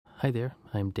Hi there,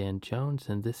 I'm Dan Jones,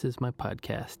 and this is my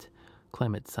podcast,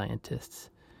 Climate Scientists.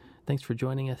 Thanks for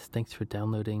joining us. Thanks for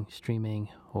downloading, streaming,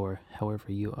 or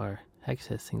however you are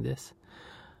accessing this.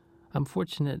 I'm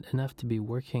fortunate enough to be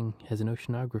working as an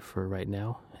oceanographer right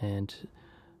now, and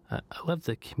I love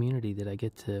the community that I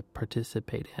get to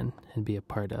participate in and be a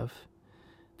part of.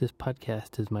 This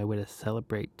podcast is my way to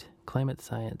celebrate climate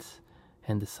science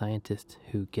and the scientists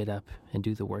who get up and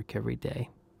do the work every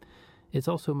day. It's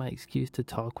also my excuse to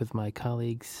talk with my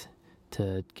colleagues,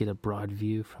 to get a broad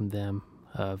view from them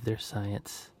of their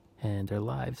science and their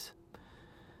lives.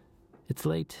 It's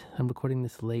late. I'm recording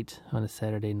this late on a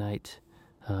Saturday night.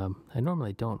 I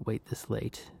normally don't wait this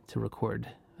late to record,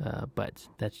 but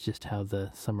that's just how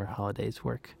the summer holidays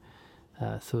work.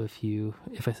 So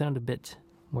if I sound a bit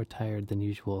more tired than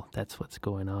usual, that's what's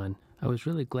going on. I was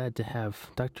really glad to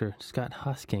have Dr. Scott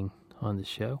Hosking on the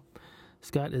show.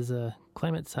 Scott is a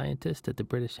climate scientist at the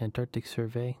British Antarctic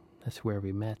Survey. That's where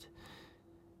we met.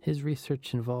 His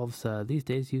research involves these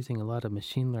days using a lot of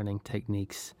machine learning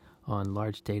techniques on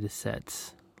large data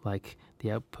sets, like the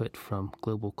output from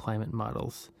global climate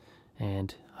models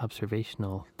and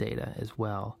observational data as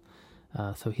well.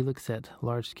 So he looks at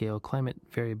large-scale climate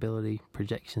variability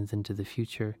projections into the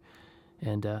future,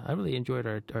 and I really enjoyed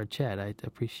our chat. I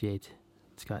appreciate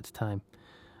Scott's time.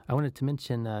 I wanted to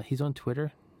mention he's on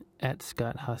Twitter, at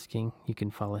Scott Hosking. You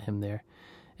can follow him there.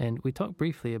 And we talked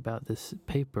briefly about this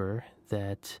paper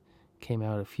that came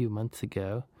out a few months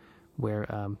ago where,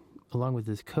 along with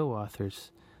his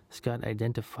co-authors, Scott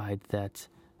identified that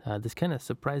this kind of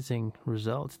surprising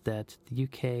result that the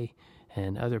UK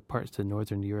and other parts of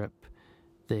Northern Europe,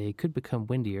 they could become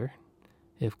windier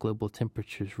if global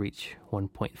temperatures reach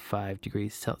 1.5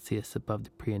 degrees Celsius above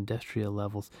the pre-industrial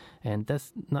levels. And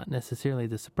that's not necessarily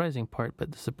the surprising part,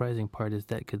 but the surprising part is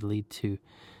that could lead to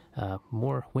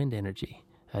more wind energy,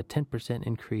 a 10%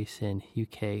 increase in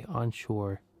UK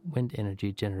onshore wind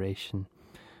energy generation,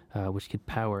 which could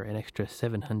power an extra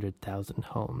 700,000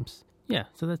 homes. Yeah,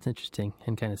 so that's interesting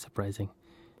and kind of surprising.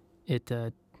 It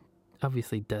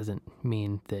obviously doesn't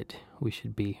mean that we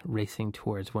should be racing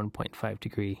towards 1.5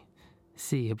 degree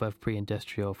C above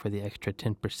pre-industrial for the extra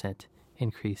 10%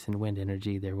 increase in wind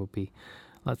energy. There will be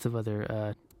lots of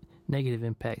other negative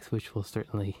impacts, which will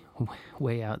certainly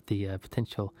weigh out the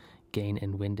potential gain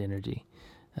in wind energy.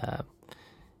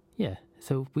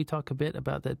 So we talk a bit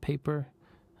about that paper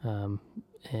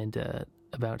and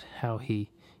about how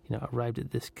he arrived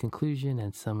at this conclusion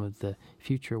and some of the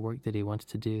future work that he wants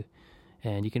to do.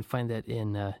 And you can find that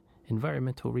in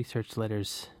Environmental Research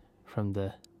Letters from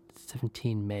the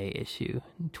 17 May issue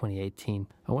in 2018.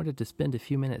 I wanted to spend a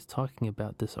few minutes talking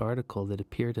about this article that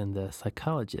appeared in The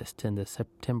Psychologist in the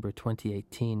September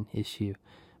 2018 issue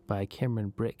by Cameron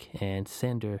Brick and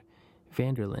Sander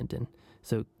van der Linden.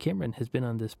 So Cameron has been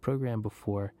on this program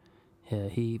before.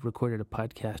 He recorded a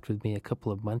podcast with me a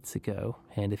couple of months ago,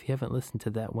 and if you haven't listened to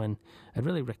that one, I'd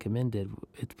really recommend it.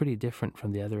 It's pretty different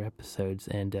from the other episodes,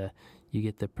 and you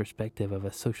get the perspective of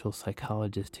a social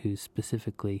psychologist who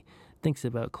specifically thinks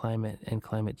about climate and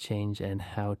climate change and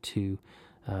how to,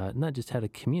 not just how to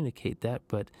communicate that,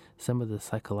 but some of the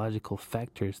psychological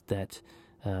factors that,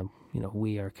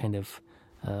 we are kind of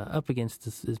up against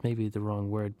is maybe the wrong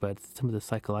word, but some of the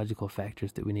psychological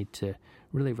factors that we need to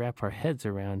really wrap our heads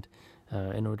around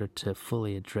in order to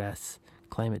fully address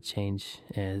climate change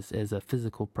as a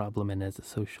physical problem and as a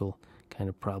social kind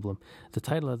of problem. The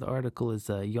title of the article is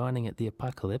Yawning at the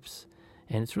Apocalypse,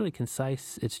 and it's really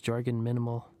concise, it's jargon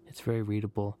minimal, it's very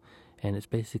readable, and it's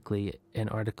basically an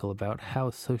article about how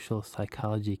social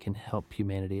psychology can help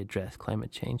humanity address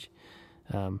climate change.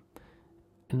 And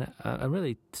I'm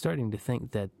really starting to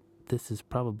think that this is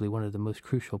probably one of the most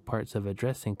crucial parts of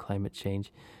addressing climate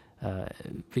change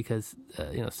because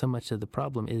so much of the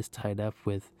problem is tied up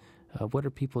with what are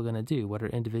people going to do? What are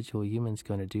individual humans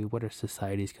going to do? What are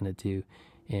societies going to do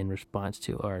in response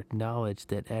to our knowledge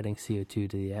that adding CO2 to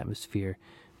the atmosphere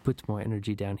puts more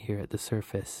energy down here at the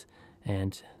surface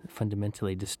and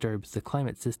fundamentally disturbs the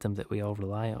climate system that we all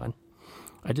rely on?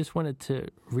 I just wanted to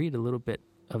read a little bit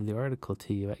of the article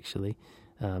to you, actually.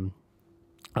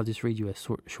 I'll just read you a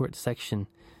short section,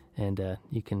 and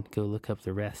you can go look up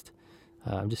the rest.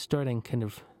 I'm just starting kind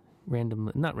of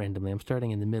not randomly, I'm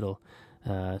starting in the middle,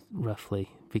 roughly,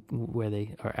 where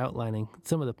they are outlining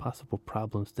some of the possible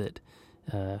problems that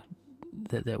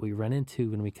we run into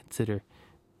when we consider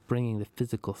bringing the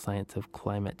physical science of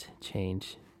climate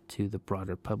change to the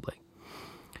broader public.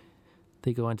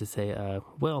 They go on to say,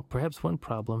 perhaps one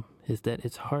problem is that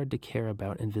it's hard to care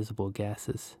about invisible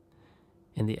gases.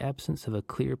 In the absence of a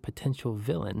clear potential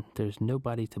villain, there's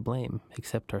nobody to blame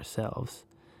except ourselves.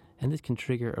 and this can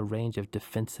trigger a range of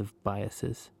defensive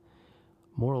biases.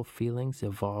 Moral feelings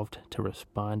evolved to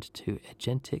respond to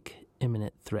agentic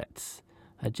imminent threats.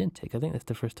 Agentic, I think that's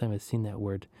the first time I've seen that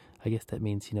word. I guess that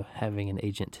means, having an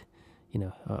agent.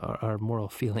 Our moral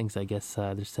feelings, I guess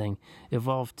they're saying,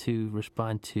 evolved to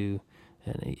respond to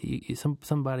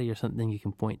somebody or something you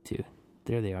can point to.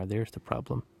 There they are. There's the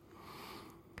problem.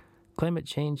 Climate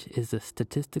change is a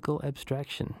statistical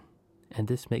abstraction, and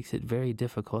this makes it very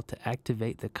difficult to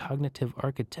activate the cognitive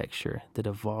architecture that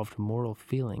evolved moral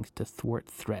feelings to thwart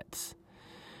threats.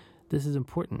 This is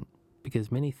important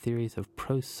because many theories of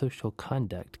pro-social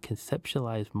conduct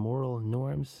conceptualize moral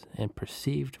norms and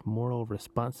perceived moral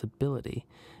responsibility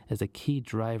as a key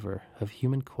driver of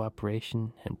human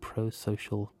cooperation and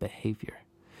pro-social behavior.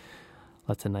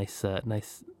 Lots of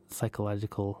nice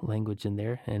psychological language in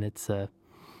there, and it's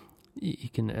you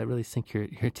can really sink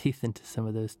your teeth into some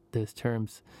of those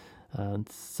terms. And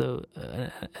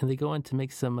they go on to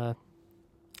make some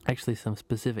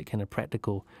specific kind of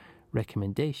practical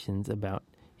recommendations about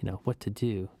what to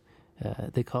do.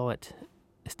 They call it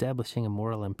establishing a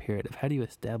moral imperative. How do you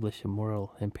establish a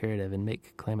moral imperative and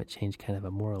make climate change kind of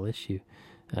a moral issue?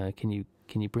 Can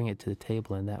you bring it to the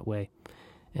table in that way?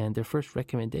 And their first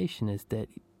recommendation is that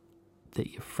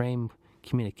you frame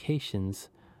communications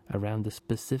around the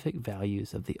specific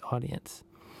values of the audience.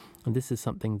 And this is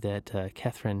something that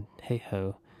Katharine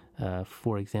Hayhoe,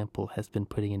 for example, has been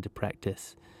putting into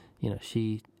practice.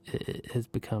 She has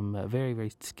become very,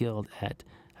 very skilled at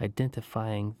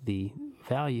identifying the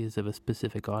values of a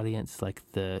specific audience, like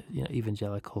the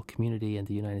evangelical community in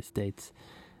the United States,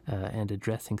 and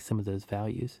addressing some of those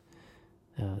values.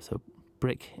 So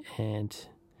Brick and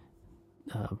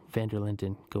van der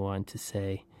Linden go on to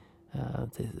say,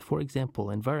 for example,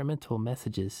 environmental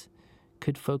messages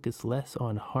could focus less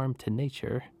on harm to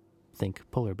nature, think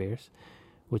polar bears,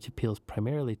 which appeals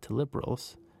primarily to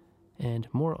liberals, and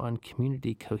more on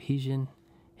community cohesion,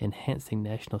 enhancing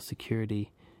national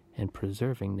security, and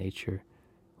preserving nature,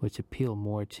 which appeal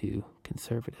more to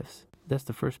conservatives. That's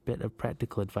the first bit of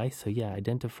practical advice. So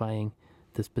identifying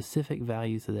the specific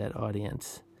values of that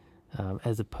audience,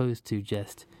 as opposed to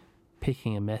just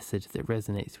picking a message that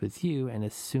resonates with you and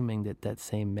assuming that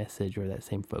same message or that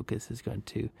same focus is going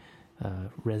to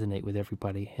resonate with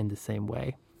everybody in the same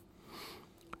way.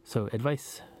 So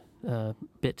advice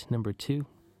bit number 2,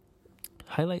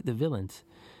 highlight the villains.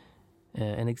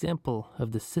 An example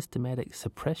of the systematic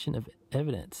suppression of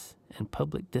evidence and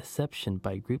public deception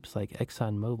by groups like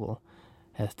ExxonMobil,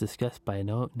 as discussed by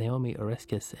Naomi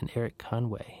Oreskes and Eric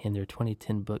Conway in their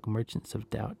 2010 book Merchants of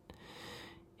Doubt.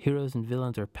 Heroes and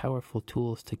villains are powerful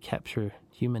tools to capture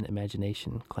human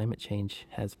imagination. Climate change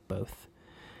has both.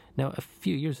 Now, a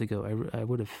few years ago, I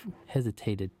would have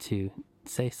hesitated to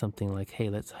say something like, hey,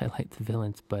 let's highlight the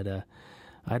villains, but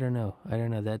I don't know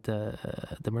that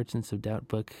the Merchants of Doubt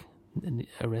book,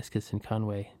 Oreskes and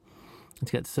Conway,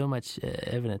 it's got so much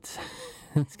evidence.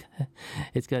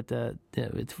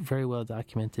 It's very well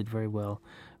documented, very well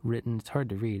written. It's hard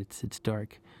to read. It's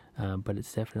dark, but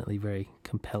it's definitely very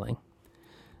compelling.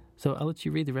 So I'll let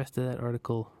you read the rest of that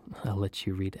article. I'll let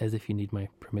you read as if you need my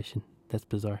permission. That's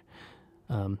bizarre.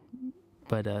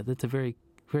 But that's a very,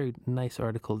 very nice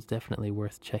article. It's definitely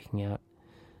worth checking out.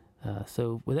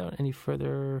 So without any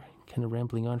further kind of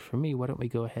rambling on from me, why don't we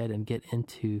go ahead and get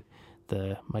into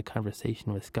my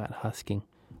conversation with Scott Hosking.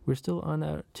 We're still on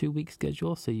a 2-week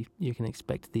schedule, so you can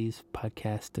expect these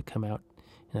podcasts to come out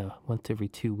once every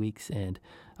 2 weeks, and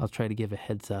I'll try to give a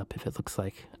heads up if it looks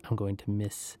like I'm going to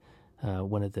miss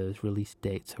one of those release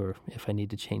dates, or if I need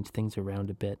to change things around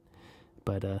a bit.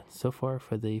 But so far,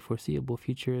 for the foreseeable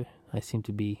future, I seem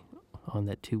to be on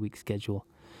that 2-week schedule.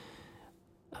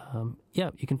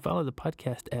 You can follow the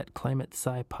podcast at Climate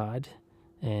Sci Pod,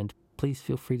 and please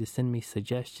feel free to send me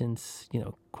suggestions,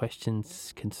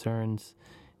 questions, concerns,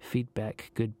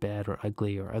 feedback, good, bad, or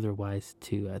ugly, or otherwise,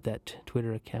 to that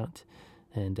Twitter account.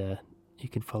 And you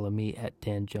can follow me at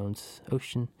Dan Jones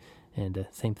Ocean. And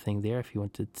same thing there. If you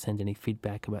want to send any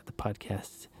feedback about the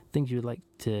podcast, things you would like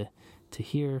to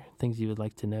hear, things you would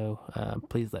like to know,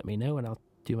 please let me know, and I'll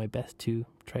do my best to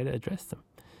try to address them.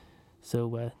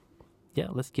 So,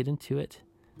 let's get into it.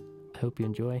 I hope you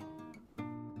enjoy.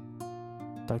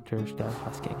 Dr. Scott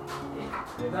Hosking.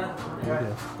 Hey, man. There you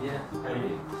go. Yeah. How are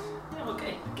you? I'm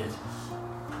okay. Good.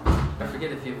 I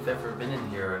forget if you've ever been in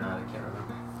here or not. I can't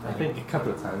remember. I think a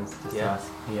couple of times just to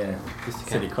ask. Yeah. Just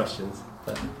silly questions.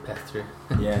 But pass through.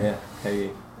 Yeah. How are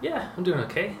you? Yeah, I'm doing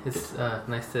okay. It's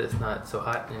nice that it's not so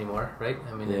hot anymore, right?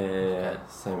 I mean, yeah.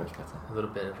 So much better. A little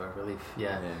bit of a relief.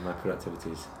 Yeah. My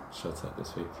productivity's shot up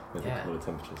this week with the cooler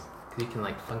temperatures. you can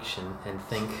like function and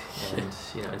think, and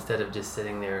you know, instead of just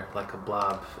sitting there like a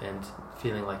blob and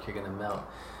feeling like you're gonna melt.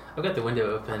 I've got the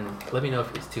window open. Let me know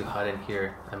if it's too hot in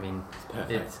here. I mean,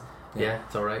 it's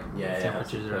it's all right. Yeah,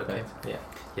 temperatures are okay.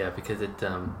 Yeah, because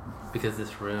because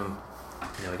this room,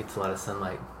 you know, it gets a lot of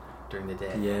sunlight during the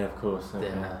day. Yeah, of course. Okay.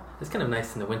 Then it's kind of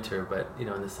nice in the winter, but you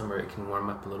know, in the summer it can warm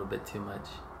up a little bit too much.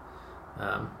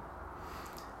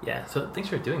 So thanks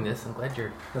for doing this. I'm glad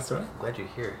you're. That's all right. I'm glad you're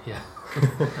here. Yeah.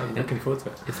 I'm looking forward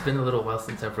to it. It's been a little while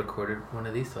since I've recorded one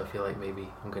of these, so I feel like maybe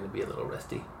I'm going to be a little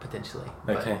rusty potentially.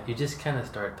 Okay. But you just kind of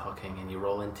start talking and you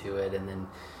roll into it, and then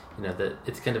you know that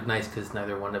it's kind of nice because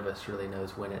neither one of us really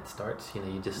knows when it starts. You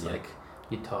know, you just like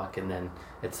you talk, and then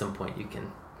at some point you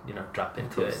can drop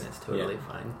into it, and it's totally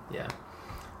fine. Yeah.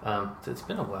 So it's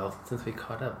been a while since we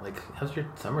caught up. Like, how's your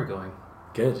summer going?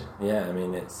 Good. Yeah. I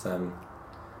mean, it's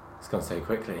gone so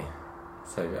quickly.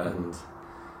 So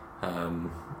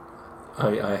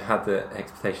I had the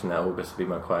expectation that August would be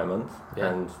my quiet month,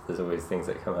 and there's always things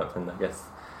that come up, and I guess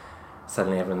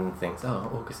suddenly everyone thinks,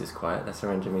 oh, August is quiet, let's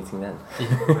arrange a meeting then.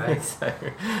 Right.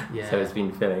 So it's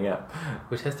been filling up.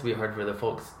 Which has to be hard for the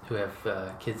folks who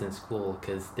have kids in school,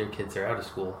 because their kids are out of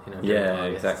school, during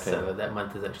August, exactly. So that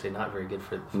month is actually not very good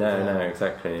for No, them.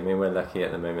 exactly. I mean, we're lucky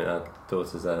at the moment, our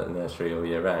daughters are at nursery all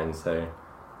year round, so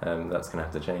that's going to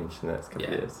have to change in the next couple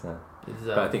of years. So.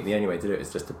 But I think the only way to do it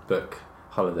is just to book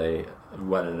holiday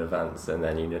well in advance, and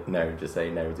then just say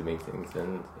no to meetings,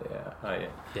 and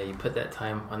you put that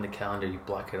time on the calendar, you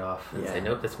block it off and say,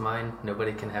 nope, that's mine,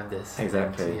 nobody can have this.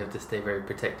 Exactly. So you have to stay very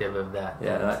protective of that.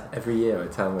 Every year I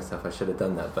tell myself I should have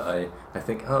done that, but I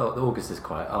think, oh, August is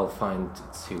quiet, I'll find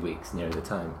 2 weeks near the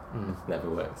time. Never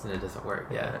works. And it doesn't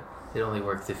work. It only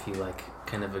works if you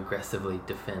kind of aggressively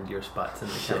defend your spots in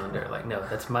the calendar. Like, no,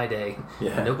 that's my day.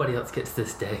 Nobody else gets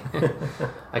this day.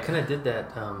 I kind of did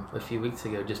that a few weeks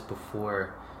ago, just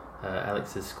before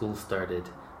Alex's school started.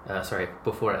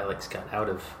 Before Alex got out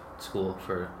of school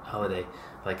for holiday.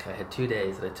 Like, I had 2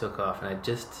 days that I took off, and I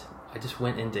just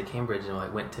went into Cambridge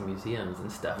and went to museums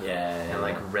and stuff.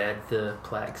 And read the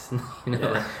plaques,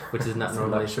 which is not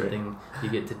normally something you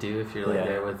get to do if you're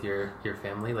there with your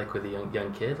family, like with a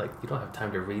young kid. Like, you don't have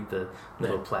time to read the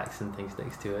little plaques and things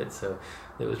next to it. So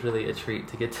it was really a treat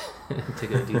to get to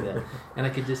go do that. And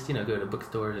I could just go to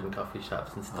bookstores and coffee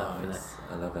shops and stuff.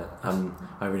 I love it.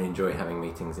 I really enjoy having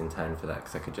meetings in town for that,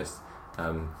 because I could just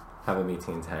have a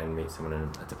meeting in town, meet someone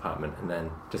in a department, and then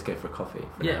just go for a coffee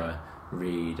for an hour.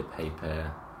 Read a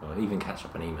paper, or even catch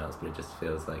up on emails, but it just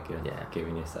feels like you're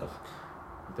giving yourself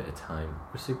a bit of time.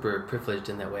 We're super privileged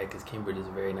in that way, because Cambridge is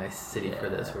a very nice city for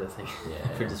that sort of thing.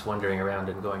 For just wandering around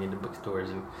and going into bookstores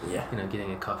and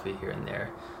getting a coffee here and there.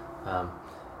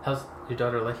 How's your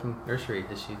daughter liking nursery?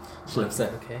 She loves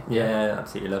it. Okay. Yeah,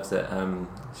 absolutely loves it.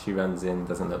 She runs in,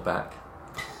 doesn't look back.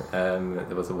 There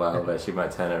was a while where she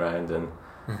might turn around and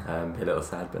be a little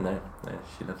sad, but no,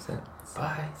 she loves it.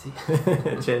 Bye. See.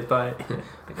 Cheers. Bye.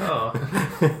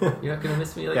 You're not gonna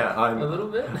miss me a little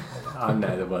bit. I'm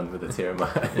now the one with a tear in my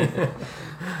eye.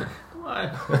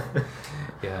 Why?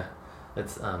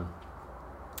 That's my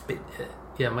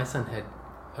son had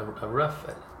a rough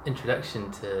introduction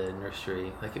to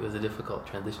nursery. Like, it was a difficult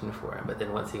transition for him, but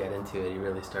then once he got into it, he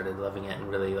really started loving it,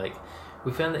 and really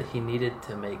we found that he needed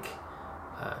to make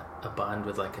a bond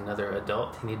with another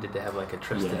adult. He needed to have a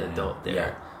trusted adult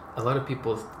there. A lot of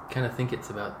people kind of think it's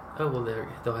about,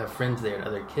 they'll have friends there and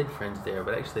other kid friends there,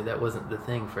 but actually that wasn't the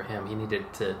thing for him. He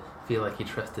needed to feel like he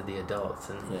trusted the adults,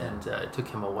 and it took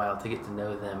him a while to get to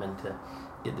know them and to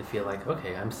get to feel like,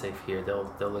 okay, I'm safe here.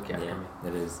 They'll look after me.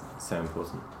 It is so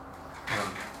important.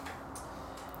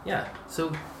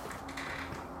 So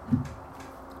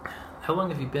how long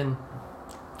have you been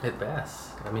at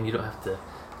Bass? I mean, you don't have to.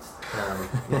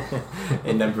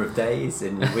 In number of days,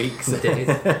 in weeks, days,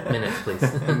 minutes, please.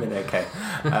 A minute, okay.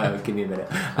 Give me a minute.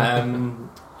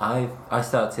 I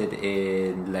started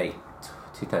in late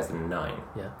 2009.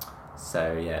 Yeah. So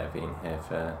I've been here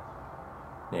for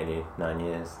nearly 9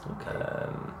 years. Okay.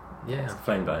 It's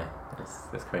flown by.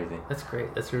 That's crazy. That's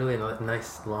great. That's really a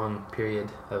nice long period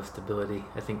of stability.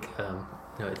 I think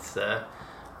it's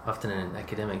often in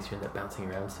academics you end up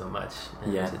bouncing around so much,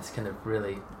 and it's kind of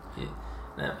really.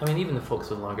 I mean, even the folks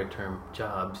with longer term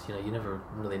jobs, you never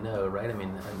really know, right? I mean,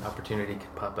 an opportunity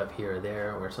could pop up here or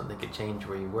there, or something could change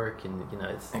where you work, and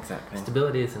it's exactly.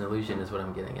 Stability is an illusion, is what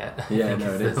I'm getting at. Yeah,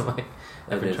 no, it is.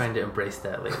 I've been trying to embrace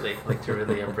that lately, to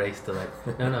really embrace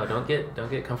no, don't get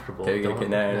comfortable.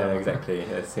 No, exactly.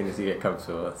 As soon as you get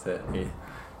comfortable, that's it. You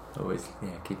always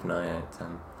keep an eye out.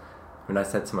 When I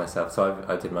said to myself, so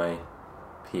I did my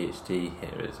PhD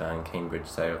here in Cambridge,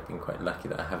 so I've been quite lucky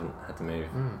that I haven't had to move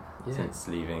since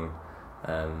leaving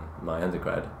my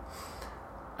undergrad.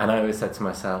 And I always said to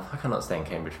myself, I cannot stay in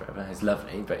Cambridge forever. It's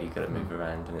lovely, but you've got to move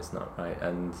around, and it's not right.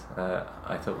 And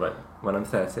I thought, right, when I'm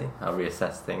 30, I'll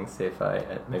reassess things, see if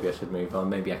maybe I should move on.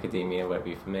 Maybe academia won't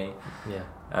be for me. Yeah.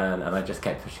 And I just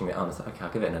kept pushing it on. I was like, okay,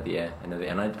 I'll give it another year.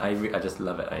 And I just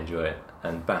love it. I enjoy it.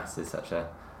 And Bath is such a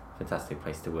fantastic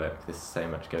place to work. There's so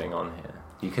much going on here.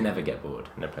 You can never get bored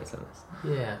in a place like this.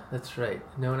 Yeah, that's right.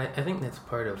 No, and I think that's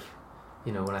part of,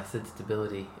 when I said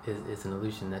stability is an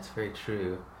illusion, that's very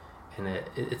true. And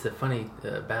it's a funny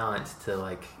balance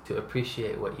to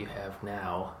appreciate what you have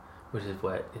now, which is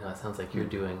what it sounds like you're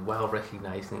doing, while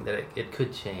recognizing that it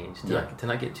could change. To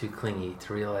not get too clingy,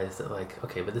 to realize that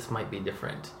okay, but this might be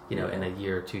different. In a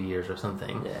year or 2 years or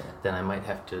something. Yeah. Then I might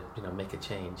have to make a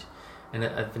change. And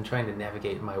I've been trying to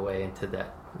navigate my way into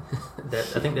that.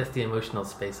 I think that's the emotional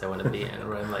space I want to be in,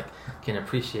 where I'm can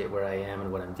appreciate where I am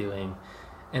and what I'm doing.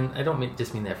 And I don't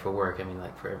just mean that for work. I mean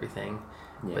for everything.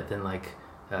 Yeah. But then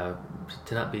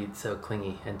to not be so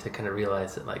clingy and to kind of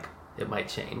realize that it might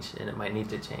change and it might need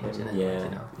to change. And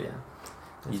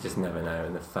you just never know.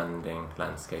 In the funding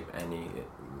landscape, anything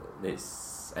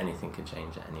can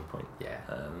change at any point. Yeah.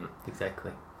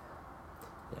 Exactly.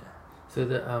 Yeah. So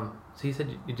so you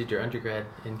said you did your undergrad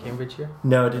in Cambridge here?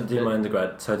 No, I didn't do my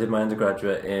undergrad. So I did my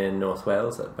undergraduate in North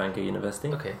Wales at Bangor University.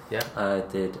 Okay. Yeah. I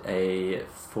did a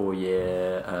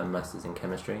 4-year Masters in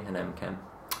Chemistry, an MChem.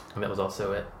 And that was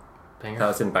also at Bangor? That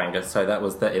was in Bangor. So it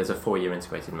was a 4-year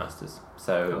integrated Masters.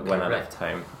 So when I left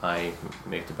home, I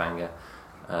moved to Bangor.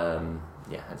 I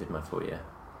did my 4-year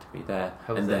degree there.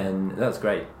 How was that? Then that was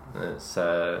great. It's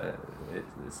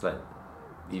like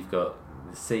you've got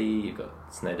the sea, you've got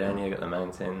Snowdonia, you've got the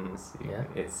mountains.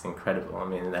 It's incredible. I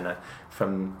mean, then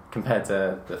compared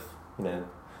to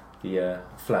the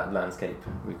flat landscape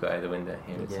we've got out the window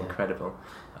here, it's incredible.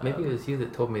 Maybe it was you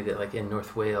that told me that in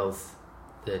North Wales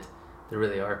that there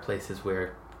really are places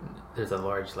where there's a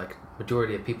large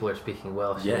majority of people are speaking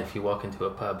Welsh, and if you walk into a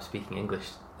pub speaking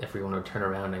English, everyone will turn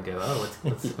around and go, oh,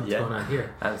 what's going on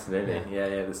here? Absolutely.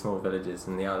 Yeah, the small villages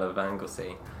in the Isle of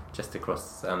Anglesey, just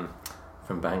across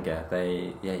from Bangor,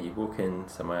 you walk in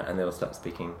somewhere and they'll start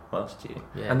speaking Welsh to you,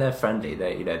 and they're friendly.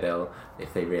 They'll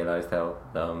if they realise they'll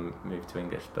move to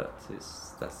English, but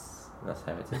that's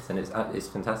how it is, and it's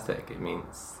fantastic. It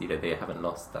means they haven't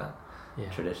lost that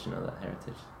tradition or that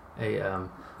heritage.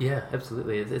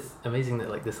 Absolutely. It's amazing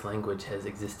that this language has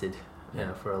existed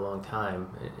for a long time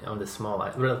on this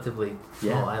relatively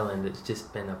small island. It's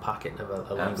just been a pocket of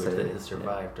a language that has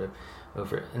survived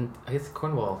over. And I guess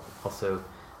Cornwall also,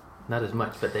 not as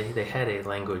much, but they had a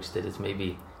language that is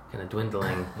maybe kind of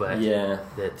dwindling, but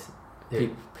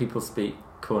people speak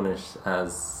Cornish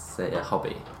as a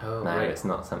hobby. Oh, now right. It's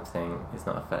not something. It's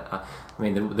not a fair. I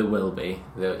mean, there will be.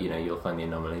 You'll find the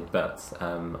anomaly, but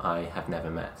I have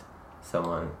never met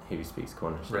someone who speaks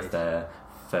Cornish as their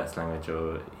first language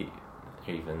or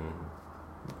even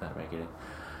that regularly.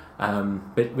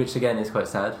 But which again is quite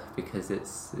sad, because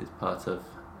it's part of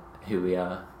who we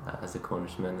are as a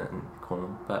Cornishman and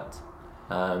Cornwall. But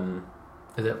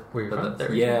is that where you're from?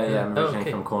 I'm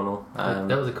originally from Cornwall.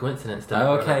 That was a coincidence.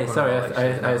 Okay, sorry.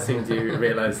 I assumed you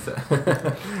realised.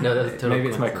 No, that was a total maybe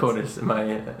it's my Cornish,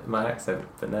 my accent,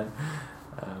 but no.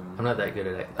 I'm not that good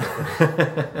at it.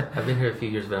 I've been here a few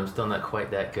years, but I'm still not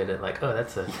quite that good at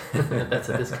that's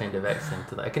this kind of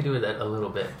accent. I can do that a little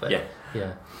bit, but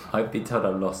yeah. I've been told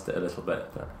I've lost it a little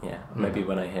bit, but maybe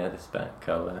when I hear this back,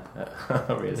 I'll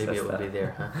reassess maybe it will be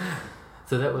there. Huh?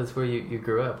 So that was where you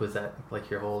grew up. Was that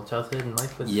your whole childhood and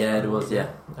life? It was.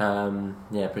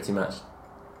 Pretty much.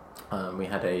 We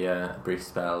had a brief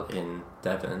spell in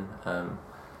Devon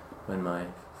when my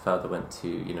father went to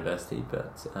university,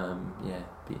 but I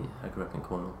grew up in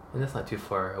Cornwall. And that's not too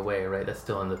far away, right? That's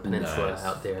still on the peninsula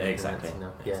out there. Exactly.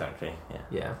 Exactly.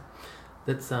 Yeah.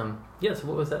 That's So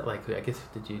what was that like? I guess,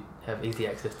 did you have easy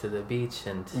access to the beach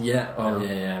and?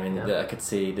 I mean, I could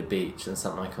see the beach and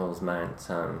St Michael's Mount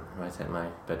right out my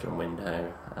bedroom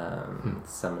window.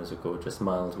 Summers were gorgeous.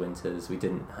 Mild winters. We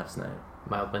didn't have snow.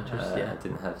 Mild winters.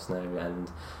 Didn't have snow, and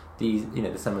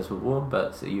the summers were warm,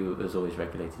 but it was always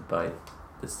regulated by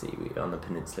the sea. On the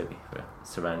peninsula, we were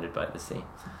surrounded by the sea.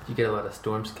 Did you get a lot of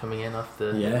storms coming in off the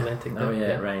Atlantic?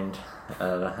 It rained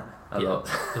a lot. A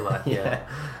lot, yeah.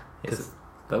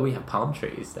 But we have palm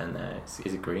trees down there.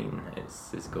 It's green.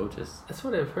 It's gorgeous. That's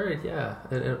what I've heard. Yeah,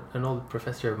 an old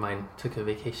professor of mine took a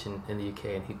vacation in the UK,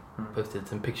 and he posted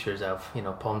some pictures of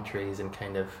palm trees and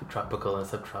kind of tropical and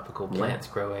subtropical plants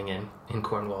growing in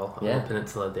Cornwall on the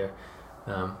peninsula there.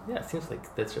 It seems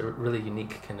like that's a really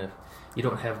unique kind of. You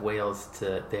don't have Wales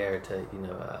to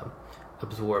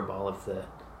absorb all of the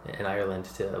in Ireland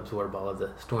to absorb all of the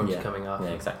storms coming off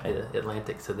exactly. the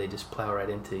Atlantic, so they just plow right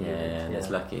into you. And it's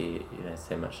lucky,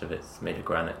 so much of it's made of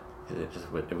granite, because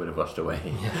it would have washed away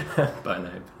by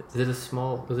now. Was it a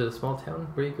small town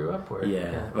where you grew up? Or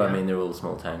well, I mean, they're all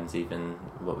small towns. Even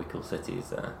what we call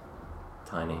cities are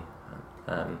tiny.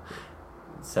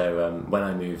 So when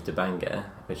I moved to Bangor,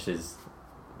 which is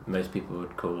most people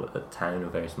would call a town or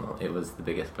very small, it was the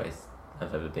biggest place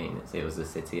I've ever been. It was a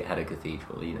city. It had a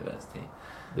cathedral, a university.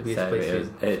 The biggest place. It was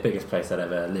the biggest place I'd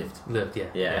ever lived.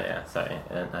 Yeah. Sorry,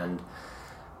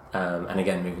 and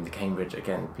again, moving to Cambridge,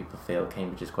 again, people feel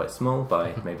Cambridge is quite small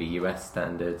by maybe US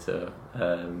standards, or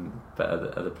but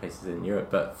other places in Europe.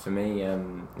 But for me,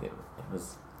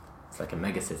 it's like a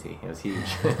mega city. It was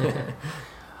huge.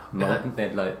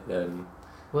 Multiple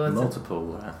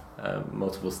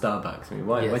Starbucks. I mean,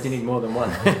 why do you need more than one?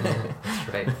 That's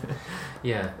right.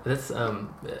 Yeah, that's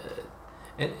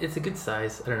and it's a good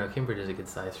size. I don't know. Cambridge is a good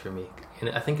size for me, and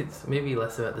I think it's maybe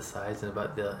less about the size and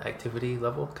about the activity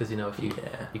level. Because if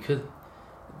you could,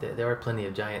 there are plenty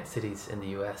of giant cities in the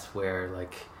U.S. where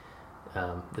like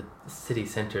the city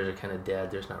centers are kind of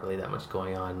dead. There's not really that much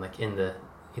going on. Like in the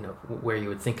where you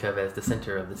would think of as the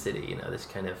center of the city. There's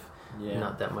kind of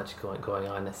not that much going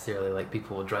on necessarily. Like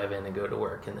people will drive in and go to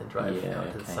work and then drive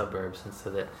out to the suburbs, and so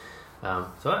that.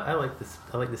 So I like this.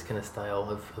 I like this kind of style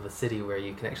of a city where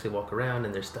you can actually walk around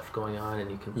and there's stuff going on and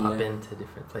you can pop into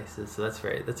different places. So that's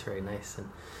very nice. And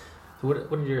so what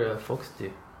did your folks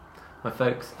do? My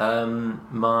folks,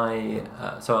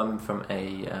 so I'm from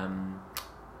a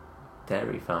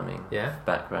dairy farming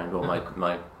background. Well,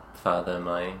 my father,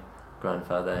 my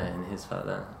grandfather, and his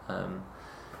father.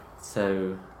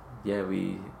 So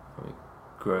we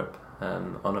grew up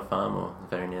on a farm or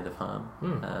very near the farm.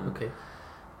 Okay.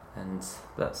 And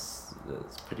that's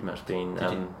pretty much been.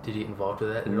 Did you get involved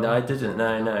with that? No, I didn't.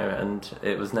 No, and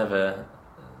it was never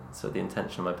sort of the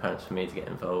intention of my parents for me to get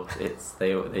involved.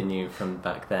 They knew from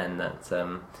back then that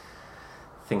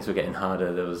things were getting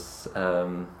harder. There was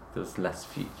less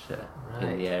future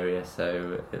in the area,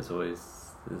 so there's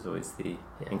always the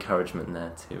encouragement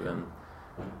there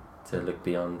to look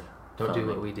beyond. Don't farming.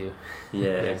 Do what we do.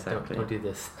 Yeah, exactly. Don't do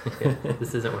this.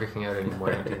 This isn't working out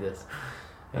anymore. Don't do this.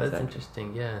 Exactly. That's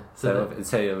interesting, yeah. So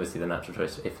obviously the natural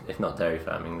choice, if not dairy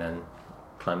farming, then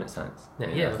climate science.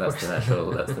 That's the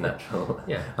natural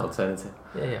alternative.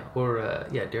 Or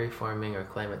dairy farming or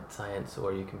climate science,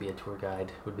 or you can be a tour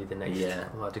guide would be the next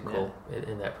logical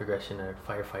in that progression, or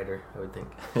firefighter, I would think.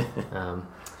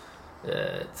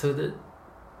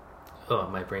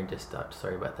 My brain just stopped.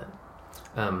 Sorry about that.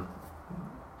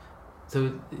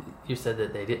 So you said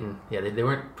that they didn't. They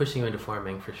weren't pushing you into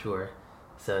farming for sure.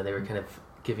 So they were kind of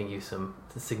giving you some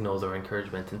signals or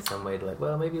encouragement in some way to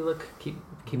maybe keep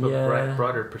a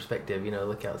broader perspective,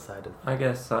 look outside of. I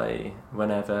guess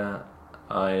whenever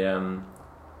I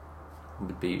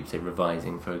would be, say,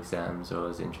 revising for exams, or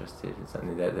was interested in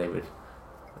something, that they would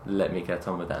let me get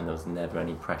on with that, and there was never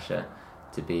any pressure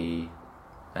to be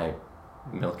out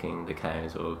milking the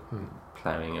cows or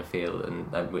ploughing a field,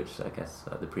 and which I guess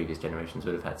the previous generations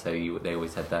would have had. So they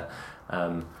always had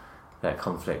that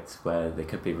conflict where they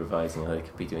could be revising or they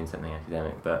could be doing something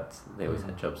academic, but they always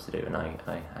had jobs to do, and I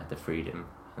had the freedom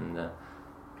and the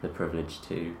privilege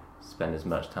to spend as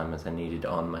much time as I needed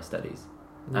on my studies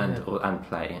and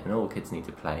play, and all kids need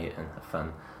to play and have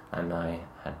fun, and I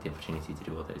had the opportunity to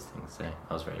do all those things, so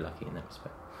I was very lucky in that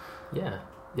respect.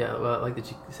 Well, I like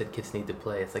that you said kids need to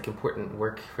play. It's important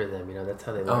work for them, that's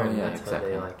how they learn.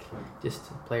 Exactly. How they just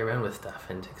play around with stuff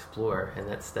and explore, and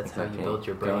that's exactly. how you build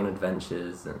your brain. Go on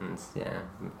adventures and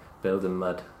build a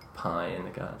mud pie in the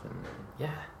garden.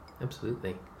 Yeah,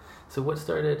 absolutely. So what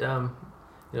started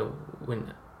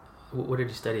what did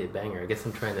you study at Bangor? I guess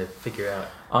I'm trying to figure out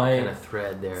kind of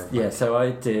thread there. So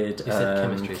I did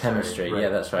chemistry. Right. Yeah,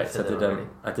 that's right. So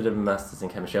I did a master's in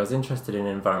chemistry. I was interested in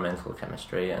environmental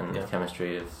chemistry and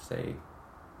chemistry of, say,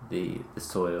 the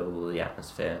soil, the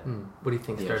atmosphere. What do you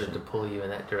think started to pull you in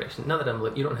that direction? Not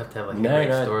that you don't have to have a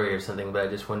great story or something, but I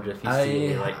just wonder if you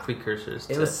see precursors.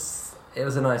 It was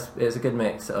a good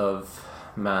mix of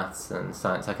maths and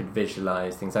science. I could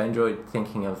visualize things. I enjoyed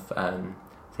thinking of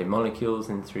say molecules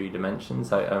in 3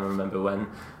 dimensions. I remember when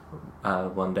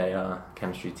one day our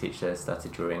chemistry teacher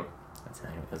started drawing, I don't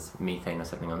know, it was methane or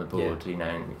something on the board,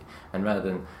 and rather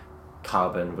than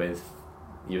carbon with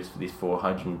these 4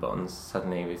 hydrogen bonds,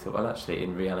 suddenly we thought, well, actually,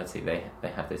 in reality, they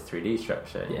have this 3D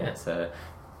structure. It's a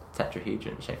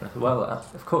tetrahedron shape. And I thought, well,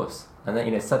 of course. And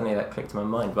then suddenly that clicked in my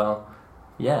mind. Well,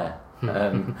 that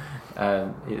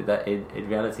in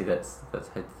reality, that's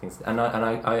how things. And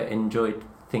I enjoyed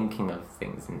thinking of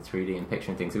things in 3D and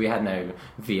picturing things. So we had no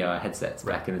VR headsets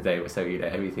back in the day, so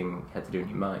everything had to do in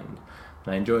your mind.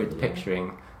 And I enjoyed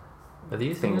picturing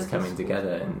things coming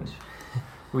together, and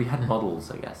we had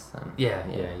models, I guess. Yeah.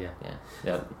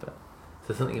 But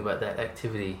so something about that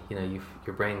activity,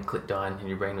 your brain clicked on, and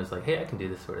your brain was like, "Hey, I can do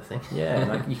this sort of thing." Yeah,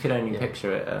 and you could only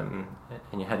picture it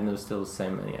in your head, and there was still so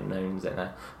many unknowns in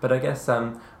there. But I guess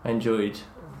I enjoyed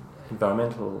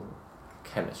environmental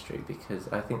chemistry because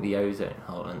I think the ozone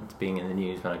hole, and being in the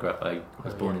news when I grew up, I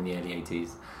was born in the early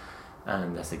 80s,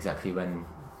 and that's exactly when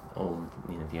all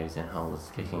the ozone hole was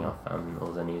kicking off,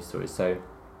 all the news stories. So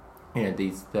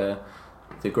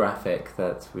the graphic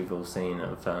that we've all seen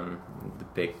of the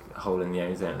big hole in the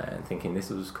ozone layer, and thinking this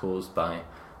was caused by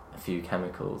a few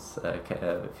chemicals,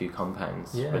 a few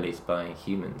compounds released by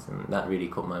humans, and that really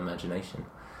caught my imagination.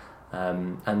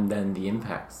 And then the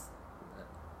impacts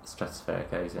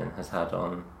stratospheric ozone has had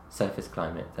on surface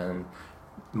climate, and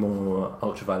more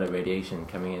ultraviolet radiation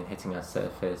coming in, hitting our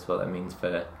surface, what that means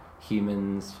for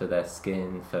humans, for their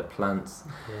skin, for plants,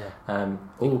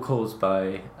 all caused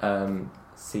by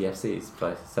CFCs,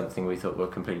 by something we thought were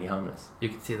completely harmless. You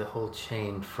could see the whole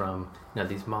chain from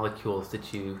these molecules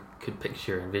that you could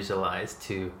picture and visualize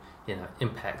to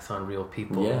impacts on real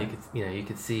people. You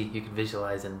could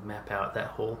visualize and map out that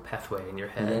whole pathway in your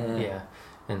head.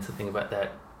 And something about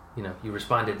that, you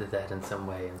responded to that in some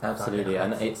way. And absolutely,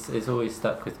 and it's always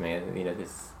stuck with me.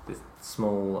 This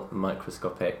small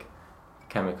microscopic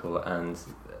chemical and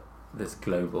this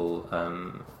global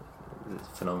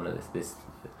phenomena, this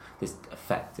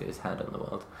effect it has had on the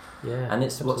world. And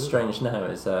it's absolutely. What's strange now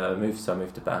is I moved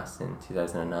to Bath in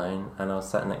 2009, and I was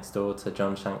sat next door to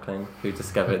John Shanklin, who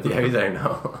discovered the ozone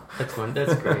hole. That's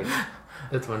great.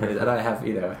 That's wonderful. And I have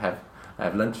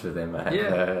lunch with him.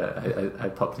 I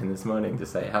popped in this morning to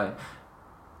say hi.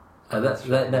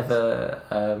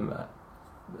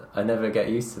 I never get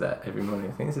used to that every morning.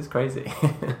 I think this is crazy.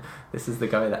 This is the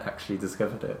guy that actually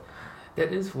discovered it.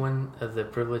 That is one of the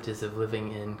privileges of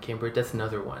living in Cambridge. That's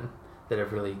another one that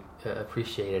I've really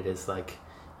appreciated. Is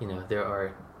there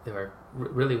are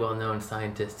really well-known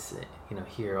scientists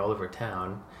here all over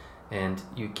town, and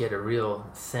you get a real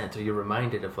sense, or you're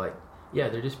reminded of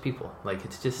they're just people.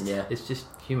 It's just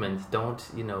humans. Don't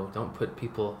put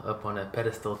people up on a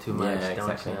pedestal too much.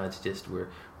 Exactly. It's just we're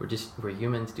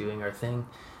humans doing our thing,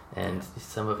 and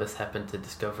some of us happen to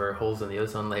discover holes in the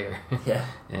ozone layer.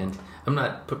 And I'm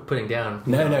not putting down.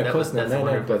 No, of course not. That's a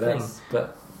wonderful thing.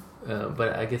 But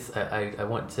I guess I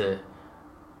want to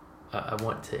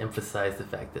emphasize the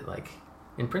fact that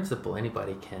in principle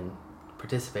anybody can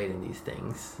participate in these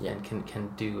things and can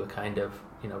do a kind of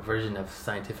version of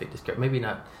scientific discovery. Maybe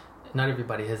not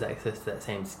everybody has access to that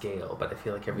same scale, but I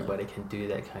feel like everybody can do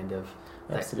that kind of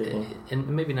absolutely. And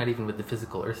maybe not even with the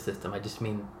physical Earth system. I just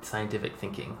mean scientific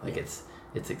thinking. It's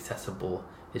accessible.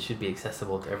 It should be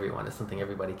accessible to everyone. It's something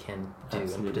everybody can do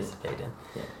and participate in.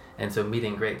 And so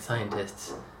meeting great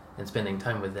scientists and spending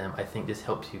time with them, I think, just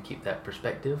helps you keep that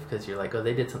perspective, because you're like, oh,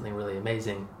 they did something really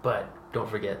amazing, but don't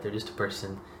forget they're just a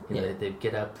person. They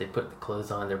get up, they put the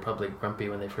clothes on, they're probably grumpy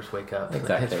when they first wake up.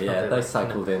 Exactly, they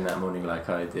cycled in that morning like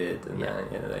I did, and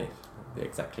they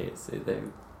exactly,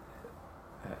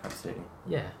 absolutely.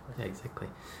 Yeah, exactly.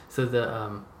 So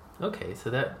that's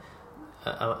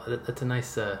a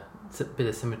nice bit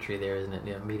of symmetry there, isn't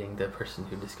it? Meeting the person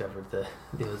who discovered the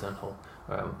ozone hole,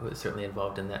 who was certainly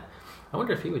involved in that. I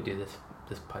wonder if he would do this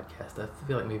podcast. I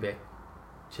feel like maybe I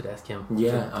should ask him.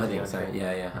 I think so.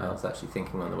 I was actually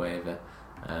thinking on the way over.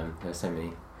 There's so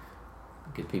many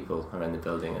good people around the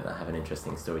building that have an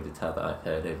interesting story to tell that I've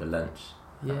heard over lunch,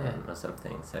 or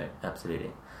something. So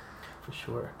absolutely, for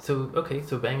sure. So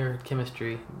Bangor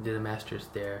Chemistry, did a master's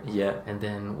there. And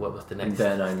then what was the next? And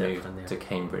then I moved to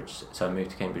Cambridge. So I moved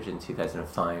to Cambridge in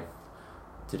 2005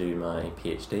 to do my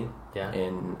PhD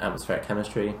in atmospheric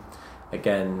chemistry.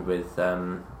 Again, with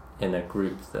in a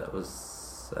group that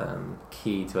was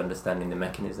key to understanding the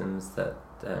mechanisms that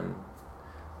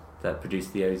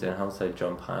produced the ozone hole. So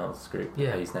John Pyle's group.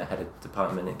 He's now head of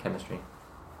department in chemistry.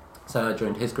 So I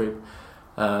joined his group.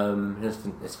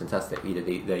 It's fantastic.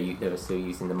 They were still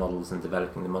using the models and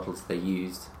developing the models they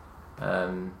used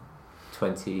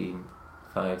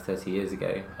 25-30 years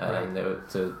ago. They were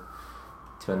to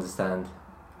understand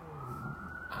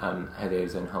how the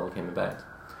ozone hole came about.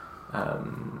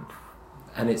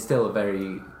 And it's still a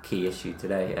very key issue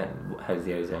today. And how's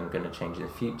the ozone going to change in the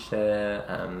future?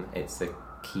 It's a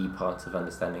key part of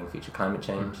understanding future climate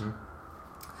change.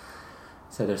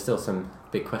 So there's still some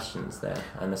big questions there,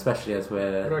 and especially as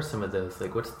we're... What are some of those?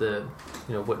 What's the...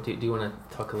 what do you want to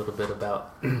talk a little bit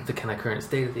about the kind of current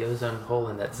state of the ozone hole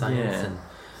and that science?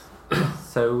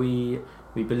 So we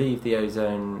we believe the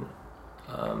ozone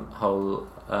hole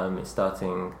is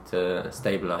starting to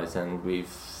stabilise, and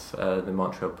we've the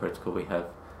Montreal Protocol we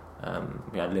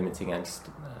are limiting and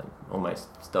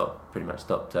pretty much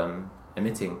stopped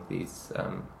emitting these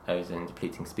ozone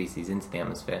depleting species into the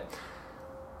atmosphere.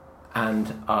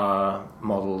 And our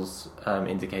models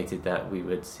indicated that we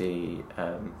would see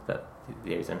that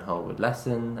the ozone hole would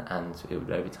lessen and it would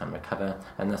over time recover,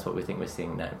 and that's what we think we're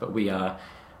seeing now. But we are,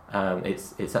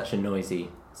 it's such a noisy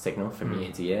signal from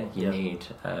year to year. You need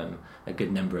a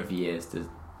good number of years to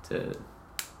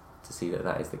see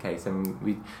that is the case, and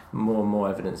more and more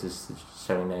evidence is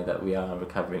showing now that we are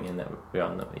recovering and that we are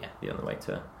on the way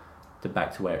to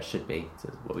back to where it should be, to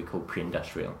what we call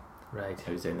pre-industrial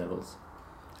ozone levels.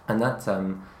 And that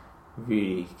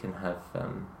really can have a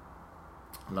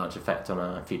large effect on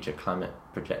our future climate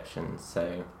projections.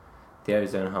 So the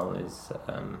ozone hole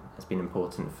has been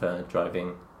important for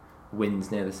driving winds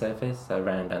near the surface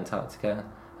around Antarctica,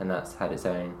 and that's had its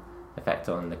own effect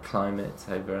on the climate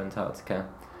over Antarctica.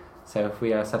 So if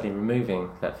we are suddenly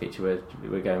removing that feature,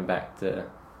 we're going back to,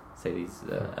 say, these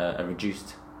a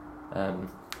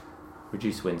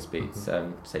reduced wind speeds,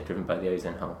 say driven by the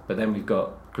ozone hole. But then we've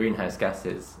got greenhouse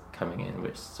gases coming in,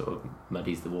 which sort of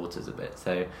muddies the waters a bit.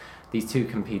 So these two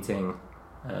competing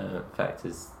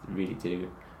factors really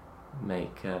do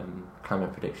make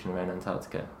climate prediction around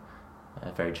Antarctica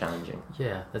very challenging.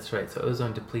 Yeah, that's right. So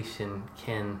ozone depletion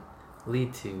can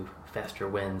lead to faster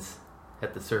winds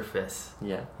at the surface.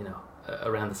 Yeah.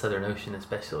 Around the Southern Ocean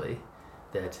especially.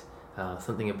 That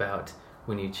something about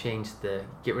when you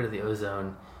get rid of the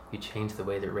ozone, you change the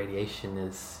way that radiation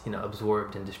is,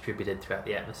 absorbed and distributed throughout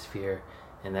the atmosphere,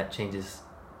 and that changes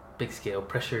big scale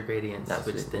pressure gradients,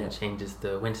 which then changes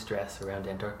the wind stress around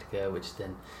Antarctica, which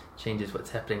then changes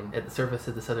what's happening at the surface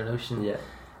of the Southern Ocean. Yeah.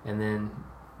 And then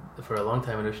for a long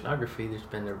time in oceanography, there's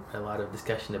been a lot of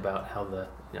discussion about how the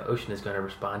ocean is going to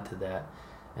respond to that,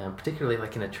 particularly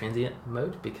like in a transient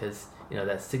mode, because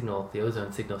that signal, the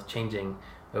ozone signal, is changing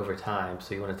over time.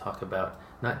 So you want to talk about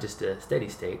not just a steady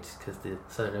state, because the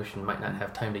Southern Ocean might not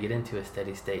have time to get into a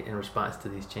steady state in response to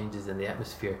these changes in the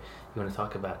atmosphere. You want to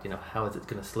talk about how is it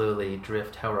going to slowly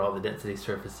drift, how are all the density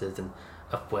surfaces and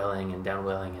upwelling and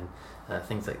downwelling and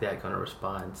things like that going to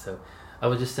respond. So I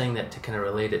was just saying that to kind of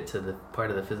relate it to the part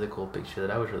of the physical picture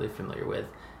that I was really familiar with,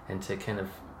 and to kind of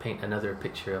paint another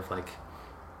picture of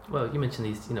you mentioned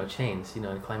these chains.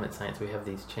 In climate science we have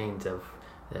these chains of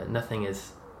nothing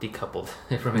is decoupled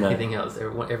from anything else.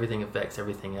 Everything affects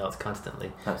everything else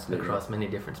constantly. Absolutely. Across many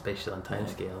different spatial and time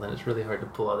scales, and it's really hard to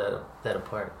pull all that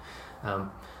apart.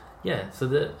 But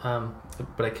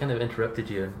I kind of interrupted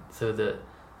you. So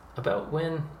about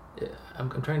when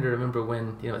I'm trying to remember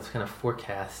when it's kind of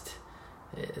forecast.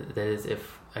 That is,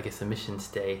 if emissions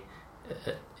stay,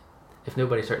 if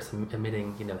nobody starts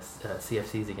emitting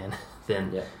CFCs again,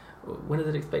 then when is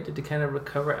it expected to kind of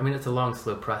recover? I mean, it's a long,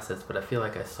 slow process, but I feel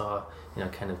like I saw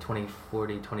kind of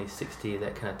 2040, 2060,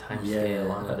 that kind of time scale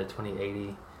along with the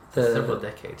 2080, several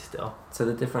decades still. So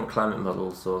the different climate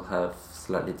models all have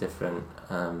slightly different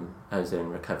ozone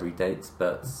recovery dates,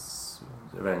 but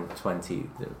around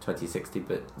 2060,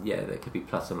 but there could be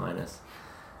plus or minus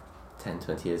 10,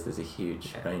 20 years. There's a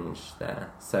huge range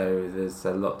there. So there's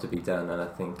a lot to be done, and I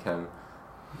think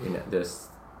there's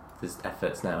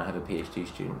efforts now. I have a PhD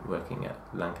student working at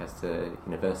Lancaster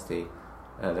University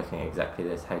looking at exactly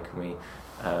this. How can we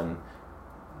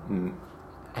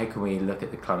look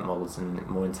at the climate models and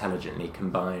more intelligently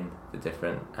combine the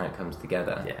different outcomes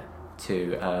together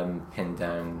to pin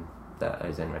down that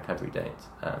ozone recovery date,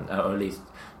 or at least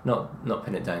not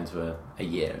pin it down to a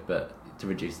year, but to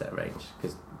reduce that range,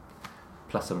 because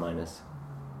plus or minus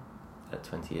at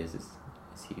 20 years is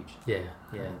huge.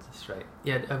 That's right.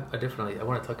 I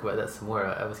want to talk about that some more.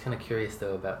 I was kind of curious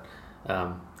though about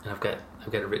and I've got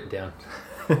it written down.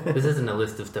 This isn't a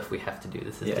list of stuff we have to do.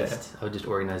 This is I was just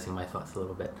organizing my thoughts a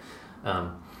little bit.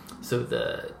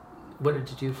 What did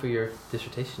you do for your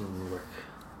dissertation work?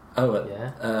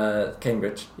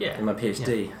 Cambridge. In my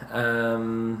PhD.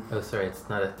 Sorry, it's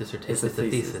not a dissertation. It's a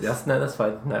thesis. That's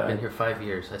fine. No, I've been here 5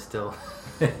 years. I still.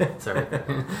 Sorry.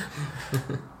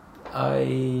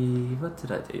 What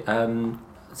did I do?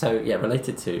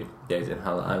 Related to the ozone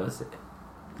hole, I was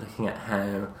looking at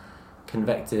how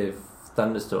convective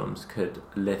thunderstorms could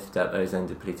lift up ozone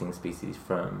depleting species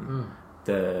from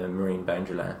the marine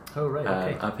boundary layer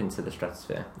up into the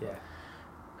stratosphere.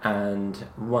 And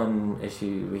one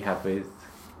issue we have with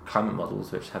climate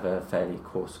models, which have a fairly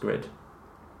coarse grid,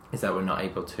 is that we're not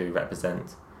able to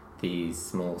represent these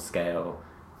small scale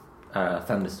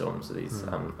thunderstorms, or these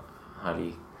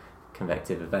highly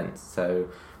convective events. So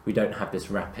we don't have this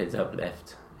rapid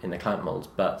uplift in the climate models.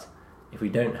 But if we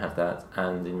don't have that,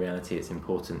 and in reality it's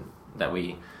important that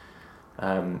we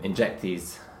inject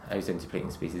these ozone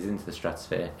depleting species into the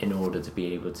stratosphere in order to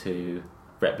be able to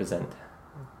represent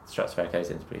stratospheric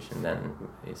ozone depletion, then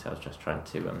I was just trying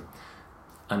to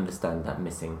understand that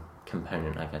missing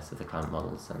component, I guess, of the climate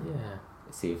models, and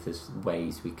see if there's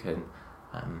ways we can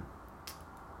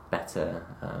better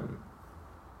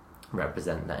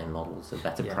represent that in models, or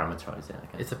better parameterize it,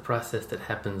 I guess. It's a process that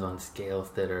happens on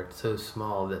scales that are so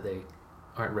small that they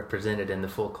aren't represented in the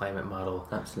full climate model.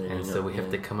 Absolutely. And so we have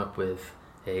to come up with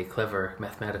a clever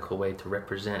mathematical way to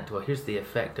represent, well, here's the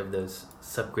effect of those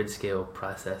subgrid scale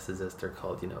processes, as they're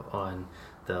called, on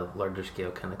the larger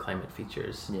scale kind of climate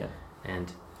features. Yeah.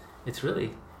 And it's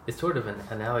sort of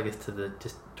analogous to the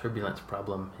just turbulence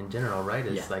problem in general, right?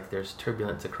 It's like there's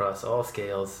turbulence across all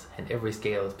scales, and every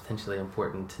scale is potentially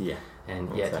important. Yeah.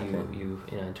 And yet you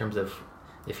in terms of,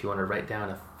 if you want to write down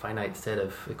a finite set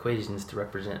of equations to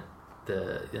represent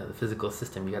the physical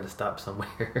system, you got to stop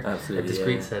somewhere. Absolutely. A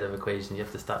discrete set of equations, you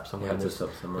have to stop somewhere.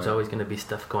 There's always going to be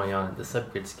stuff going on at the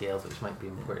subgrid scales, which might be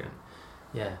important.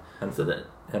 Yeah. And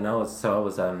I was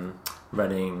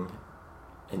running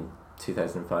in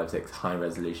 2005-6 high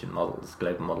resolution models,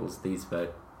 global models. These were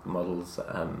models,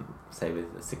 say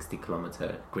with a 60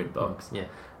 kilometer grid box. Yeah.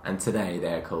 And today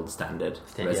they're called standard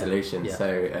resolution. Yeah.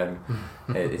 So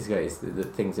it's great. The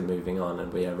things are moving on,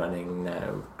 and we are running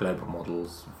now global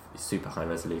models, super high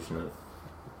resolution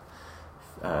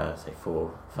of say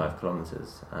 4-5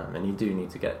 kilometers, and you do need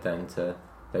to get down to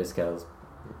those scales,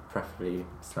 preferably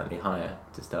slightly higher,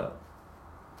 to start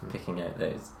picking out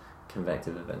those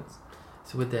convective events.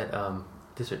 So with that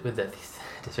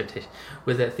dissertation,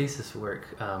 with that thesis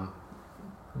work,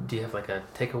 do you have like a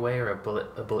takeaway or a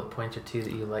bullet point or two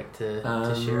that you like to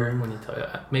share when you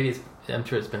talk? Maybe I'm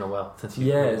sure it's been a while since you.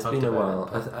 Yeah, it's been a while.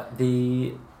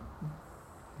 The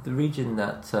region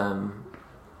that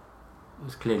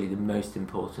was clearly the most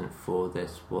important for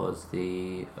this was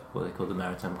what they call the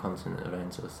maritime continent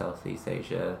around sort of Southeast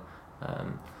Asia,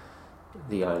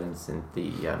 the islands in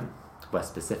the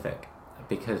West Pacific,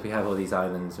 because we have all these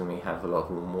islands and we have a lot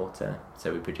of warm water,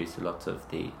 so we produce a lot of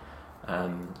the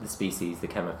species, the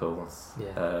chemicals,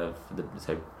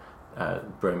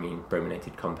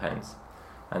 brominated compounds,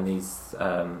 and these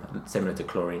similar to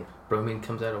chlorine. Bromine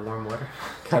comes out of warm water.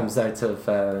 Comes out of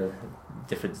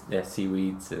different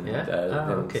seaweeds and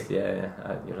okay.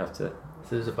 You'll have to. So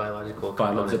there's a biological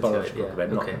component to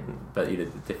it. Not, but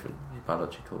different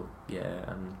biological. It's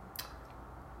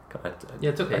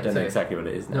okay. I don't know exactly what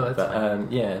it is now,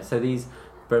 fine. So these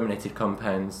brominated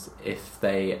compounds, if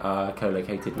they are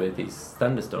co-located with these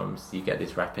thunderstorms, you get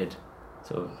this rapid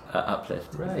sort of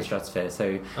uplift of the stratosphere.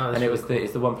 So, and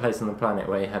it's the one place on the planet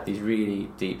where you have these really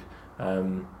deep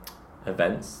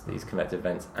events, these convective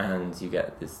events, and you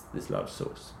get this large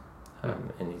source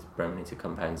in these brominated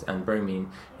compounds. And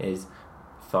bromine is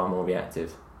far more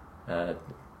reactive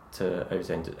to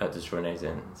ozone, destroying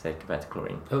ozone, say, compared to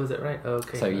chlorine. Oh, is that right? Oh,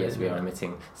 okay. So yes, we are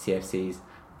emitting CFCs,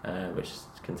 which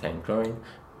contain chlorine,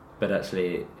 but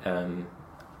actually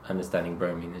understanding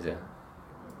bromine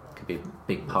could be a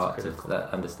big part of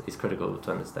that. It's critical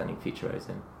to understanding future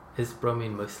ozone. Is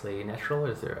bromine mostly natural,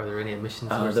 or are there any emission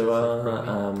sources? There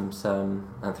are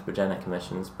some anthropogenic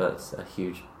emissions, but a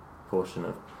huge portion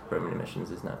of bromine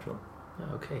emissions is natural.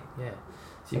 Oh, okay, yeah.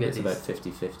 So it's about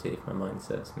 50-50 if my mind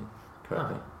serves me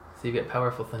correctly. So you get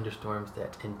powerful thunderstorms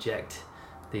that inject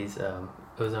these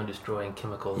ozone destroying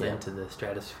chemicals into the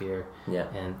stratosphere,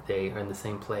 and they are in the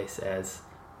same place as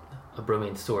a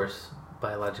bromine source,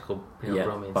 biological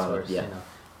bromine source.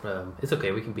 It's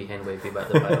okay, we can be hand wavy about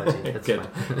the biology. That's good.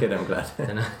 Fine. Good, I'm glad.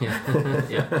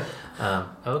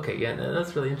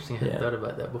 That's really interesting. I hadn't thought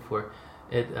about that before.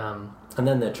 And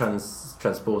then they're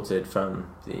transported from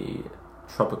the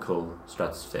tropical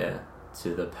stratosphere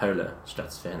to the polar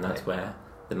stratosphere, and that's where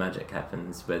the magic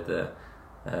happens with the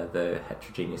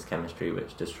heterogeneous chemistry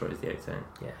which destroys the ozone.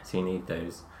 Yeah. So you need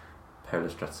those polar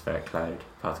stratospheric cloud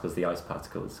particles, the ice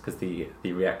particles, because the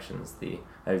reactions, the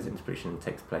ozone depletion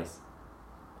takes place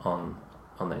on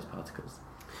those particles.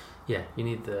 Yeah, you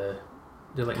need they're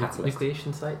like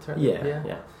nucleation sites, right?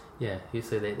 Yeah.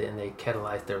 Usually they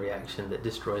catalyze the reaction that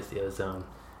destroys the ozone.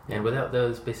 And without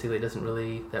those, basically,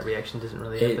 that reaction doesn't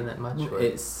really happen that much. Or?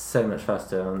 It's so much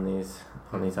faster on these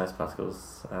ice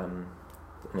particles, and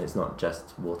it's not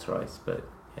just water ice, but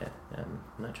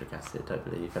nitric acid, I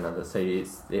believe, and others. So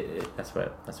that's where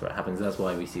it happens. That's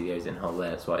why we see the ozone hole there.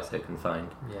 That's why it's so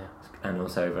confined. Yeah. And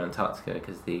also over Antarctica,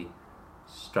 because the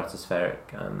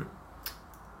stratospheric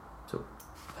sort of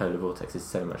polar vortex is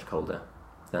so much colder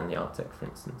than the Arctic, for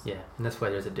instance. Yeah, and that's why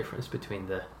there's a difference between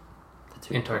the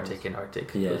Antarctic and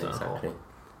Arctic. Yeah, goes on exactly. hold.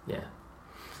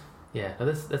 Yeah. No,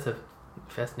 that's a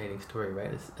fascinating story,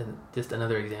 right? It's just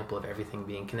another example of everything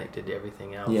being connected to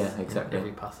everything else. Yeah, exactly. In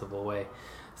every possible way.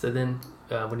 So then,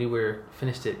 when you were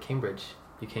finished at Cambridge,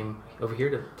 you came over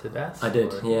here to Bath? I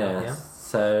did, or, yeah.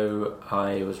 So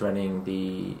I was running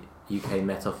the UK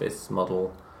Met Office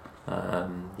model,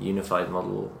 unified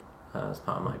model, as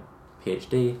part of my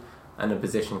PhD, and a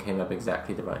position came up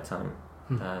exactly the right time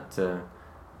to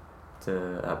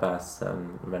at Bath,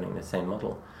 running the same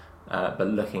model, but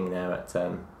looking now at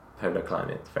polar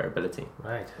climate variability.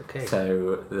 Right. Okay.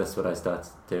 So that's what I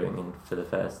started doing for the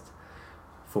first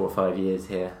 4 or 5 years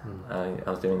here. I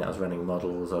was doing that. I was running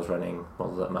models. I was running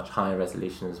models at much higher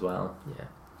resolution as well. Yeah.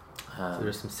 So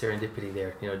there's some serendipity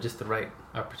there. Just the right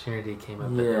opportunity came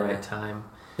up at the right time.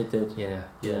 It did. Yeah.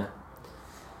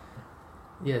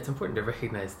 It's important to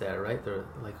recognize that, right?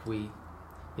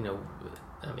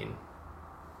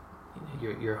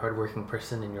 You're a hardworking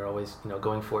person, and you're always,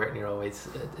 going for it, and you're always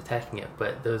attacking it.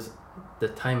 But the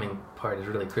timing part is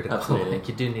really critical. Absolutely. Like,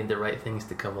 you do need the right things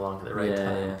to come along at the right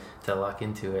time to lock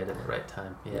into it at the right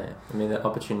time. Yeah. I mean, the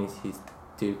opportunities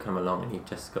do come along, and you've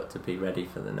just got to be ready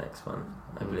for the next one,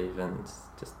 I believe, and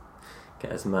just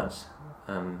get as much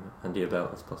under your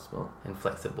belt as possible. And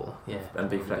flexible, and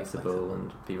be flexible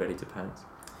and be ready to pounce.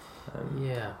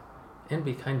 And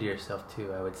be kind to yourself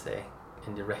too, I would say,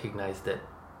 and to recognize that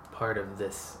part of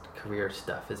this career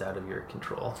stuff is out of your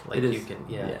control. Like, it is. You can,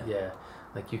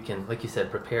 like you can, like you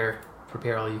said, prepare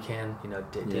all you can.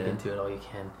 Dig into it all you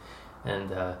can,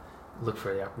 and look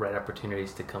for the right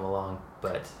opportunities to come along.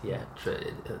 But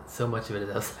so much of it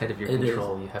is outside of your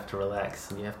control. You have to relax,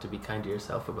 and you have to be kind to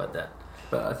yourself about that.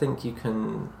 But I think you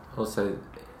can also,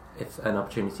 if an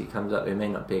opportunity comes up, it may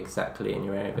not be exactly in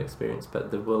your area of experience,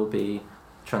 but there will be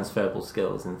transferable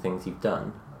skills and things you've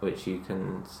done, which you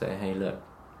can say, hey, look,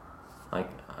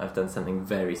 I've done something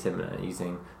very similar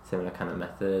using similar kind of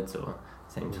methods or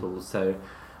same tools. So,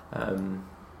 and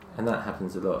that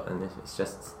happens a lot, and it's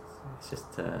just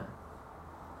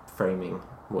framing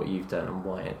what you've done and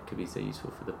why it could be so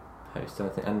useful for the post. And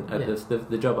I think,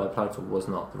 the job I applied for was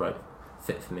not the right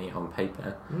fit for me on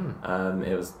paper.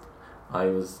 I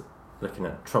was looking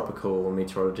at tropical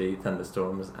meteorology,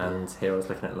 thunderstorms, and here I was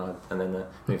looking at and then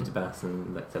moved to Bath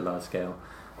and looked at large scale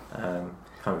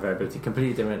climate variability,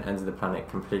 completely different ends of the planet,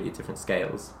 completely different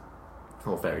scales,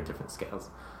 or very different scales.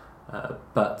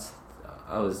 But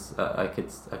I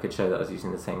could show that I was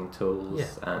using the same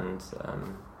tools, and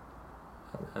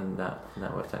that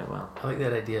worked out well. I like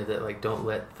that idea that don't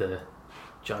let the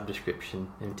job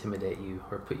description intimidate you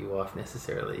or put you off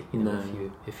necessarily.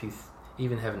 If you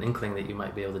even have an inkling that you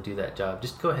might be able to do that job,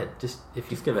 just go ahead. Just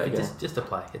give it a go. Just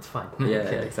apply. It's fine.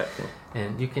 Exactly.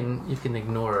 And you can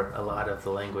ignore a lot of the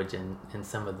language in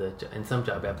some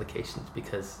job applications,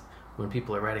 because when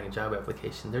people are writing a job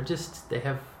application, they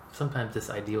have sometimes this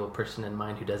ideal person in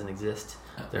mind who doesn't exist.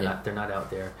 They're not out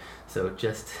there. So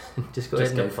just go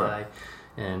ahead and apply.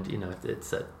 And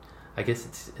I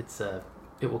guess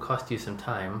it will cost you some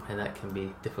time, and that can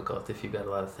be difficult if you've got a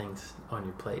lot of things on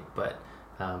your plate. But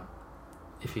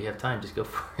if you have time, just go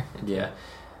for it. Yeah.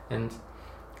 And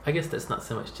I guess that's not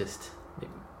so much just...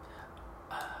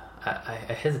 I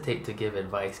hesitate to give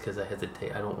advice because I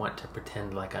don't want to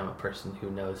pretend like I'm a person who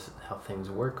knows how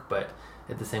things work, but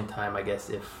at the same time, I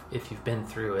guess if you've been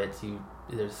through it,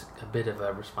 there's a bit of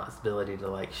a responsibility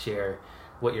to share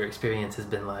what your experience has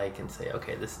been like and say,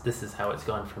 okay, this is how it's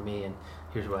gone for me, and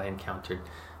here's what I encountered,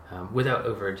 without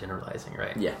overgeneralizing,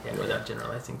 right? Without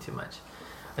generalizing too much.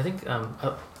 I think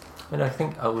I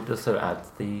think I would also add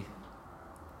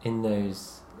in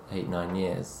those 8-9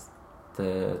 years,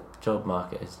 the job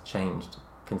market has changed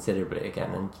considerably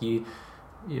again, and you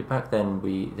back then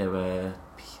there were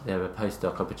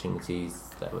postdoc opportunities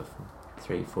that were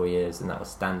 3-4 years, and that was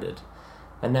standard,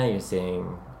 and now you're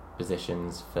seeing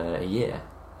positions for a year,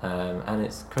 and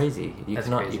it's crazy. You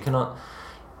cannot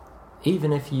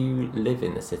even if you live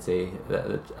in the city,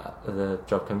 the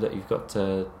job comes up, you've got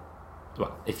to.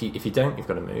 Well, if you don't, you've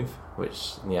got to move,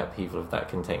 which the upheaval of that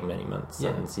can take many months,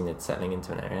 and settling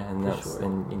into an area,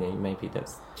 and maybe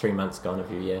that's 3 months gone of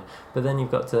your year. But then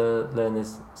you've got to learn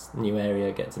this new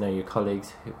area, get to know your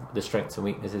colleagues, the strengths and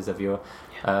weaknesses of your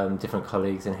different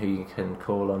colleagues, and who you can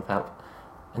call on for help.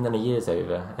 And then a year's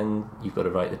over, and you've got to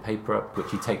write the paper up,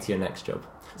 which you take to your next job.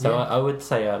 So I would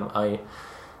say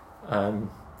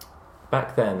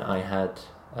back then I had.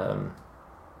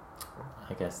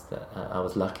 I guess that I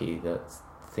was lucky that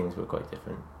things were quite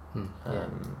different, and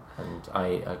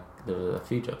there were a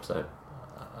few jobs I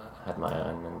had my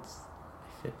own, and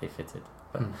they fitted.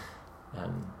 But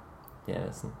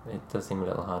it does seem a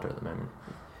little harder at the moment.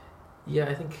 Yeah,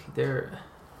 I think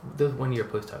those 1-year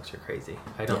postdocs are crazy.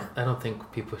 I don't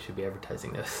think people should be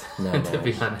advertising this. No, to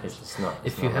be honest, it's just not.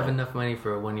 If you have enough money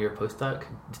for a 1-year postdoc,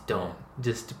 don't.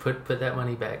 Just put that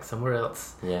money back somewhere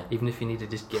else. Yeah. Even if you need to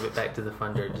just give it back to the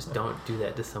funder, just don't do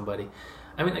that to somebody.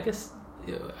 I mean, I guess.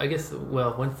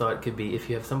 Well, one thought could be if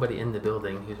you have somebody in the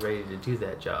building who's ready to do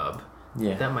that job.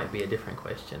 Yeah. That might be a different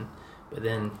question, but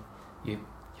then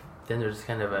there's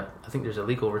kind of I think there's a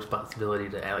legal responsibility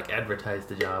to advertise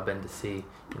the job and to see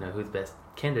who the best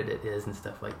candidate is and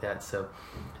stuff like that. So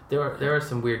there are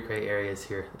some weird gray areas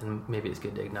here, and maybe it's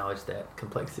good to acknowledge that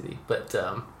complexity. But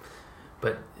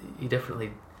you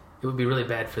definitely, it would be really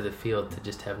bad for the field to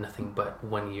just have nothing but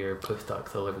 1-year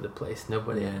postdocs all over the place.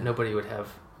 Nobody would have.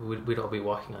 We'd all be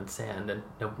walking on sand, and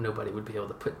nobody would be able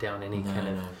to put down any kind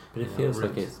of. But it feels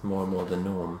like it's more and more the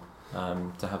norm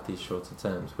to have these shorter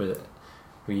terms.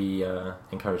 We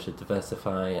encourage to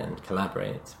diversify and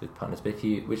collaborate with partners,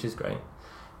 which is great.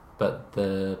 But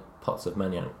the pots of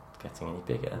money aren't getting any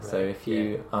bigger. Right. So if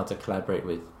you are to collaborate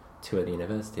with 2 other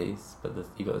universities, but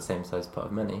you've got the same size pot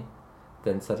of money,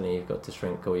 then suddenly you've got to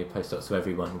shrink all your postdocs so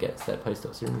everyone gets their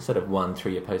postdocs. So instead of 1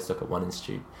 3-year postdoc at one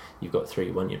institute, you've got 3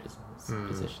 1-year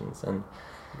positions, and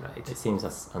it seems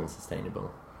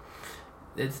unsustainable.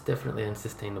 It's definitely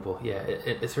unsustainable. Yeah,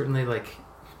 it's certainly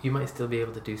you might still be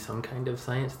able to do some kind of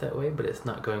science that way, but it's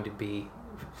not going to be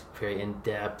very in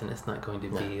depth, and it's not going to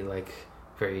be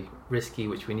very risky,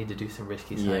 which we need to do some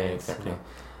risky science. Yeah, exactly.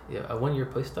 A 1-year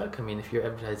postdoc, I mean, if you're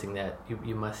advertising that,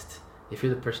 you must, if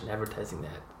you're the person advertising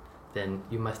that, then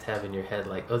you must have in your head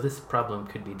this problem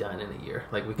could be done in a year.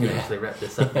 We could actually wrap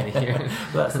this up in a year.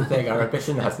 That's the thing, our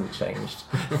ambition hasn't changed.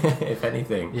 If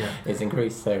anything, it's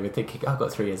increased. So we're thinking, I've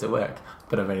got 3 years of work,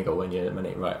 but I've only got 1 year of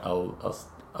money. Right,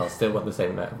 I'll still want the same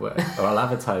amount of work. Or I'll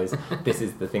advertise, this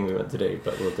is the thing we want to do,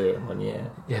 but we'll do it in 1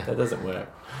 year. Yeah. That doesn't work.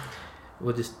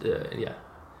 We'll just,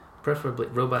 preferably,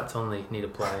 robots only need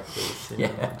apply, please.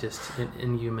 Just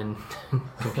inhuman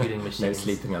computing machines. No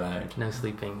sleeping allowed. No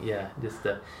sleeping,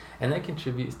 and that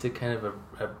contributes to kind of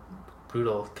a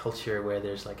brutal culture where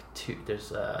there's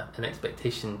an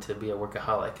expectation to be a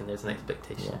workaholic, and there's an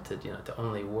expectation to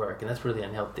only work, and that's really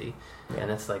unhealthy, and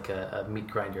that's like a meat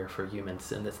grinder for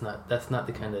humans, and that's not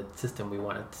the kind of system we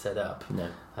want to set up.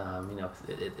 No.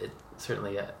 It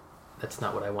certainly that's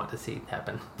not what I want to see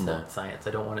happen. No. Science.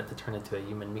 I don't want it to turn into a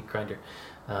human meat grinder.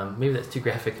 Maybe that's too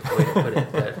graphic a way to put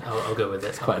it, but I'll go with it.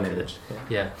 It's quite an image.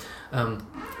 Yeah.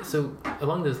 So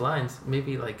along those lines,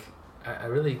 maybe I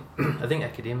think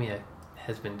academia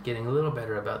has been getting a little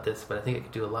better about this, but I think it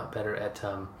could do a lot better at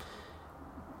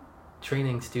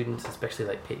training students, especially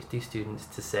PhD students,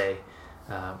 to say,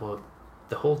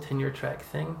 the whole tenure track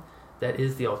thing, that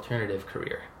is the alternative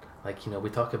career. We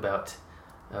talk about,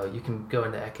 you can go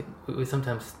into we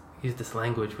sometimes use this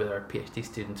language with our PhD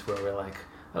students where we're like,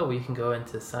 you can go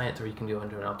into science or you can go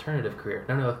into an alternative career.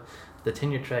 No, the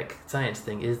tenure track science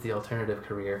thing is the alternative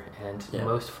career, and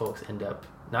most folks end up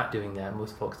not doing that.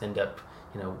 Most folks end up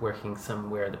working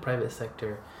somewhere in the private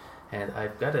sector, and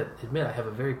I've got to admit I have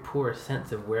a very poor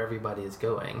sense of where everybody is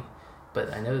going,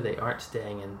 but I know they aren't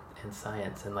staying in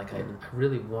science, and I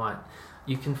really want.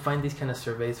 You can find these kind of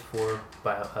surveys for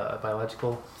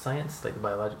biological science,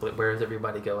 where is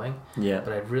everybody going? Yeah.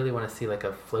 But I really want to see a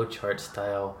flowchart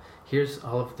style. Here's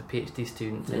all of the PhD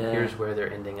students, and here's where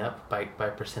they're ending up by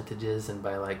percentages and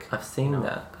by I've seen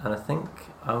that, and I think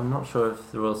I'm not sure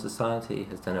if the Royal Society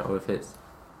has done it or if it's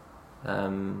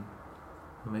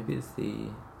maybe it's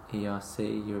the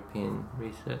ERC, European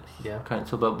Research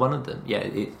Council, but one of them,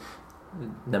 it's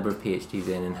number of PhDs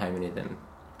in and how many of them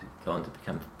go on to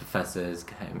become professors,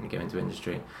 how many go into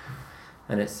industry,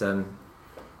 and it's and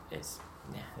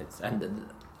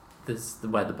there's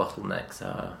where the bottlenecks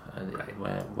are,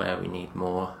 where we need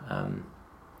more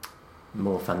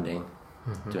funding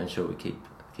to ensure we keep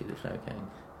the flow going.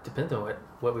 Depends on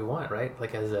what we want, right?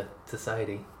 As a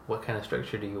society, what kind of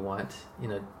structure do you want?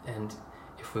 And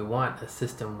if we want a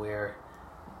system where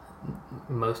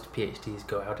most PhDs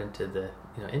go out into the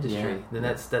industry, then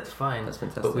that's fine. That's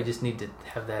fantastic. But we just need to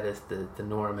have that as the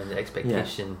norm and the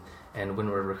expectation. And when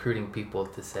we're recruiting people,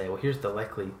 to say, well, here's the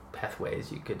likely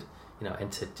pathways you could,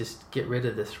 and to just get rid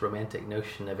of this romantic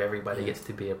notion of everybody gets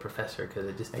to be a professor, because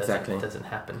it just doesn't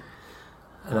happen.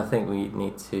 And I think we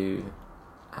need to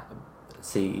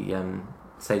say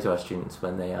to our students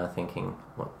when they are thinking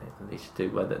what they should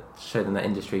do, show them that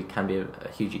industry can be a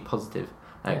hugely positive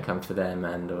outcome for them,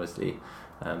 and obviously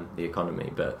the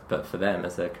economy, but for them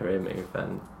as a career move,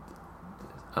 and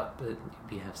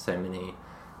we have so many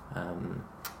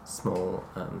small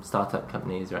startup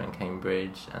companies around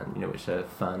Cambridge, and which are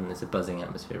fun. There's a buzzing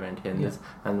atmosphere around here,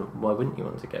 and why wouldn't you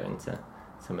want to go into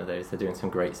some of those. They're doing some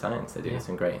great science. They're doing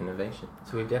some great innovation.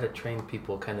 So we've got to train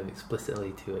people kind of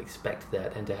explicitly to expect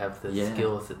that and to have the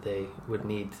skills that they would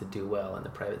need to do well in the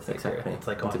private sector. Exactly. It's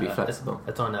like and to be flexible.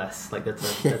 That's on us. Like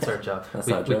that's our job.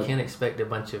 We can't expect a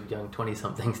bunch of young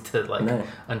 20-somethings to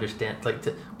understand.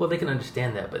 They can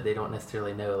understand that, but they don't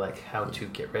necessarily know like how to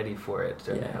get ready for it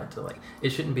or how to it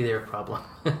shouldn't be their problem.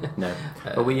 No,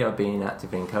 but we are being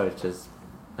actively encouraged as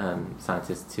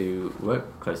scientists to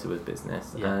work closer with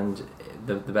business, and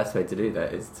the best way to do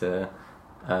that is to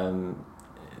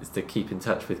keep in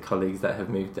touch with colleagues that have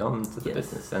moved on to the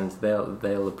business, and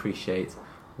they'll appreciate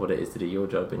what it is to do your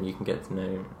job, and you can get to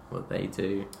know what they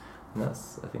do, and I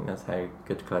think that's how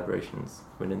good collaborations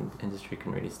within industry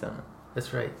can really start.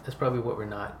 That's right. That's probably what we're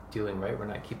not doing, right? We're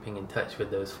not keeping in touch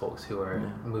with those folks who are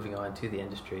moving on to the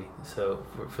industry. So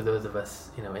for those of us,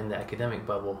 in the academic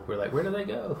bubble, we're like, where do they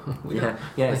go?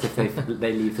 It's if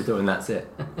they leave the door and that's it.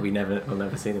 We'll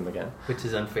never see them again. Which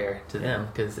is unfair to them,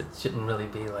 because it shouldn't really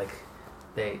be like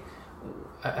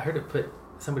I heard it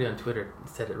somebody on Twitter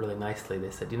said it really nicely.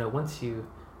 They said, once you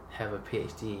have a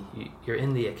PhD, you're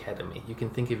in the academy. You can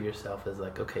think of yourself as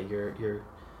like, okay, you're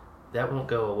that won't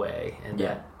go away, and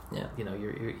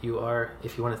you are,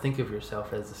 if you want to think of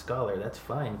yourself as a scholar, that's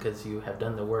fine, because you have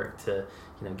done the work to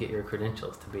get your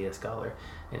credentials to be a scholar.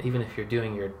 And even if you're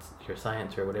doing your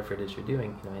science or whatever it is you're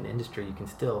doing, in industry, you can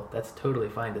still, that's totally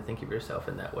fine to think of yourself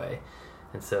in that way.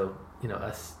 And so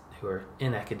us who are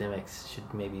in academics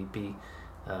should maybe be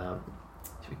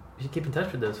we should keep in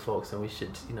touch with those folks, and we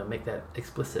should make that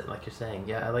explicit, like you're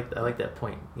saying. I like that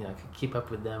point. Keep up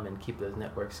with them and keep those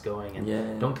networks going,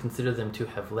 and don't consider them to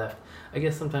have left. I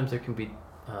guess sometimes there can be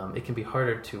it can be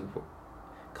harder to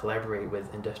collaborate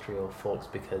with industrial folks,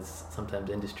 because sometimes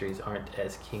industries aren't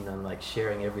as keen on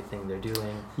sharing everything they're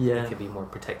doing. It can be more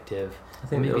protective. I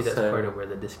think maybe that's part of where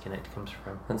the disconnect comes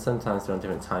from. And sometimes they're on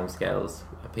different timescales.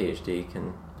 A PhD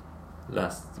can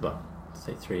last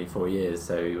say 3-4 years,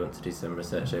 so you want to do some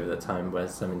research over that time,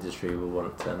 whereas some industry will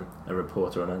want a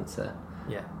report or an answer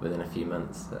within a few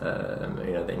months.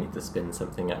 They need to spin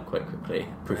something up quite quickly,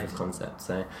 proof of concept.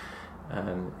 So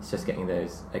it's just getting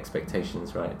those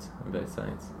expectations right on both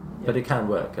sides. But it can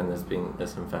work, and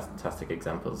there's some fantastic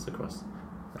examples across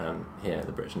here,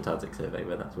 the British Antarctic Survey,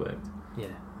 where that's worked.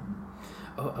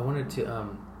 I wanted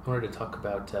to talk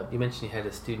about, you mentioned you had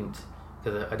a student,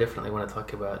 because I definitely want to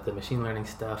talk about the machine learning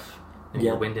stuff, and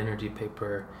your wind energy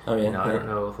paper. I don't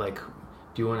know,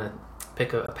 do you want to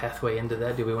pick a pathway into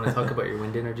that? Do we want to talk about your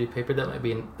wind energy paper? That might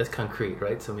be, that's concrete,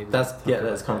 right? So maybe that's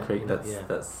concrete. That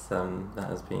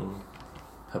has been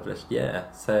published.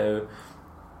 So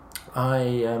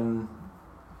I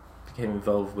became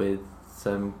involved with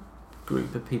some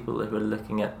group of people who were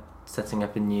looking at setting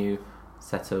up a new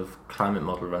set of climate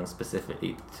model runs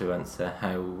specifically to answer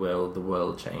how will the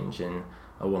world change in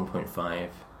a 1.5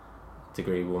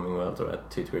 degree warming world or a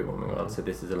 2 degree warming world. So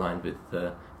this is aligned with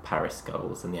the Paris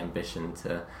goals and the ambition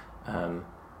to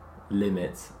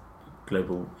limit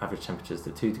global average temperatures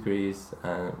to 2 degrees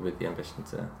with the ambition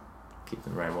to keep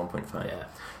them around 1.5.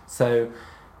 So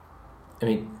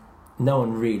no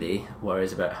one really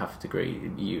worries about half a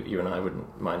degree. You and I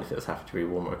wouldn't mind if it was half a degree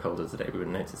warmer or colder today. We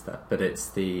wouldn't notice that. But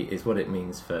it's what it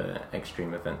means for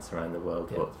extreme events around the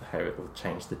world. How it will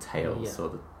change the tails or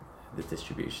the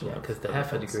distribution. Because the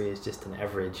half a degree is just an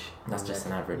average. That's just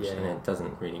an average, and it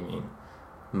doesn't really mean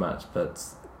much. But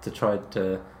to try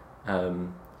to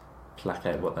plaque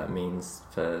out what that means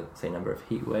for, say, number of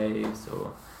heat waves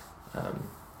or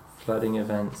flooding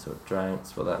events or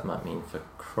droughts, what that might mean for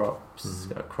crops,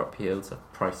 crop yields, or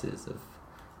prices of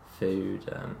food,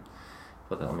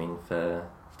 what that'll mean for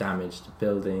damage to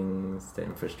buildings, to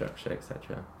infrastructure,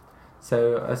 etc.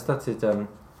 So I started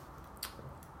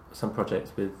some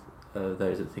projects with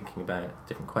those that are thinking about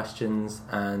different questions,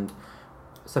 and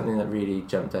something that really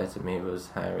jumped out at me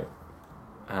was how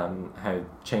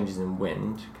changes in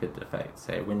wind could affect,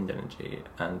 say, wind energy.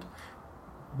 And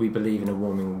we believe in a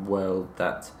warming world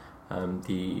that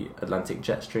the Atlantic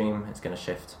jet stream is going to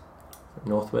shift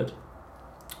northward,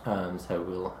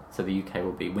 so the UK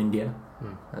will be windier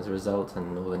as a result,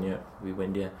 and Northern Europe will be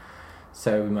windier.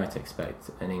 So we might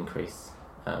expect an increase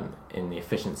in the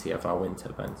efficiency of our wind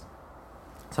turbines.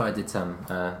 So I did some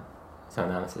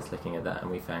analysis looking at that,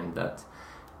 and we found that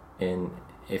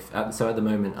at the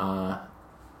moment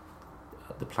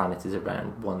the planet is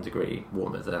around 1 degree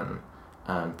warmer than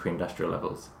pre-industrial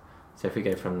levels. So if we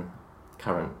go from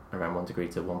current around 1 degree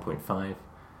to 1.5,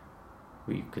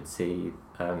 we could see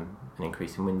an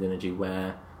increase in wind energy,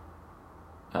 where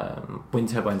wind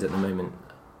turbines at the moment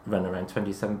run around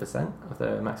 27% of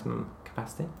their maximum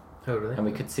capacity. Oh, really? And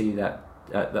we could see that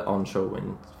the onshore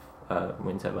wind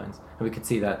wind turbines, and we could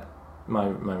see that my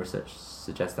research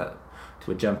suggests that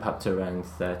would jump up to around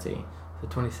 30. So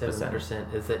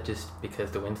 27%, is that just because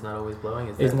the wind's not always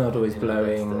blowing? It's not always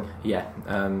blowing, yeah.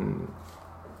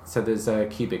 So there's a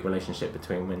cubic relationship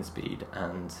between wind speed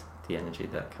and the energy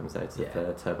that comes out of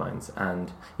the turbines.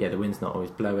 And yeah, the wind's not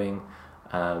always blowing,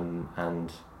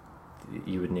 and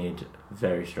you would need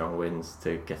very strong winds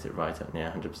to get it right up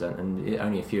near 100%. And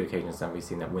only a few occasions have we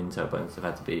seen that wind turbines have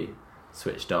had to be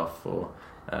switched off or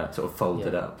sort of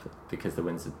folded up because the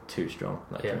winds are too strong,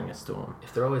 like during a storm.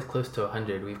 If they're always close to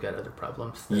 100, we've got other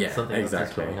problems. Something exactly. Else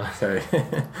is going on. So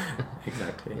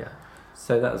exactly. Yeah.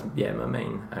 So that was my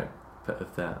main output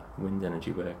of that wind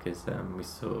energy work is we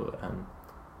saw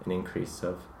an increase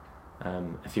of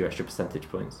a few extra percentage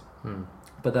points.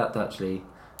 But that actually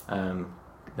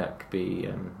that could be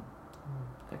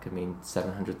that could mean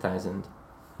 700,000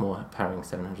 more, powering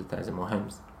 700,000 more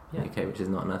homes in the UK, which is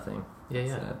not nothing.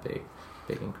 It's a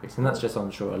big increase, and that's just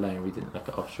onshore alone. We didn't look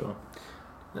at offshore.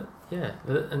 And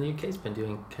the UK's been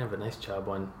doing kind of a nice job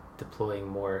on deploying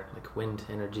more like wind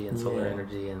energy and solar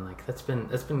energy, and like that's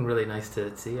been really nice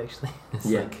to see actually. It's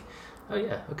like, oh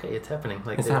yeah, okay, it's happening.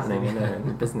 Like it's happening, you know,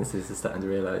 and businesses are starting to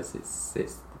realise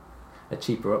it's a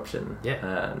cheaper option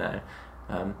now.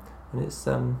 And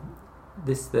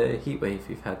it's the heat wave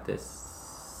we've had this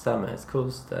summer. It's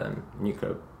caused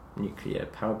nuclear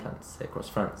power plants across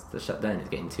France to shut down. It's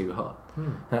getting too hot.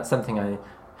 And that's something I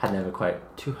had never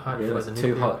quite too hot realised.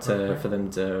 Too hot for them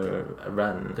to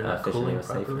run efficiently or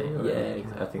safely.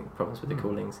 I think problems with the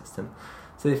cooling system.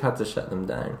 So they've had to shut them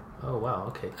down. Oh wow,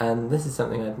 okay. And this is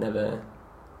something I'd never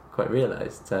quite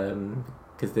realised,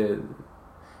 because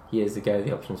years ago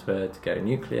the options were to go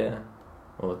nuclear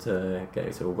or to go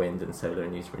sort of wind and solar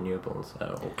and use renewables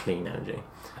or clean energy.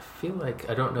 I feel like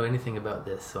I don't know anything about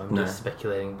this, so I'm just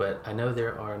speculating, but I know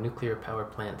there are nuclear power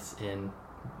plants in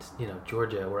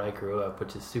Georgia, where I grew up,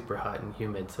 which is super hot and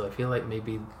humid, so I feel like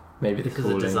maybe this is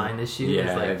a design issue.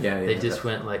 They just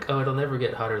went like, oh, it'll never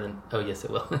get hotter than, oh yes it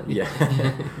will.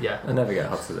 It'll never get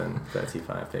hotter than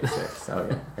 35, 36. Oh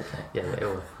yeah, okay. It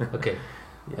will. Okay.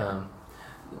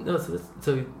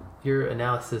 So your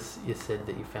analysis, you said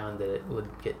that you found that it would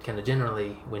get kind of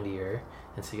generally windier,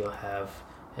 and so you'll have,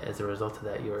 as a result of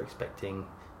that, you're expecting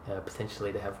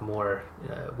potentially to have more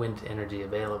wind energy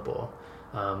available.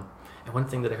 And one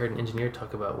thing that I heard an engineer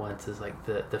talk about once is like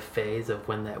the phase of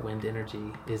when that wind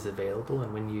energy is available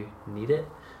and when you need it.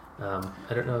 I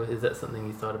don't know, is that something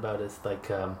you thought about as like,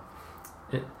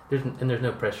 there's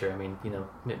no pressure. I mean,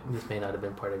 this may not have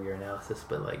been part of your analysis,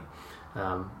 but like,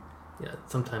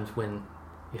 sometimes when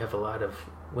you have a lot of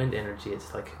wind energy,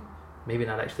 it's like maybe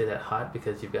not actually that hot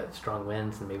because you've got strong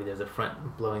winds and maybe there's a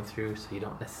front blowing through, so you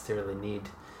don't necessarily need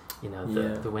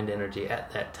the wind energy at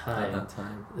that time,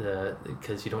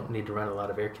 because you don't need to run a lot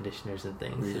of air conditioners and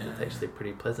things. It's actually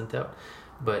pretty pleasant out,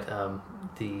 but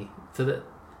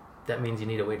that means you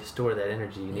need a way to store that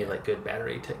energy. You need like good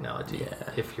battery technology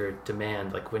if your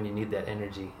demand, like when you need that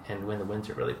energy and when the winds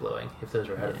are really blowing, if those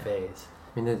are out of phase.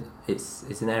 I mean,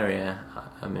 it's an area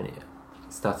I'm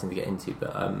starting to get into,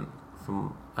 but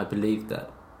I believe that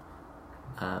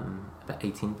about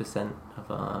 18%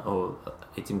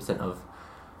 of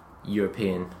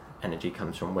European energy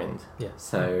comes from wind.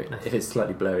 So if it's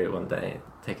slightly blowy one day,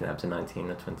 taking it up to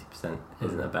 19 or 20%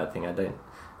 isn't a bad thing. I don't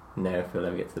know if we'll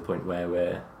ever get to the point where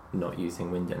we're not using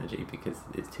wind energy because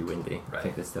it's too windy. I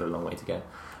think there's still a long way to go.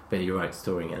 But you're right,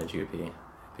 storing energy would be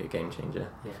a game changer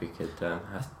if we could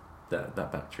have that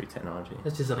battery technology.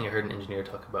 That's just something I heard an engineer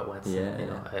talk about once. Do you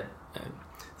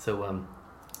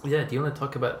want to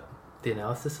talk about the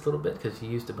analysis a little bit, because you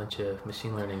used a bunch of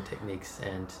machine learning techniques,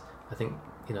 and I think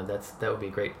that would be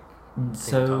a great thing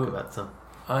to talk about. So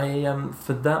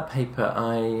for that paper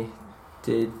I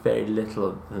did very little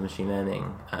of the machine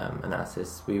learning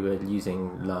analysis. We were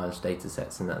using large data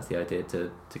sets, and that's the idea.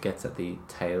 To get at the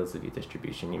tails of your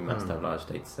distribution, you must have large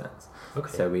data sets. Okay.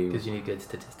 So because you need good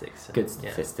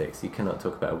statistics. You cannot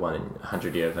talk about a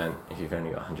 100-year event if you've only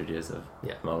got 100 years of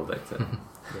model data.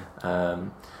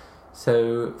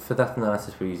 So for that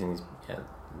analysis, we're using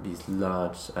these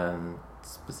large,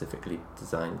 specifically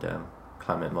designed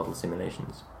climate model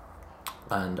simulations.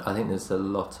 And I think there's a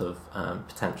lot of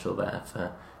potential there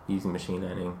for using machine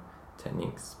learning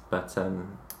techniques. But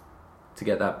to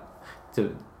get that,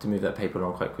 to move that paper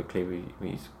along quite quickly, we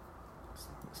used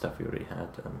stuff we already had.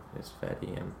 It's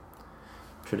fairly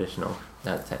traditional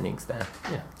techniques there.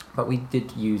 But we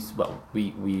did use,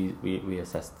 we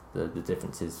assessed the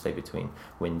differences, say, between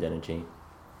wind energy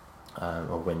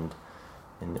or wind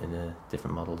in the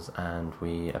different models, and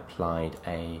we applied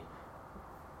a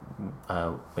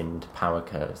wind power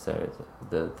curve, so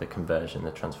the conversion,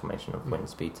 the transformation of wind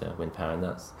speed to wind power, and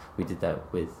we did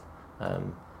that with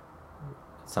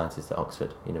scientists at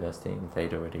Oxford University, and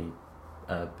they'd already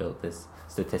built this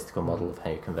statistical model of how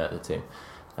you convert the two.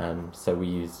 So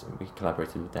we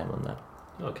collaborated with them on that.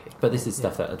 Okay. But this is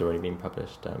stuff that had already been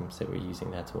published, so we're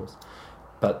using their tools.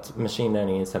 But machine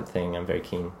learning is something I'm very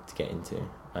keen to get into,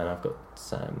 and I've got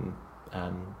some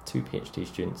 2 PhD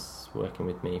students working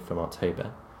with me from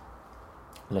October,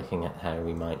 looking at how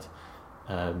we might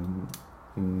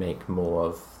make more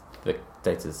of the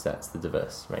data sets, the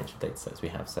diverse range of data sets we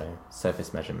have, so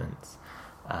surface measurements,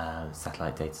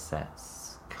 satellite data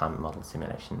sets, climate model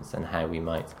simulations, and how we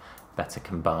might better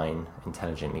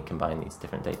intelligently combine these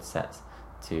different data sets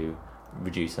to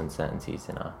reduce uncertainties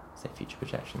in our, say, future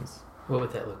projections. What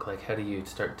would that look like? How do you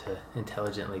start to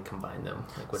intelligently combine them?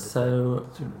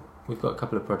 We've got a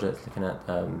couple of projects looking at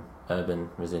urban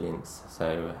resilience,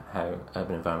 so how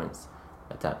urban environments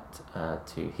adapt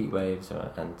to heat waves,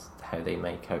 and how they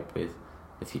may cope with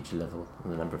the future level,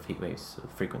 the number of heat waves, the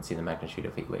frequency and the magnitude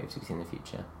of heat waves we see in the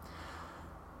future.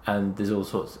 And there's all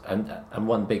sorts, and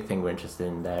one big thing we're interested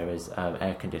in there is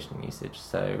air conditioning usage.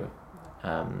 So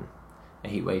a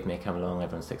heat wave may come along,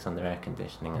 everyone sticks on their air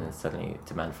conditioning, and then suddenly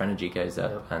demand for energy goes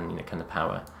up, and can the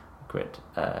power grid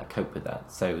cope with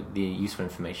that? So the useful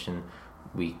information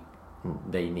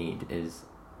they need is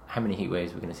how many heat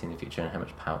waves we're going to see in the future and how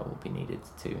much power will be needed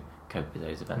to cope with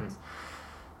those events.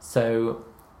 So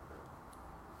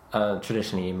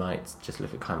traditionally you might just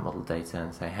look at climate model data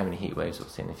and say how many heat waves we'll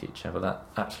see in the future. Well, that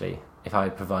actually, if I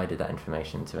provided that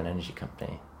information to an energy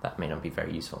company, that may not be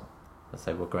very useful. They'll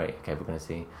say, well, great, okay, we're going to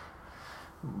see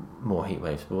more heat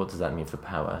waves, but what does that mean for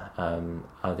power?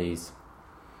 Are these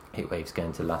heat waves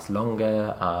going to last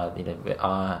longer?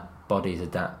 Our bodies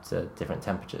adapt to different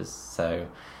temperatures. So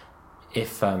if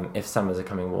summers are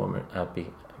coming warmer,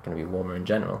 going to be warmer in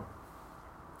general,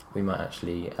 we might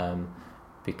actually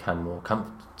become more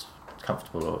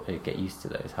comfortable or get used to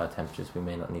those high temperatures. We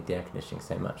may not need the air conditioning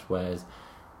so much. Whereas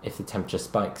if the temperature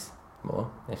spikes more,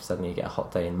 if suddenly you get a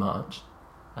hot day in March,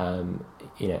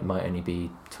 it might only be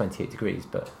 28 degrees,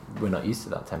 but we're not used to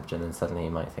that temperature, and then suddenly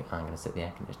you might think, I'm going to set the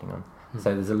air conditioning on.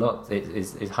 So there's a lot,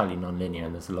 it's highly non-linear,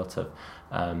 and there's a lot of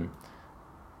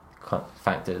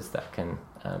factors that can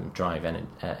drive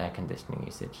air conditioning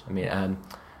usage. I mean,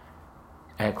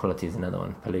 air quality is another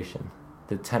one, pollution.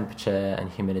 The temperature and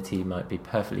humidity might be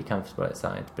perfectly comfortable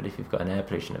outside, but if you've got an air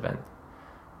pollution event,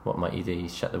 what might you do? You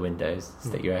shut the windows,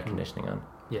 stick your air conditioning on.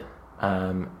 Yeah.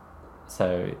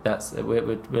 So that's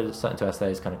we're starting to ask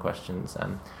those kind of questions.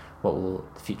 What will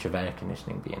the future of air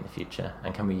conditioning be in the future?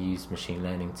 And can we use machine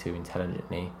learning to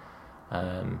intelligently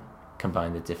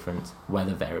combine the different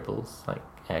weather variables like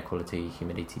air quality,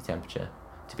 humidity, temperature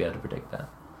to be able to predict that?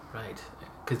 Right,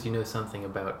 because you know something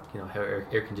about how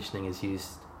air conditioning is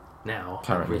used now,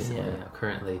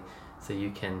 currently, so you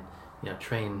can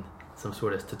train some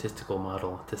sort of statistical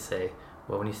model to say,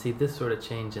 well, when you see this sort of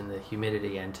change in the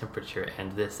humidity and temperature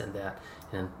and this and that,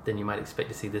 and then you might expect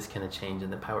to see this kind of change in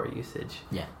the power usage.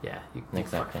 You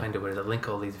exactly. Find a way to link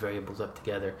all these variables up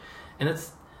together, and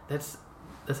that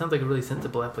sounds like a really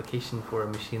sensible application for a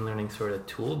machine learning sort of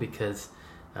tool, because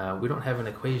we don't have an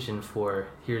equation for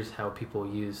here's how people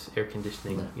use air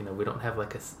conditioning. We don't have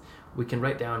we can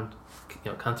write down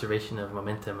conservation of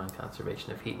momentum and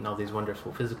conservation of heat and all these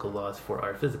wonderful physical laws for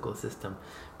our physical system,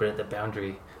 but at the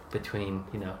boundary between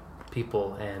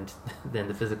people and then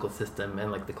the physical system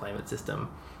and the climate system,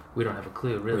 we don't have a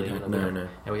clue really. No.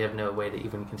 And we have no way to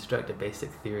even construct a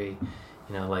basic theory.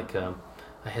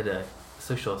 I had a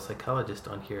social psychologist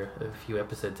on here a few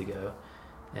episodes ago,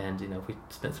 and we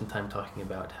spent some time talking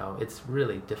about how it's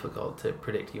really difficult to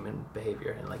predict human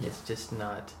behavior, and it's just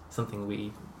not something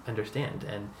we understand,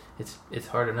 and it's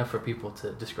hard enough for people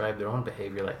to describe their own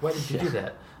behavior, like, why did you do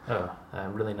that? Oh,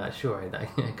 I'm really not sure. I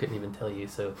couldn't even tell you.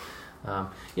 So so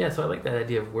I like that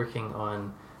idea of working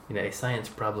on a science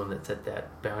problem that's at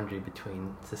that boundary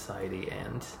between society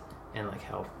and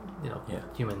how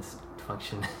humans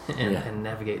function and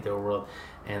navigate their world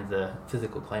and the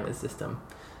physical climate system.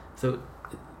 So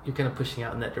you're kind of pushing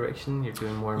out in that direction. You're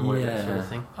doing more and more of that sort of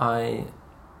thing.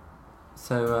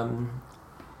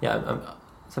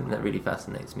 Something that really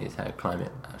fascinates me is how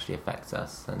climate actually affects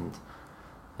us and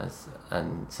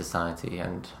society,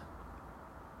 and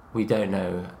we don't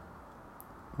know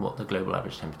what the global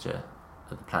average temperature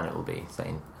of the planet will be, say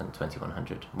in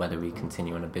 2100. Whether we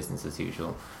continue on a business as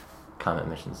usual climate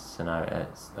emissions scenario,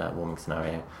 warming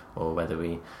scenario, or whether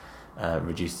we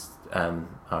reduce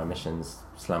our emissions,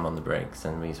 slam on the brakes,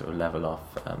 and we sort of level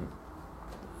off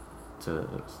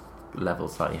to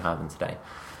levels slightly higher than today.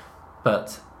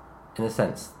 But in a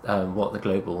sense, what the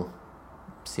global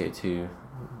CO2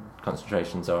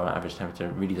 concentrations or average temperature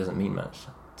really doesn't mean much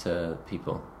to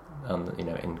people,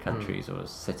 in countries or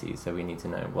cities. So we need to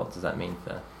know, what does that mean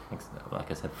for,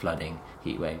 like I said, flooding,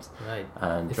 heat waves, right?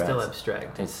 And it's still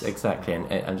abstract. It's exactly,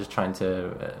 and I'm just trying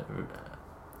to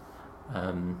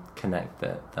connect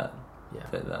that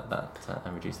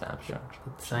and reduce that abstract.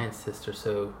 Scientists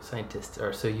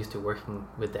are so used to working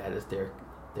with that as their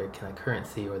kind of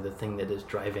currency, or the thing that is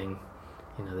driving,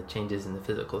 the changes in the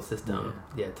physical system.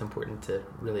 Yeah, it's important to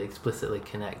really explicitly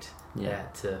connect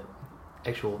that to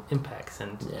actual impacts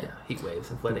and heat waves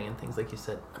and flooding and things like you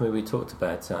said. I mean, we talked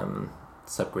about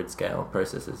subgrid scale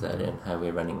processes earlier, and how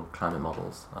we're running climate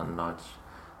models on large,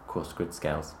 coarse grid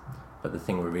scales. But the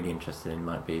thing we're really interested in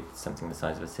might be something the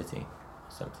size of a city,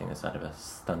 something the size of a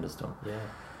thunderstorm. Yeah.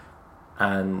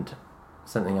 And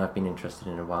something I've been interested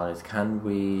in a while is, can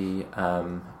we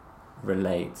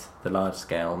relate the large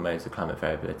scale modes of climate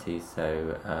variability,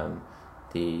 so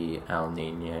the El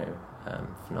Nino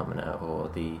phenomena, or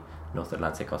the North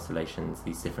Atlantic oscillations,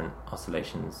 these different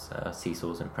oscillations,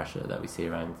 seesaws in pressure that we see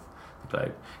around the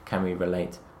globe, can we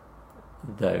relate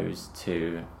those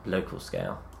to local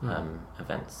scale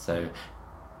events? So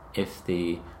if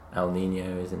the El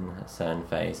Nino is in a certain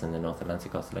phase and the North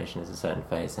Atlantic oscillation is a certain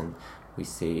phase, and we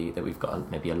see that we've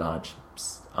got maybe a large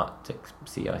Arctic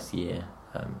sea ice year,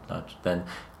 then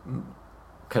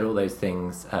could all those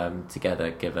things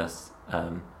together give us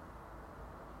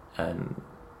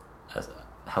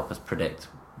help us predict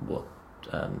what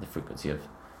the frequency of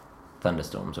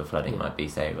thunderstorms or flooding might be,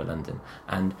 say, over London?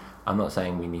 And I'm not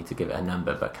saying we need to give it a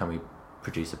number, but can we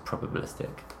produce a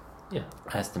probabilistic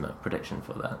estimate, prediction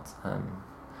for that,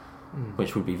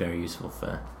 which would be very useful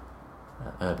for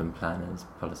urban planners,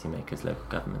 policymakers, local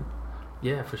government.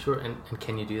 Yeah, for sure. And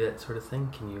can you do that sort of thing?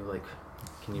 Can you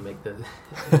make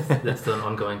that's still an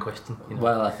ongoing question.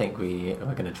 Well, I think we're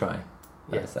going to try.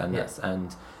 Yes, there's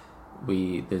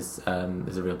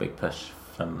a real big push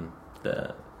from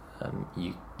the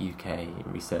UK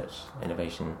research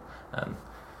innovation,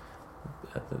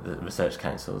 the research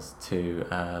councils to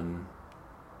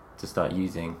start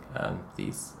using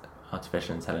these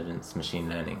artificial intelligence, machine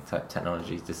learning type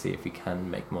technologies to see if we can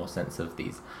make more sense of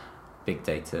these big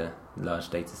data, large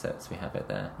data sets we have out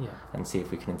there, and see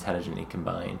if we can intelligently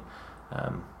combine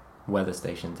weather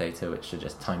station data, which are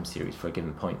just time series for a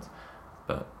given point,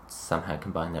 but somehow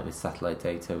combine that with satellite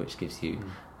data, which gives you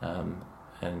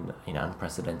an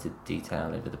unprecedented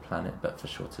detail over the planet, but for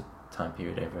shorter time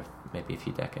period, over maybe a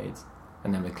few decades.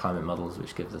 And then with climate models,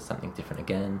 which gives us something different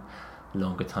again,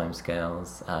 longer time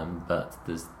scales, but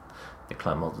the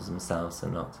climate models themselves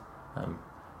are not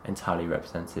entirely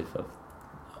representative of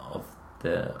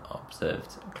the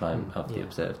observed climate of the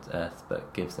observed Earth,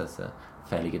 but gives us a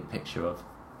fairly good picture of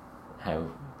how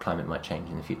climate might change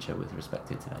in the future with respect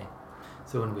to today.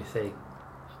 So when we say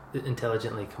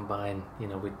intelligently combine,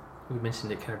 we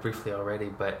mentioned it kind of briefly already,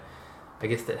 but I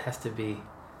guess that has to be,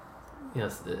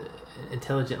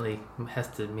 intelligently has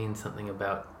to mean something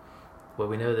about, well,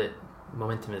 we know that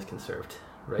momentum is conserved,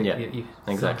 right? Yeah,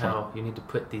 exactly. Somehow you need to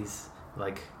put these,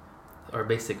 our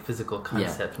basic physical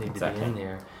concepts need to be in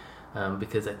there,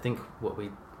 because I think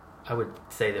I would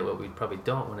say that what we probably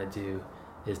don't want to do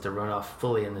is to run off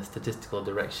fully in the statistical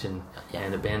direction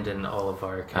and abandon all of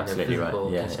our kind of physical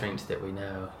constraints that we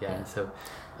know. And so,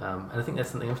 and I think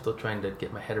that's something I'm still trying to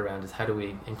get my head around, is how do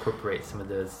we incorporate some of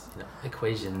those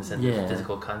equations and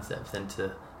physical concepts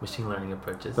into machine learning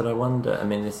approaches. But I wonder,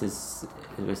 it's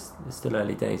still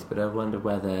early days, but I wonder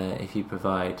whether if you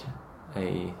provide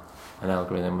an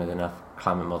algorithm with enough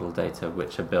climate model data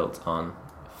which are built on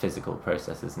physical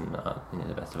processes and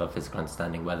the best of our physical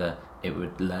understanding, whether it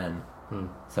would learn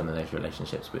some of those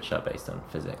relationships which are based on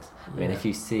physics. I mean, if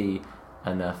you see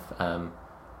enough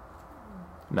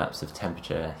maps of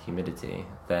temperature, humidity,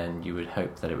 then you would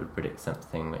hope that it would predict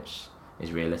something which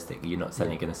is realistic. You're not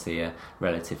suddenly going to see a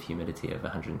relative humidity of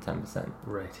 110%,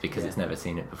 right? Because it's never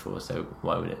seen it before. So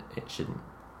why would it shouldn't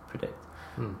predict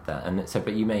that? And so,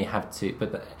 but you may have to.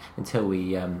 But until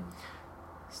we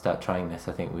start trying this,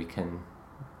 I think we can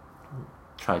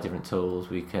try different tools.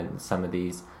 Some of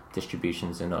these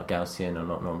distributions are not Gaussian or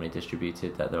not normally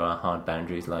distributed, that there are hard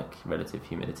boundaries like relative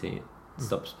humidity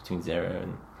stops between 0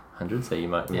 and 100, so we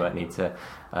might need to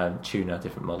tune our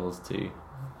different models to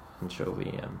ensure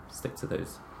we stick to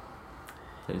those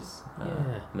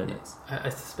limits. I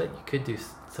suspect you could do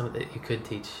some of that. You could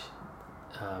teach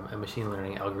a machine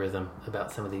learning algorithm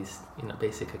about some of these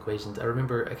basic equations. I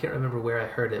can't remember where I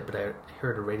heard it, but I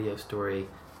heard a radio story,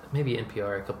 maybe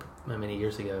NPR many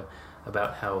years ago,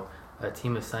 about how a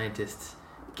team of scientists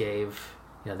they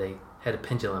had a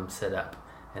pendulum set up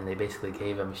and they basically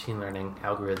gave a machine learning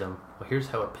algorithm. Well, here's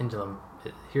how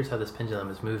this pendulum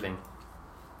is moving,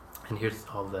 and here's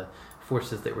all the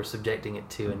forces that we're subjecting it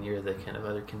to, and here are the kind of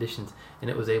other conditions, and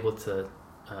it was able to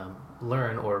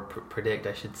learn or predict,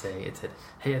 I should say. It said,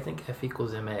 "Hey, I think F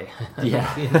equals ma." Yeah.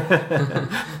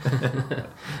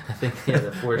 I think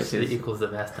the force equals the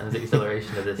mass times the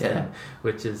acceleration of this thing,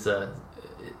 which is.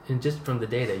 And just from the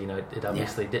data, it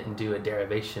obviously didn't do a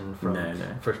derivation from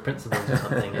first principles or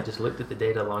something. It just looked at the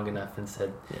data long enough and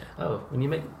said, "Oh, when you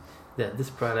make this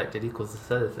product, it equals this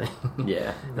other thing."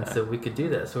 And so we could do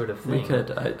that sort of thing. We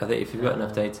could. I think if you've got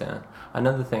enough data.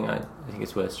 Another thing I think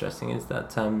is worth stressing is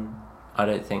that I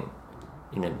don't think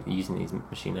using these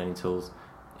machine learning tools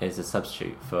is a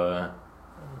substitute for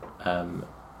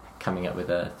coming up with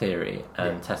a theory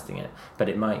and testing it, but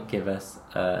it might give us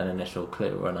an initial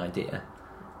clue or an idea.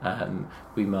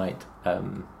 We might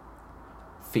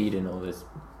feed in all these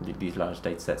large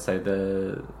data sets. So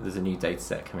there's a new data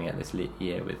set coming out this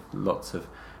year with lots of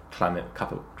climate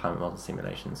model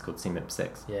simulations called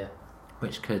CMIP6,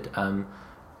 which could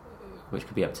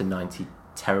be up to 90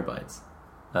 terabytes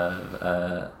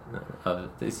of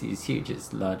this is huge.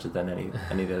 It's larger than any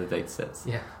of the other data sets.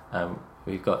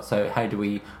 We've got. So how do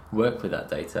we work with that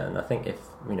data? And I think if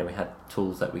we had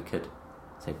tools that we could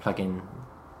say plug in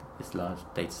this large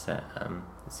data set,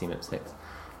 CMIP6,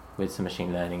 with some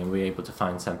machine learning, and we're able to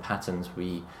find some patterns,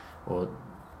 or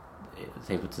it's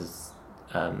able to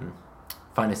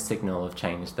find a signal of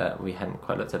change that we hadn't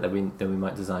quite looked at, then we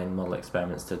might design model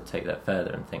experiments to take that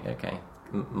further and think, okay,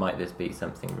 might this be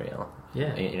something real?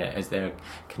 Is there a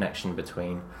connection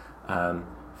between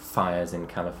fires in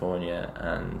California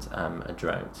and a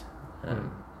drought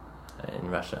in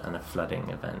Russia and a flooding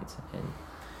event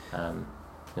in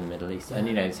the Middle East?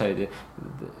 And so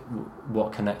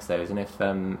what connects those? And if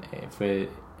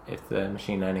the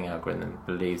machine learning algorithm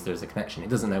believes there's a connection, it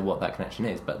doesn't know what that connection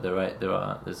is, but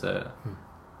there's a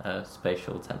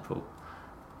spatial temporal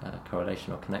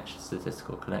correlation or connection,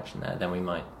 statistical connection there, then we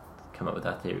might come up with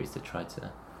our theories to try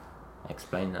to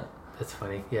explain that. That's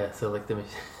funny. So like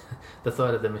the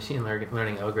thought of the machine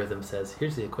learning algorithm says,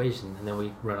 here's the equation, and then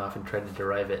we run off and try to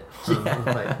derive it. I'm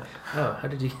like, oh, how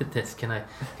did you get this? Can I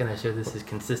show this is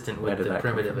consistent with the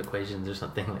primitive equations or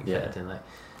something like that? And like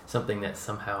something that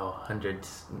somehow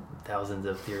hundreds, thousands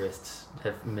of theorists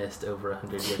have missed over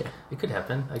 100 years. It could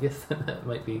happen. I guess that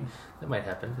might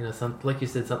happen. Like you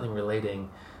said, something relating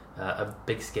a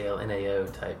big scale NAO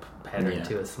type pattern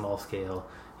to a small scale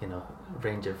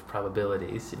range of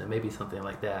probabilities, maybe something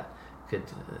like that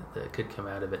could come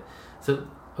out of it. So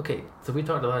we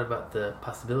talked a lot about the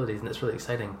possibilities, and it's really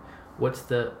exciting.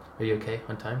 Are you okay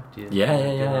on time? Do you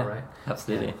all right?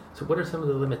 Absolutely. So what are some of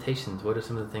the limitations? What are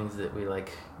some of the things that we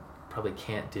probably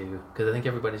can't do? Because I think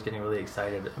everybody's getting really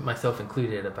excited, myself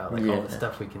included, about all the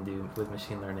stuff we can do with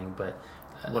machine learning, but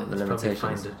what are the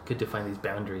limitations? Good to find these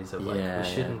boundaries of we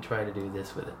shouldn't try to do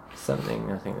this with it.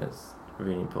 Something I think that's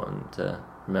really important to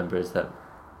remember is that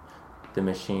the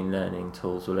machine learning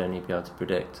tools will only be able to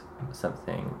predict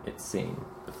something it's seen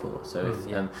before.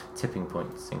 So tipping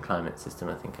points in climate system,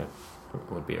 I think,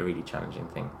 would be a really challenging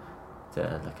thing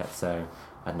to look at. So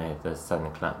I know the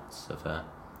sudden collapse of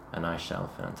an ice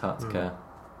shelf in Antarctica,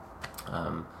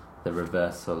 the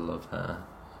reversal of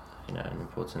an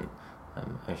important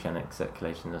oceanic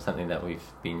circulation, or something that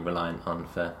we've been reliant on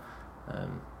for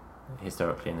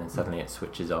historically, and then suddenly it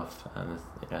switches off, a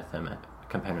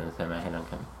component of the thermohaline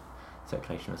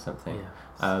circulation or something.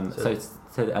 And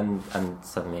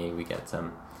suddenly we get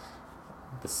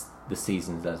the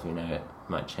seasons as we know it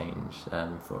might change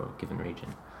for a given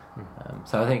region.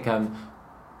 So I think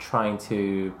trying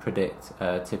to predict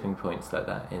tipping points like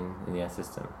that in the Earth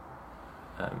system,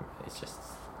 it's just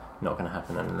not going to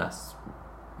happen unless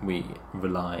we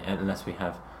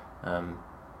have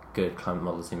good climate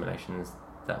model simulations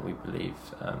that we believe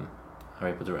are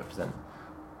able to represent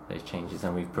those changes,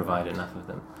 and we've provided enough of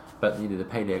them. But the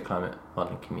paleoclimate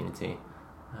modelling community,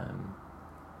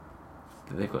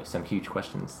 they've got some huge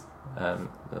questions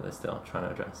that they're still trying to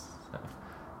address. So.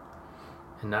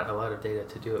 And not a lot of data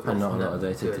to do it with. And not a lot of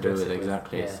data to do with,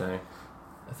 exactly. So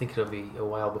I think it'll be a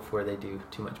while before they do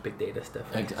too much big data stuff.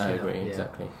 I agree,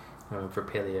 exactly. For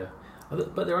paleo.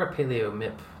 But there are paleo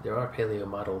MIP, there are paleo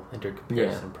model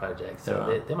intercomparison projects,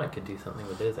 so they might could do something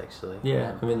with those actually.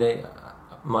 I mean,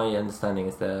 my understanding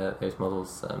is that those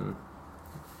models,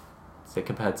 so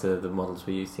compared to the models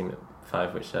we use,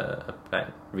 CMIP5, which are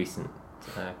about recent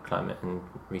climate and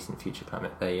recent future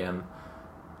climate,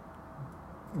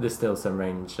 there's still some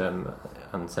range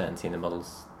uncertainty in the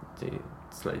models. Do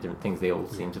slightly different things. They all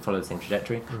seem to follow the same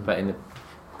trajectory, but in the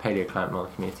paleoclimate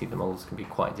model community, the models can be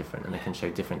quite different, and they can show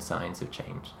different signs of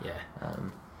change.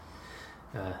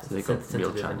 So they've got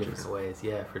real challenges in different ways.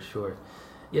 Yeah, for sure.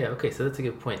 Yeah. Okay. So that's a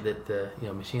good point. That the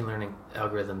machine learning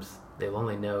algorithms, they'll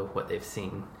only know what they've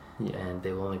seen, and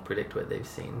they will only predict what they've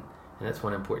seen. And that's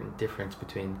one important difference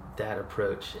between that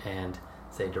approach and,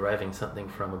 say, deriving something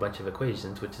from a bunch of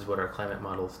equations, which is what our climate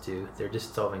models do. They're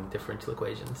just solving differential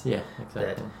equations. Yeah,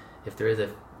 exactly. That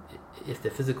if the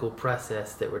physical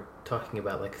process that we're talking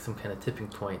about, like some kind of tipping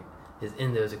point, is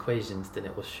in those equations, then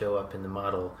it will show up in the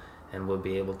model, and we'll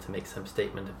be able to make some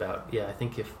statement about, I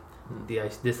think if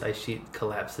this ice sheet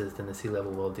collapses, then the sea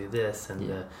level will do this, and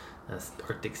the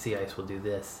Arctic sea ice will do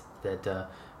this. That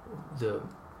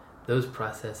those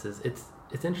processes,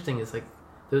 it's interesting. It's like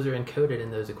those are encoded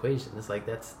in those equations. Like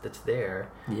that's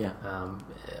there. Yeah.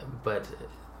 But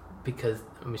because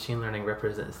machine learning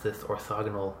represents this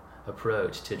orthogonal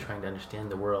approach to trying to understand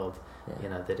the world,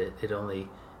 that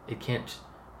it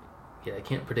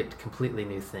can't predict completely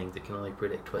new things. It can only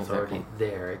predict what's already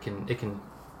there. It can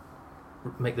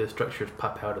make those structures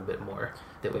pop out a bit more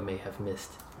that we may have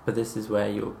missed. But this is where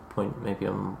your point maybe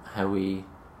on how we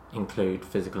include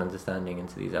physical understanding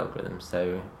into these algorithms.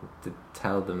 So to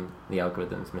tell them, the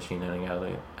algorithms, machine learning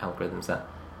algorithms, that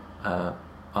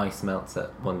ice melts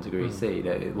at 1 degree C.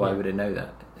 Why would it know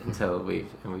that until we've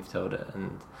told it?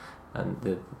 And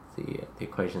the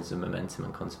equations of momentum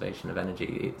and conservation of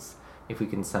energy. If we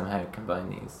can somehow combine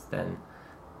these, then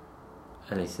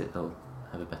at least it'll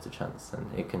have a better chance,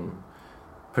 and it can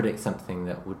predict something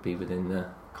that would be within the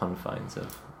confines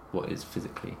of what is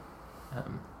physically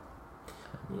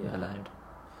allowed.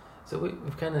 So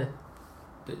we've kind of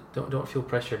don't feel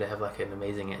pressure to have like an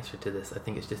amazing answer to this. I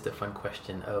think it's just a fun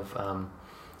question of,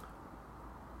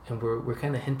 and we're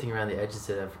kind of hinting around the edges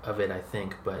of it, I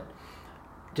think. But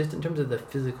just in terms of the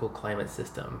physical climate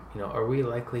system, are we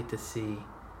likely to see?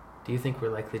 Do you think we're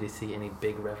likely to see any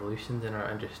big revolutions in our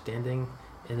understanding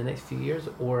in the next few years,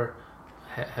 or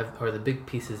are the big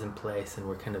pieces in place and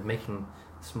we're kind of making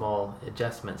small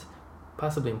adjustments,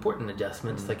 possibly important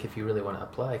adjustments, like if you really want to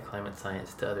apply climate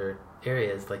science to other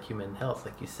areas like human health,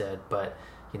 like you said, but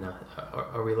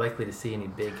are we likely to see any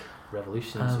big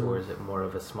revolutions, or is it more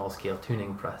of a small scale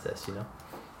tuning process? I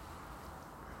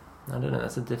don't know,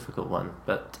 that's a difficult one,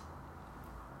 but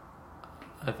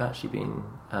I've actually been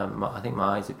I think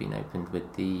my eyes have been opened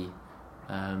with the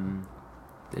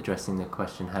addressing the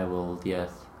question, how will the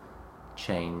Earth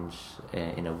change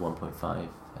in a 1.5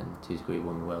 and 2 degree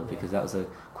warming world, because that was a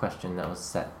question that was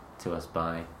set to us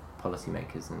by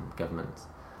policymakers and governments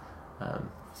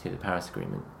through the Paris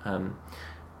Agreement,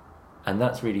 and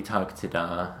that's really targeted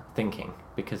our thinking,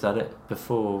 because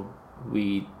before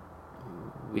we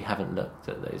haven't looked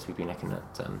at those. We've been looking at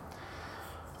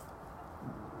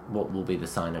what will be the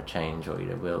sign of change, or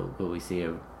will we see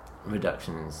a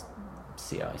reduction in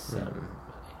sea ice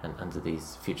and under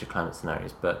these future climate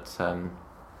scenarios, but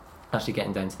actually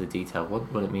getting down to the detail,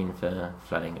 what will it mean for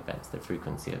flooding events, the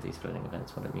frequency of these flooding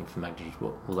events, what will it mean for magnitude,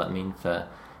 what will that mean for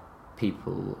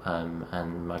people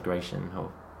and migration,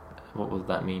 or what will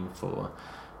that mean for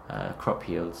crop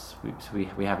yields?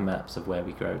 We have maps of where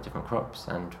we grow different crops,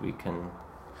 and we can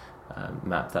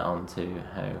map that onto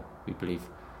how we believe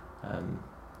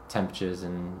temperatures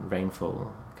and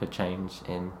rainfall could change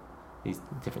in these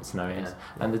different scenarios.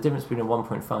 And the difference between a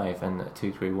 1.5 and a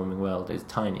 2 degree warming world is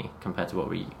tiny compared to what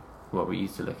we're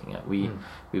used to looking at. We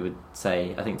would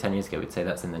say, I think 10 years ago we'd say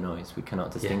that's in the noise. We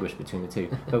cannot distinguish between the two,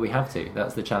 but we have to.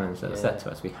 That's the challenge that's set to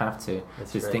us. We have to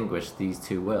distinguish these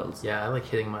two worlds. I like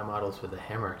hitting my models with a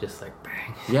hammer, just like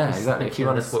bang. Yeah, exactly. If you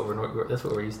want that's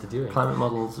what we're used to doing. Climate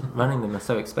models, running them are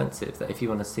so expensive that if you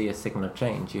want to see a signal of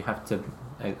change, you have to,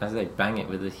 as I say, bang it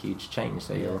with a huge change.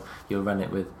 So you'll run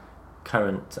it with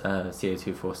current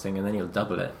CO2 forcing, and then you'll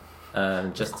double it.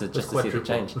 Just to see the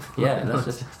change. Let's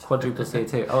just quadruple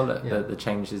CO2. Oh look, the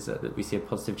change is that we see a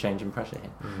positive change in pressure here.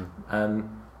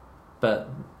 But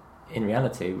in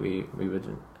reality, we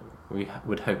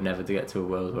would hope never to get to a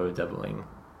world where we're doubling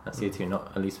CO2,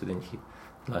 not at least within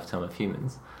the lifetime of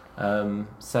humans.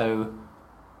 So,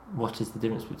 what is the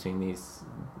difference between these?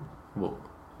 What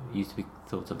used to be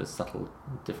thought of as subtle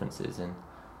differences in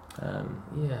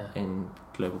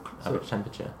global average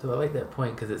temperature? So I like that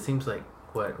point, because it seems like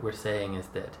what we're saying is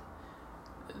that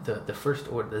the first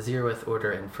order, the zeroth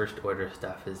order and first order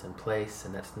stuff is in place,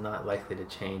 and that's not likely to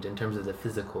change in terms of the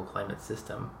physical climate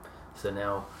system. So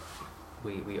now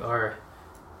we are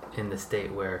in the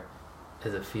state where,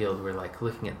 as a field, we're like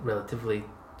looking at relatively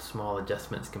small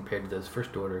adjustments compared to those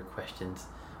first order questions,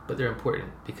 but they're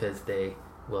important because they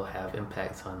will have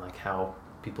impacts on like how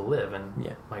people live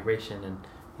and migration and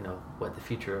what the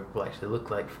future will actually look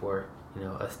like for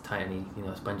us tiny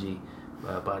spongy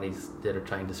bodies that are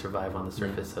trying to survive on the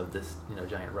surface of this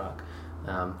giant rock.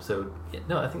 I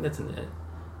think that's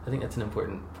an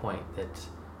important point that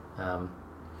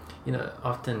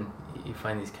often you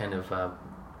find these kind of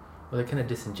they're kind of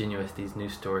disingenuous, these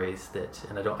news stories that,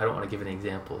 and I don't want to give any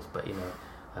examples, but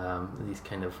these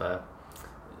kind of I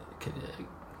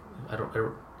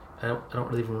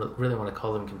don't really want to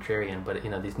call them contrarian, but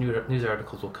these news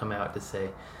articles will come out to say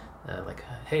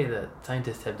hey, the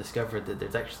scientists have discovered that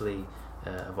there's actually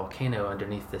a volcano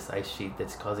underneath this ice sheet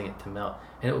that's causing it to melt,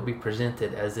 and it will be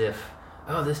presented as if,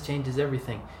 oh, this changes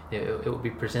everything. It will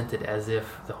be presented as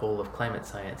if the whole of climate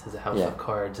science is a house of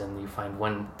cards, and you find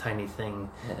one tiny thing,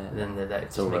 then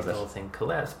that just makes the whole thing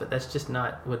collapse. But that's just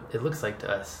not what it looks like to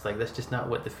us. Like, that's just not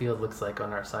what the field looks like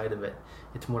on our side of it.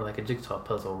 It's more like a jigsaw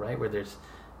puzzle, right? Where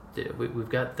we've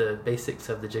got the basics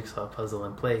of the jigsaw puzzle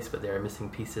in place, but there are missing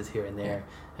pieces here and there,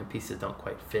 and pieces don't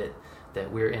quite fit.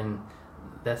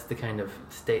 That's the kind of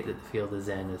state that the field is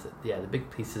in. Is that, the big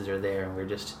pieces are there, and we're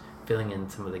just filling in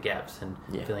some of the gaps and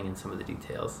filling in some of the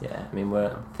details. Yeah, I mean,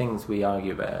 things we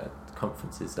argue about at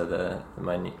conferences are the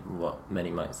what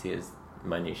many might see as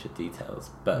minutiae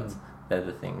details, but they're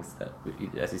the things that,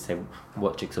 as you say,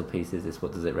 what jigsaw piece is this?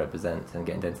 What does it represent? And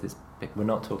getting down to this we're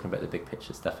not talking about the big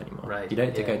picture stuff anymore. Right. You don't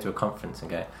have to go to a conference and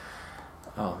go,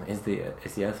 oh, is the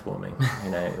Earth warming?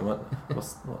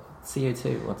 What's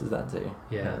CO2? What does that do?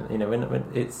 Yeah. When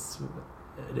it's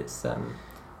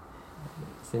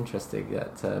interesting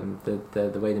that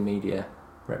the way the media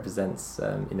represents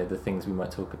the things we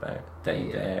might talk about day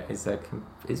to day is those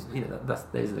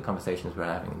are the conversations we're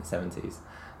having in the 70s.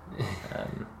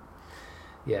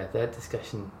 That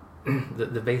discussion,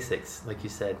 the basics, like you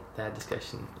said, that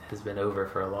discussion has been over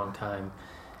for a long time.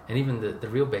 And even the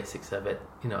real basics of it,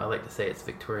 I like to say it's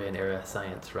Victorian era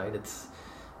science, right? It's,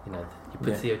 you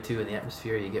put CO2 in the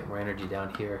atmosphere, you get more energy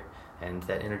down here, and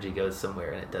that energy goes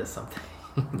somewhere and it does something.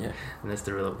 And that's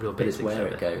the real basics. But it's where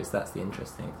it goes. That's the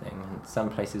interesting thing. And some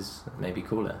places may be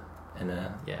cooler,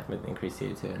 with increased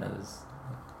CO2, and others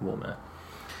warmer.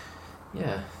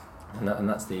 Yeah. And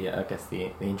that's the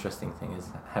interesting thing is,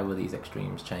 how will these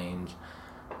extremes change?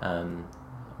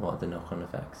 What are the knock-on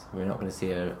effects? We're not going to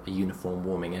see a uniform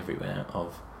warming everywhere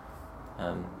of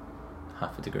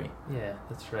half a degree. Yeah,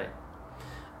 that's right.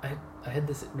 I had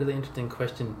this really interesting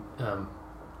question.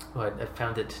 I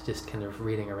found it just kind of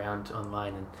reading around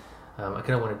online, and I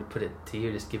kind of wanted to put it to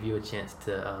you, just give you a chance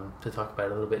to talk about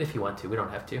it a little bit if you want to. We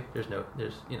don't have to.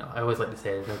 I always like to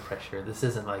say there's no pressure. This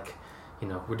isn't like,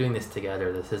 we're doing this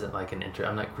together. This isn't like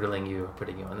I'm not grilling you or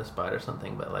putting you on the spot or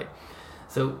something, but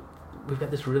so we've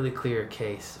got this really clear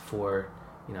case for,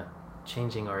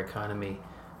 changing our economy,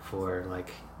 for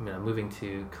moving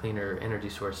to cleaner energy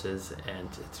sources, and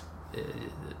it's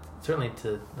certainly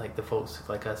to the folks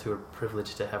like us who are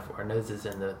privileged to have our noses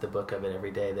in the book of it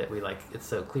every day, that we it's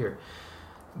so clear.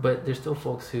 But there's still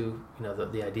folks who,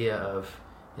 the idea of,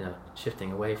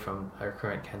 shifting away from our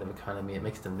current kind of economy, it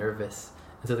makes them nervous.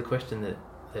 And so the question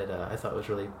that I thought was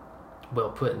really well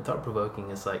put and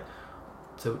thought-provoking is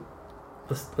so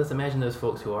let's imagine those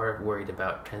folks who are worried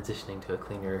about transitioning to a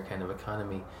cleaner kind of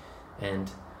economy, and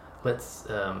let's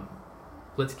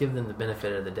give them the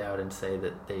benefit of the doubt and say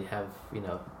that they have,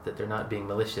 that they're not being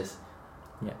malicious.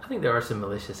 Yeah, I think there are some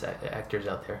malicious actors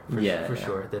out there, for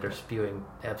sure, that are spewing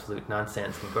absolute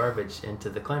nonsense and garbage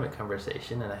into the climate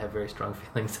conversation, and I have very strong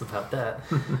feelings about that,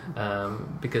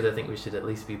 because I think we should at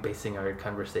least be basing our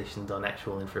conversations on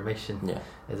actual information,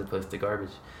 as opposed to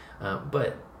garbage.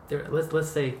 But let's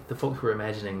say the folks who are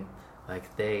imagining,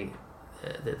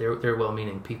 they're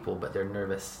well-meaning people, but they're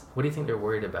nervous. What do you think they're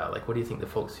worried about? What do you think the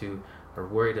folks who are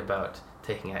worried about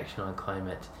taking action on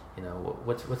climate,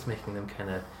 what's making them kind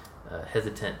of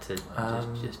hesitant to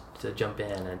just to jump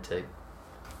in and to? I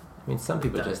mean, some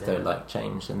people just don't like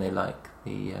change, and they like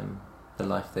the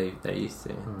life they're used to,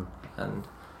 and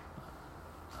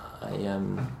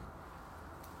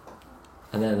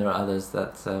and then there are others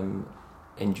that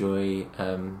enjoy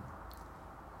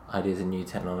ideas and new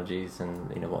technologies, and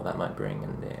what that might bring,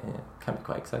 and it can be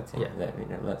quite exciting.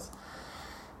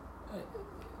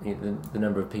 The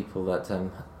number of people that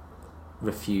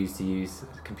refused to use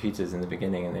computers in the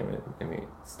beginning, and they were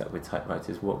stuck with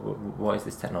typewriters. What is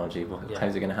this technology? How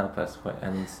is it going to help us?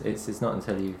 And it's not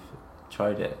until you've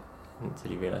tried it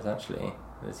until you realise actually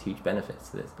there's huge benefits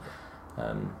to this.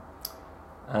 And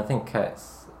I think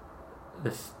it's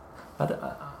this.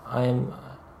 I'm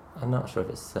not sure if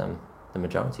it's the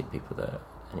majority of people that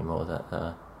anymore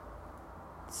that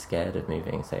scared of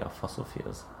moving, say, off fossil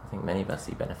fuels. I think many of us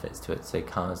see benefits to it. So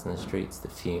cars in the streets, the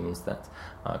fumes that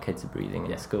our kids are breathing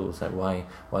in school. So why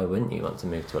wouldn't you want to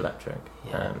move to electric?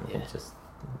 It just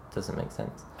doesn't make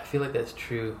sense. I feel like that's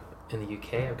true in the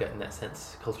UK. I've gotten that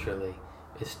sense culturally.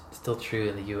 It's still true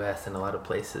in the US and a lot of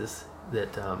places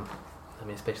that,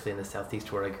 especially in the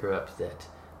Southeast where I grew up, that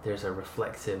there's a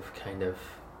reflexive kind of,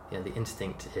 the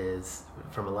instinct is,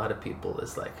 from a lot of people,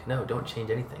 is like, no, don't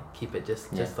change anything. Keep it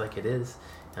just like it is.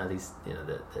 That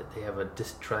they have a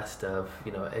distrust of,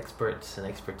 experts and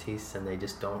expertise, and they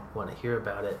just don't want to hear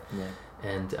about it. Yeah.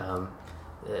 And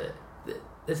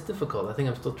it's difficult. I think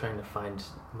I'm still trying to find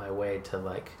my way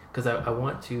to, because I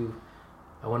want to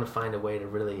find a way to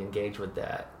really engage with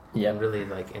that. Yeah. And really,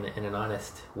 in an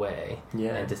honest way.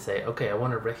 Yeah. And to say, okay, I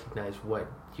want to recognize what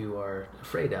you are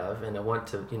afraid of, and I want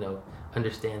to,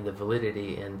 understand the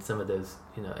validity in some of those,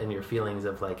 in your feelings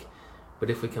of but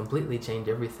if we completely change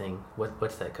everything,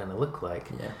 what's that going to look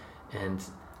like? Yeah. And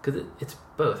because it's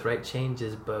both, right? Change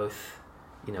is both,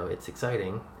 it's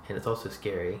exciting and it's also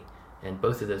scary, and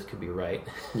both of those could be right.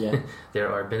 Yeah. There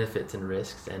are benefits and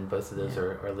risks, and both of those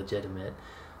are legitimate.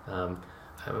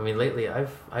 Lately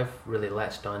I've really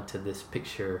latched on to this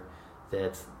picture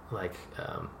that's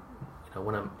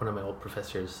one of my old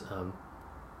professors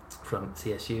from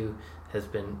CSU has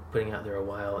been putting out there a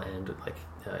while, and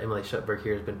Emily Schuttberg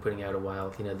here has been putting out a while.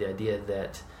 The idea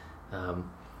that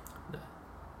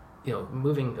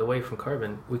moving away from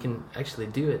carbon, we can actually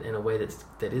do it in a way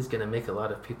that is going to make a lot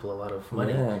of people a lot of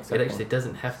money. Yeah, exactly. It actually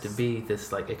doesn't have to be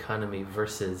this economy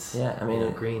versus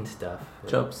green stuff.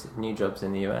 New jobs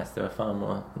in the US, there are far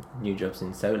more new jobs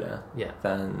in solar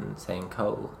than, say, in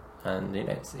coal, and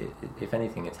if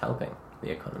anything, it's helping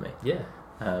the economy. Yeah.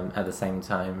 At the same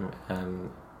time,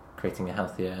 creating a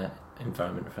healthier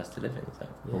environment for us to live in. So,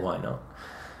 well, why not?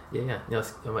 Yeah.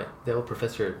 The old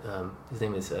professor, his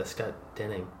name is Scott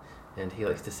Denning, and he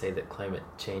likes to say that climate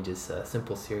change is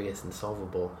simple, serious, and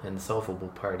solvable. And the solvable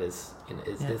part is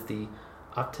the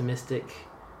optimistic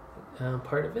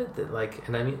part of it. That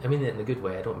and I mean that in a good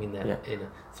way. I don't mean that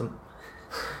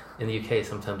in the UK,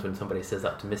 sometimes when somebody says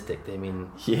optimistic, they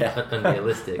mean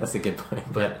unrealistic. That's a good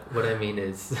point. But what I mean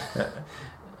is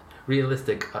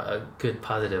realistic, good,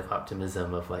 positive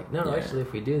optimism of actually,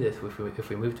 if we do this, if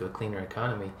we move to a cleaner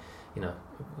economy,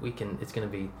 we can. It's going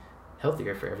to be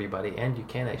healthier for everybody, and you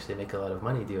can actually make a lot of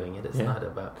money doing it. It's not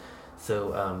about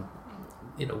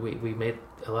we made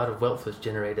a lot of wealth was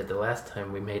generated the last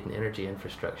time we made an energy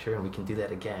infrastructure, and we can do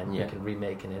that again. We can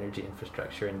remake an energy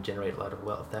infrastructure and generate a lot of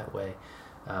wealth that way.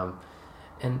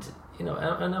 And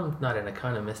I'm not an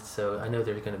economist, so I know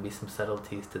there's going to be some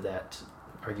subtleties to that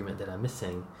argument that I'm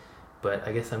missing, but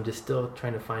I guess I'm just still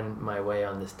trying to find my way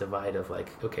on this divide of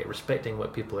respecting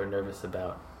what people are nervous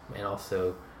about, and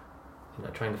also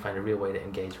trying to find a real way to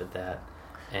engage with that,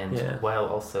 and while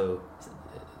also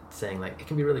saying it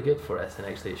can be really good for us, and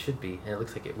actually it should be, and it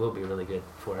looks like it will be really good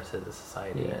for us as a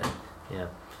society. Yeah.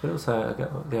 But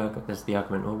also there's the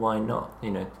argument, well, why not?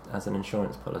 As an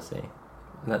insurance policy,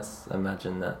 let's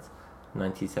imagine that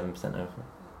 97% of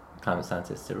climate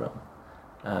scientists are wrong.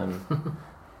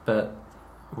 But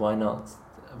why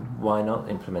not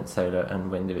implement solar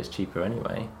and wind if it's cheaper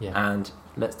anyway? Yeah. And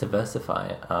let's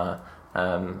diversify our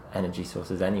energy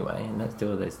sources anyway, and let's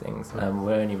do all those things.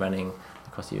 We're only running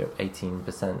across Europe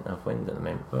 18% of wind at the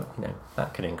moment, but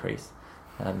that could increase.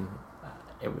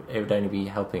 It would only be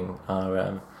helping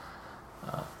our.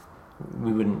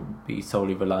 We wouldn't be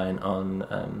solely reliant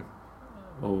on,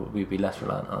 or we'd be less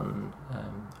reliant on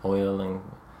oil and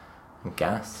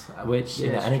gas, which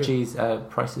energy's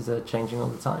prices are changing all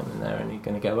the time, and they're only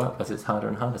going to go up as it's harder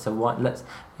and harder. So let's,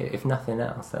 if nothing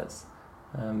else, let's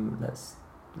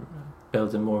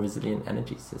build a more resilient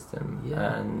energy system.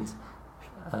 And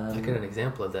I got an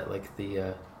example of that,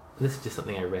 this is just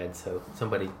something I read, so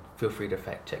somebody feel free to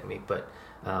fact check me, but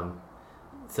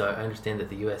so I understand that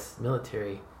the U.S.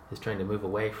 military is trying to move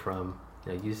away from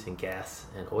using gas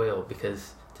and oil,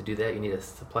 because to do that you need a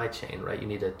supply chain, right? You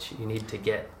need to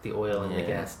get the oil and the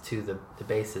gas to the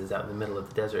bases out in the middle of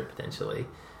the desert potentially,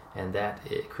 and that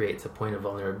it creates a point of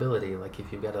vulnerability.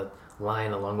 If you've got a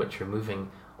line along which you're moving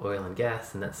oil and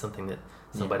gas, and that's something that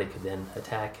somebody could then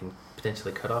attack and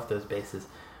potentially cut off those bases.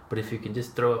 But if you can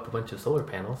just throw up a bunch of solar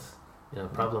panels,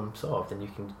 problem solved, and you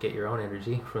can get your own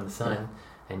energy from the sun,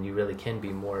 and you really can be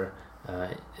more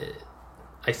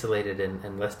isolated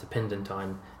and less dependent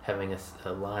on having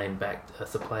a line a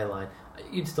supply line.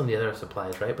 You'd still need other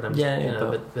supplies, right? But I'm just,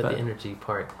 but the energy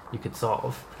part you could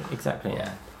solve. Exactly.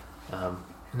 Yeah.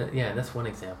 And that's one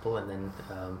example. And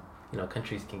then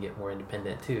countries can get more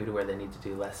independent too, to where they need to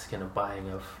do less kind of buying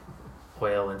of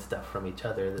oil and stuff from each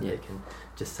other, that they can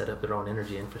just set up their own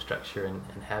energy infrastructure and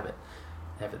have it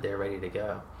there ready to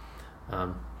go.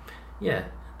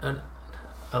 And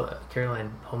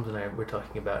Caroline Holmes and I were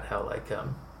talking about how, like, a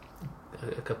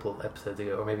couple of episodes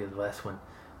ago, or maybe the last one,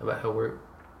 about how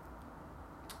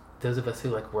those of us who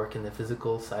like work in the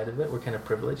physical side of it, we're kind of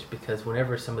privileged, because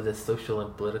whenever some of this social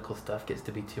and political stuff gets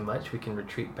to be too much, we can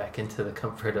retreat back into the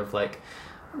comfort of, like,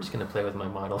 I'm just going to play with my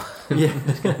model. I'm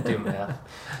just going to do math.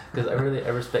 Because I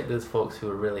respect those folks who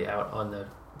are really out on the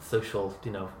social,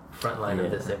 front line of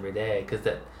this every day, because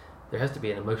there has to be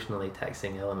an emotionally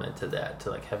taxing element to that, to,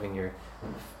 like, having your,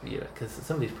 because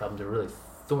some of these problems are really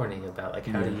thorny about, like,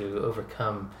 how do you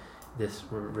overcome this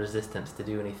resistance to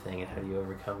do anything, and how do you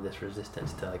overcome this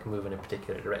resistance to, like, move in a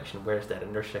particular direction? Where's that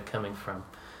inertia coming from?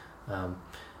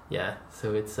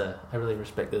 So it's I really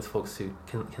respect those folks who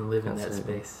can live in that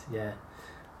space.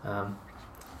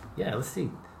 Let's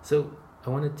see. So I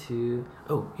wanted to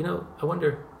I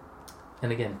wonder,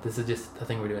 and again, this is just a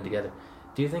thing we're doing together,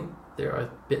 do you think there are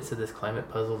bits of this climate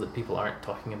puzzle that people aren't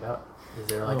talking about? Is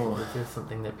there is there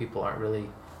something that people aren't really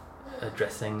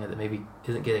addressing, that maybe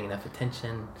isn't getting enough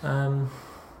attention? I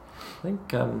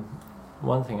think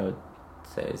one thing I would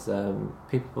say is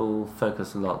people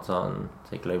focus a lot on,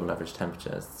 say, global average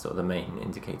temperature as sort of the main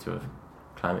indicator of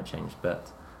climate change,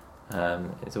 but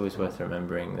it's always worth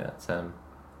remembering that the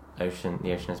ocean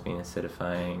has been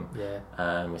acidifying.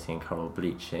 We're seeing coral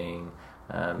bleaching.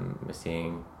 We're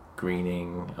seeing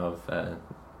greening of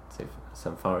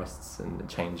some forests, and the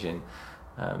change in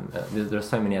there are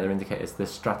so many other indicators. The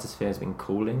stratosphere has been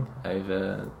cooling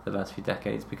over the last few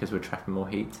decades because we're trapping more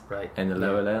heat in the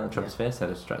lower layer of the troposphere, so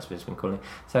the stratosphere has been cooling.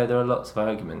 So there are lots of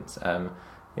arguments,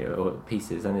 or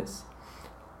pieces, and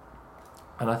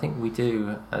I think we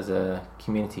do, as a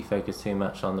community, focus too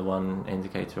much on the one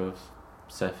indicator of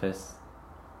surface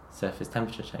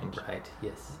temperature change. Right.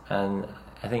 Yes. And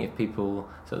I think if people,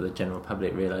 sort of the general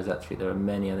public, realise actually there are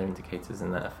many other indicators,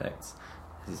 and that affects,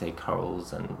 as you say,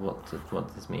 corals, and what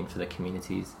does this mean for the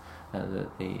communities,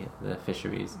 the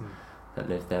fisheries that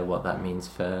live there, what that means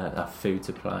for our food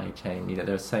supply chain.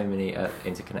 There are so many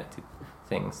interconnected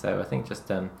things. So I think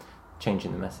just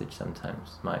changing the message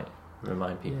sometimes might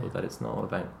remind people that it's not all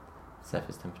about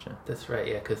surface temperature. That's right.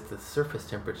 Yeah, because the surface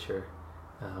temperature,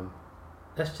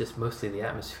 that's just mostly the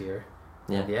atmosphere.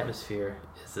 Yeah. The atmosphere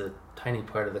is a tiny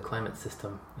part of the climate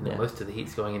system. Most of the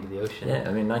heat's going into the ocean. Yeah,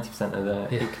 I mean 90% of the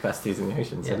heat capacity is in the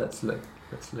ocean. So let's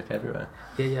look everywhere.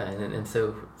 And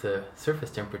so the surface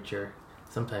temperature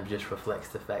sometimes just reflects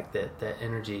the fact that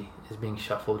energy is being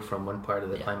shuffled from one part of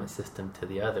the climate system to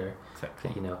the other.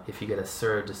 Exactly. If you get a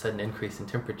sudden increase in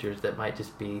temperatures, that might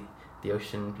just be the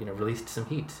ocean, released some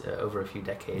heat over a few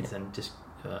decades, and just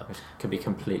which could be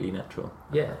completely natural.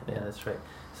 Yeah, that's right.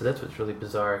 So that's what's really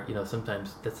bizarre.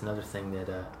 Sometimes that's another thing that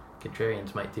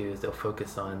contrarians might do, is they'll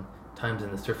focus on times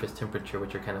in the surface temperature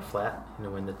which are kind of flat,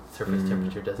 when the surface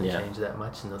temperature doesn't change that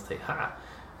much, and they'll say,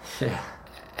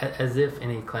 as if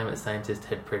any climate scientist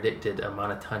had predicted a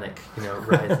monotonic,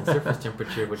 rise in surface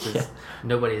temperature, which is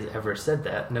nobody has ever said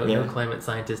that. No climate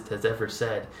scientist has ever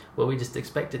said, well, we just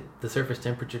expected the surface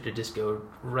temperature to just go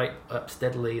right up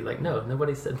steadily. Like, no,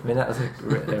 nobody said that. I mean, that was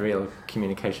a real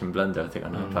communication blunder, I think,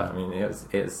 on our part. I mean,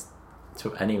 it's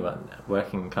to anyone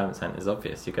working in climate science is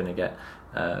obvious. You're going to get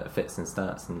fits and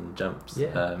starts and jumps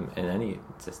in any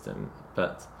system,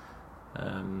 but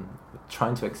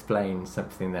trying to explain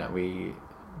something that we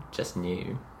just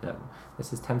knew, that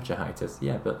this is temperature height,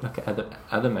 but look at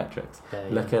other metrics.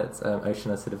 Look at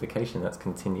ocean acidification, that's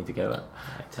continued to go up.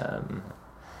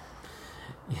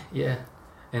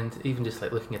 And even just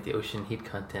like looking at the ocean heat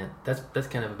content, that's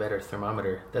kind of a better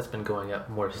thermometer. That's been going up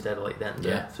more steadily than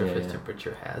the surface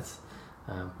temperature has.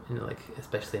 Like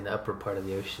especially in the upper part of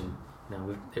the ocean,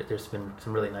 there's been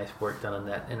some really nice work done on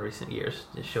that in recent years,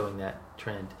 just showing that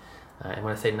trend. And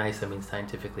when I say nice, I mean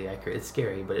scientifically accurate. It's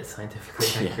scary, but it's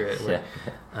scientifically accurate. So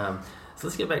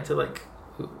let's get back to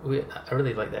I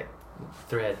really like that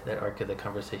thread, that arc of the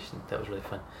conversation. That was really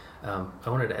fun. I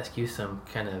wanted to ask you some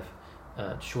kind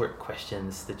of short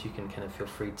questions that you can kind of feel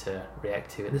free to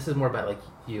react to. And this is more about like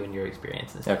you and your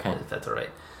experience and stuff, if that's all right.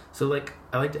 So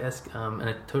I like to ask, and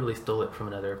I totally stole it from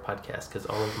another podcast, because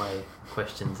all of my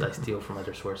questions I steal from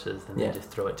other sources and then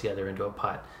just throw it together into a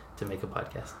pot to make a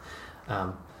podcast.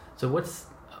 So what's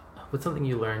something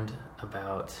you learned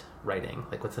about writing?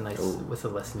 Like what's a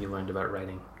lesson you learned about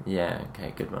writing? Yeah,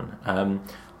 okay, good one.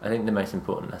 I think the most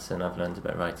important lesson I've learned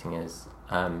about writing is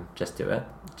just do it.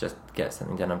 Just get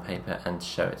something down on paper and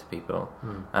show it to people.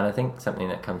 And I think something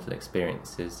that comes with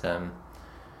experience is now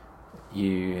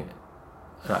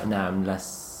I'm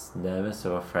less just nervous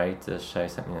or afraid to show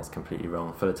something that's completely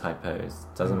wrong, full of typos,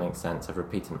 doesn't make sense, I've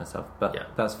repeated myself, but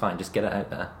that's fine, just get it out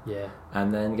there. Yeah.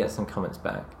 And then get some comments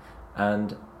back.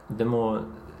 And the more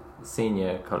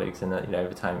senior colleagues, and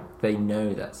over time, they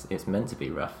know that it's meant to be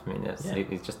rough. I mean,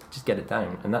 it's just get it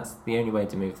down, and that's the only way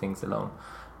to move things along.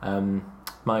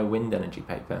 My wind energy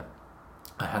paper,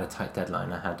 I had a tight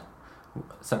deadline. I had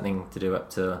something to do up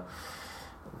to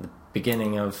the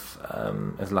beginning of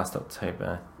last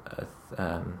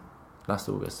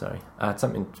August. Sorry, I had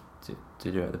something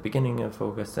to do at the beginning of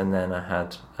August, and then I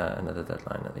had another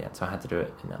deadline at the end, so I had to do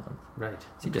it in that month. Right.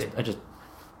 So I just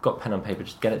got pen on paper,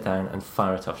 just get it down and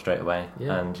fire it off straight away,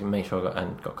 and make sure I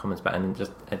got comments back, and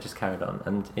it just carried on,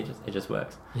 and it just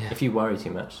works. Yeah. If you worry too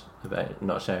much about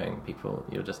not showing people,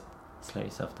 you'll just slow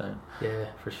yourself down. Yeah,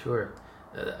 for sure.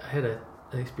 I had an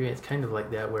experience kind of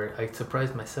like that where I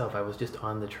surprised myself. I was just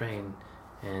on the train,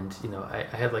 and I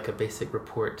had like a basic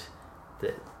report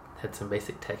that had some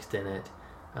basic text in it,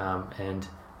 and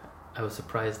I was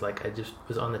surprised, like I just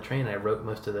was on the train and I wrote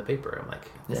most of the paper. I'm like,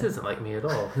 this isn't like me at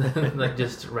all. Like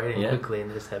just writing quickly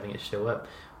and just having it show up.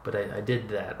 But I did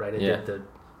that, right?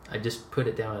 I just put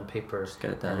it down on paper, just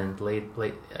get it down. And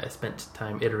then I spent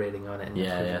time iterating on it and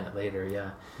improving it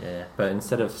later. Yeah. But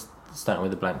instead of starting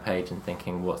with a blank page and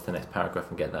thinking what's the next paragraph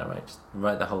and get that right, just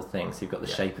write the whole thing so you've got the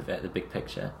shape of it, the big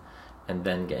picture, and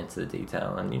then get into the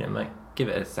detail, and give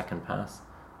it a second pass.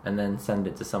 And then send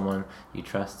it to someone you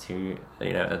trust, who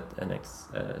a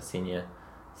senior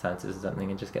scientist or something,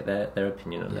 and just get their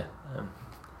opinion on it.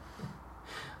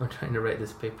 I'm trying to write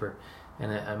this paper,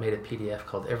 and I made a PDF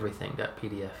called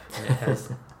everything.pdf, and it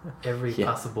has every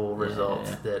possible result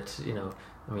that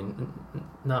I mean,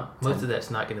 most of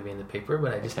that's not going to be in the paper,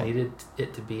 but I just needed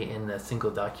it to be in a single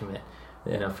document.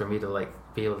 For me to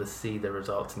be able to see the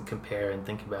results and compare and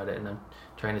think about it, and I'm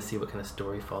trying to see what kind of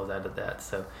story falls out of that.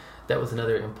 So that was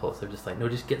another impulse of just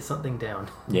just get something down.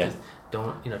 Just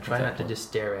don't try not to just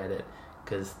stare at it,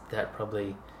 because that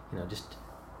probably just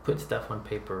put stuff on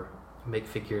paper, make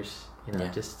figures,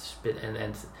 just spit,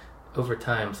 and over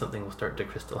time something will start to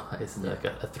crystallize, like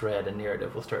a thread, a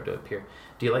narrative will start to appear.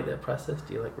 Do you like that process?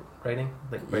 Do you like writing?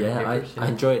 Papers, I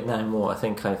enjoy it now more. I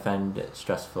think I found it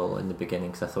stressful in the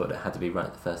beginning because I thought it had to be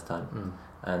right the first time,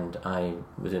 and I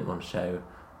didn't want to show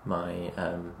my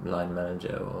line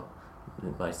manager or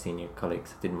my senior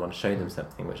colleagues, didn't want to show them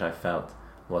something which I felt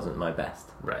wasn't my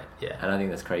best. Right. Yeah. And I think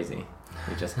that's crazy.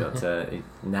 You just got to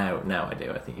now I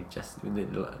do. I think you just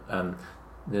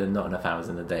there are not enough hours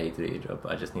in the day to do your job,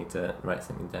 but I just need to write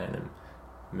something down and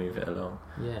move it along.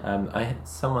 Yeah.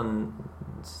 Someone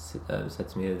said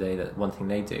to me the other day that one thing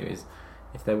they do is,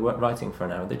 if they're writing for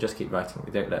an hour, they just keep writing.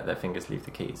 They don't let their fingers leave the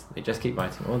keys. They just keep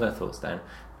writing all their thoughts down.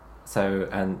 So,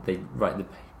 and they write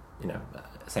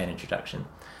say an introduction.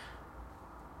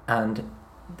 And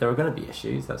there are going to be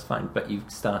issues. That's fine. But you've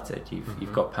started.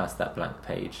 You've got past that blank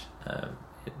page.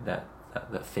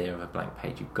 That fear of a blank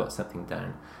page. You've got something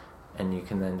down. And you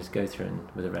can then just go through and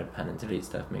with a red pen and delete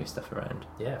stuff, move stuff around.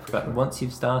 Yeah, but sure. Once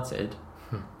you've started,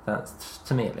 that's,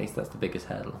 to me at least, that's the biggest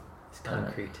hurdle. It's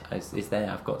concrete. It's there.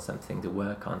 I've got something to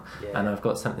work on, and I've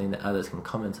got something that others can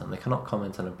comment on. They cannot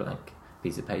comment on a blank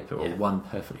piece of paper or one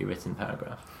perfectly written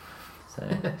paragraph. So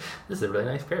this is a really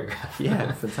nice paragraph. Yeah,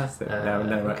 fantastic. Now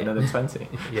write another 20.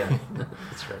 Yeah,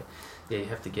 that's right. Yeah, you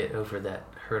have to get over that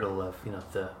hurdle of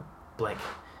the blank.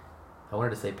 I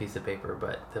wanted to say piece of paper,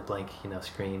 but the blank,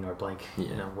 screen or blank,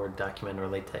 Word document or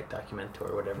LaTeX document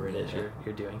or whatever it is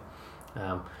you're doing.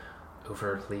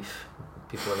 Over Leaf,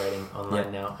 people are writing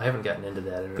online now. I haven't gotten into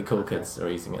that. The cool kids are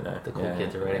using it now. The cool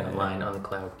kids are writing online on the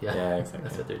cloud. Yeah, exactly.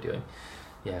 That's what they're doing.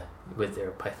 Yeah, with their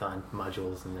Python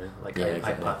modules and their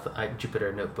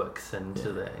Jupyter notebooks and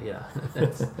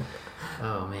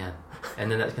oh man.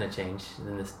 And then that's going to change. And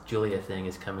then this Julia thing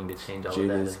is coming to change all of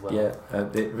that as well. Yeah,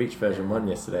 it reached version 1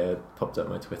 yesterday. It popped up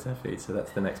my Twitter feed, so that's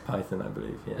the next Python, I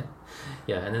believe. Yeah.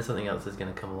 Yeah, and then something else is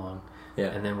going to come along. Yeah.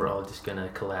 And then we're all just going to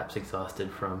collapse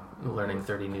exhausted from learning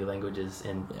 30 new languages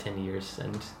in 10 years.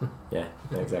 And yeah,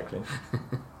 exactly.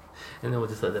 And then we'll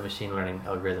just let the machine learning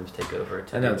algorithms take over.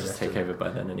 And they'll just take over by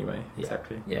then anyway. Yeah.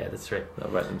 Exactly. Yeah, that's right.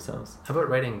 They'll write themselves. How about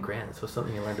writing grants? Was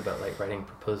something you learned about, like writing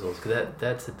proposals? Because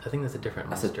I think that's a different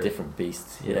monster. That's a different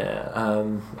beast. Yeah. I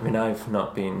mean, I've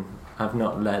not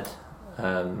led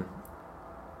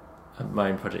my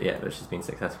own project yet, which has been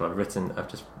successful. I've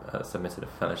just submitted a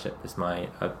fellowship.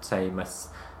 I'd say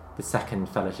the second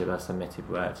fellowship I've submitted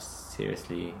where I've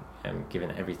seriously given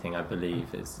everything I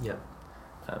believe is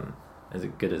as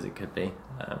good as it could be,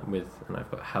 and I've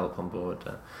got help on board.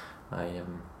 I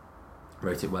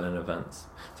wrote it well in advance.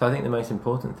 So I think the most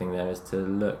important thing there is to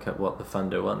look at what the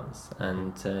funder wants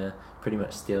and pretty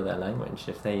much steal their language.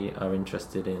 If they are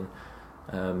interested in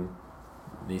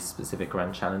these specific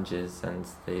grand challenges, and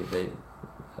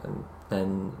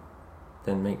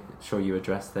then make sure you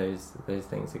address those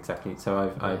things exactly.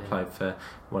 So I applied for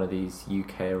one of these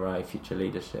UKRI Future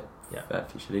Leader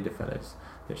Fellows,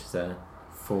 which is a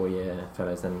 4-year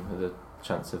fellows, then with a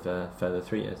chance of a further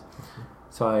 3 years. Mm-hmm.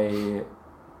 So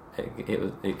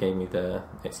it gave me the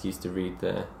excuse to read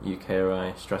the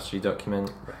UKRI strategy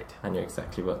document. Right. I knew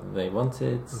exactly what they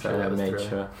wanted, so I made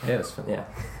sure. Yeah, it was fun. Yeah.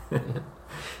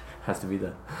 Has to be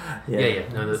done. Yeah.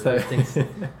 No, those things. No,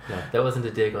 that wasn't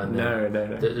a dig on them.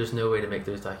 No. There's no way to make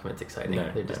those documents exciting.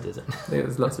 There just isn't.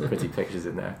 There's lots of pretty pictures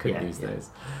in there. I couldn't use those.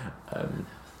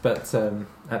 But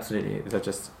absolutely,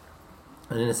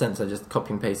 and in a sense, I just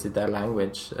copy and pasted their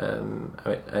language, and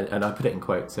I put it in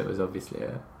quotes. So it was obviously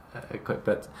a quote,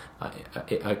 but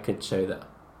I could show that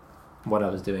what I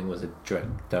was doing was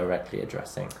directly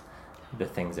addressing the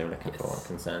things they were looking for and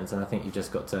concerns. And I think you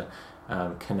just got to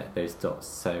connect those dots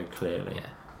so clearly.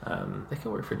 Yeah. They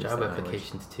can work for job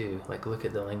applications too. Like, look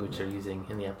at the language they're using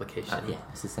in the application. Yeah,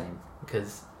 it's the same.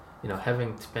 Because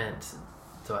having spent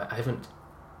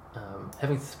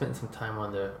some time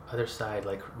on the other side,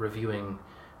 like reviewing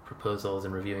proposals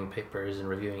and reviewing papers and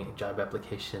reviewing job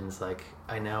applications, like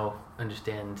I now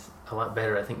understand a lot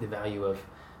better, I think, the value of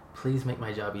please make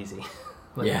my job easy.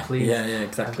 Please. Yeah,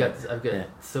 exactly. I've got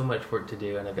so much work to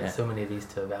do, and I've got so many of these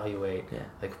to evaluate. Yeah.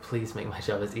 Like, please make my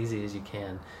job as easy as you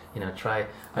can.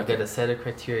 I've got a set of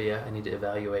criteria I need to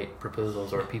evaluate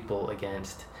proposals or people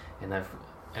against,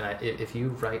 if you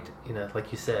write,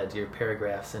 like you said, your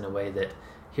paragraphs in a way that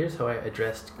here's how I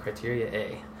addressed criteria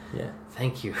A. Yeah.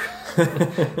 Thank you.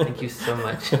 Thank you so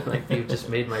much. Like, you've just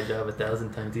made my job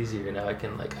 1,000 times easier. Now I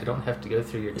can, I don't have to go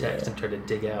through your text and try to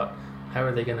dig out how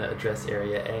are they going to address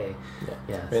area A.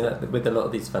 Yeah. I mean, with a lot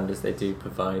of these funders, they do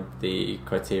provide the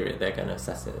criteria they're going to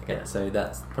assess it against. So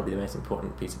that's probably the most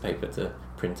important piece of paper to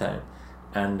print out.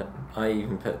 And I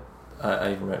even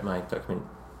wrote my document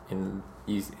in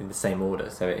the same order.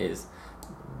 So it is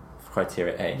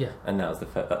criteria A, and now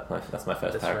that's my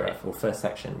first paragraph or first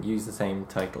section. Use the same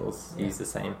titles, use the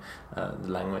same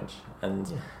language,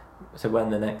 and so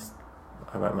when I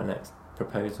write my next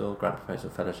grant proposal,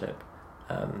 fellowship,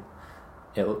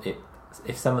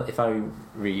 if I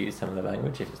reuse some of the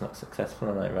language, if it's not successful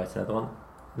and I write another one,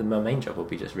 then my main job will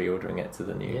be just reordering it to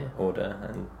the new order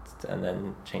and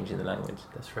then changing the language.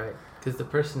 That's right, because the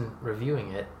person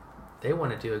reviewing it, they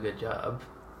want to do a good job.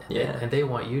 And they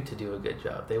want you to do a good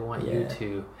job. They want you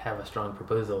to have a strong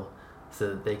proposal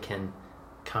so that they can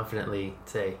confidently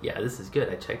say, this is good.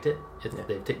 I checked it.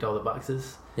 They've ticked all the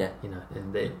boxes. Yeah.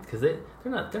 And because they're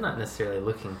not necessarily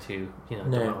looking to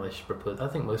demolish proposals. I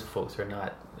think most folks are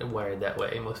not wired that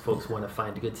way. Most folks want to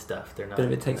find good stuff. They're not. But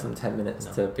if it takes them 10 minutes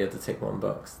to be able to tick one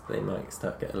box, they might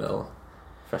start getting a little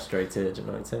frustrated and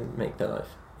want to make their life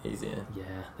easier. Yeah,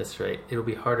 that's right. It'll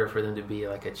be harder for them to be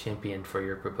like a champion for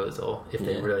your proposal if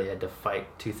they really had to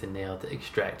fight tooth and nail to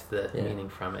extract the meaning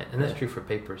from it. And that's true for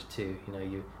papers too.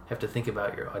 You have to think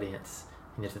about your audience,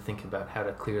 and you have to think about how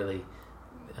to clearly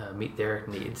meet their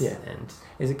needs. Yeah. And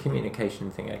it's a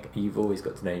communication thing. Like, you've always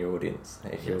got to know your audience.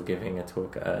 If you're giving a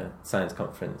talk at a science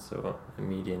conference or a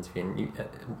media interview,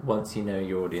 once you know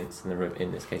your audience, and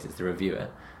in this case it's the reviewer,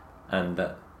 and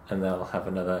they'll have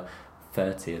another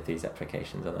 30 of these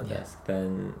applications on the desk,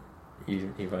 then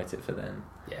you write it for them.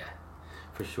 Yeah,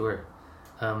 for sure.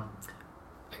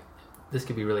 This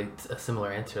could be really a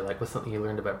similar answer. Like, what's something you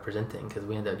learned about presenting? Because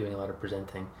we end up doing a lot of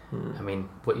presenting. I mean,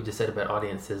 what you just said about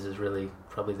audiences is really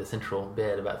probably the central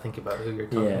bit about think about who you're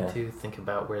talking to, think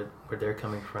about where they're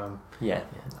coming from. Yeah.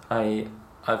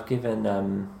 I've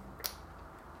given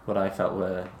what I felt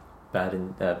were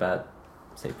bad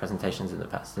say presentations in the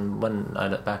past, and when I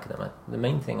look back at them, the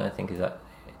main thing I think is that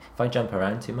if I jump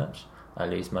around too much, I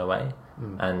lose my way,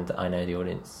 and I know the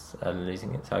audience are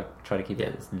losing it. So I try to keep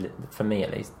it, for me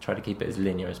at least, try to keep it as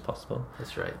linear as possible.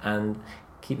 That's right. And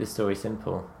keep the story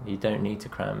simple. You don't need to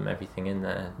cram everything in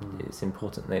there. It's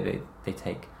important they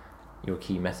take your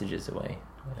key messages away,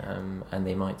 and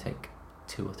they might take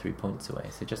 2 or 3 points away.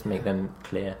 So just make them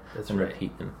clear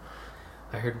repeat them.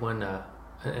 I heard one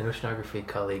an oceanography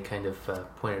colleague kind of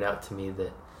pointed out to me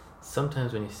that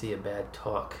sometimes when you see a bad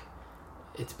talk,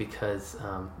 it's because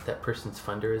that person's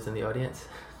funder is in the audience.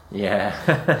 Yeah.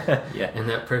 Yeah. And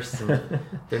that person,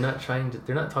 they're not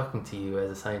talking to you as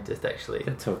a scientist, actually.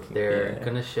 They're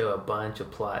going to show a bunch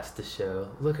of plots to show,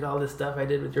 look at all this stuff I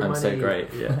did with your money. I'm so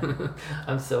great, yeah.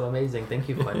 I'm so amazing. Thank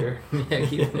you, funder.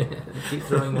 Keep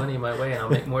throwing money my way and I'll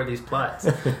make more of these plots.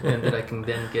 And that I can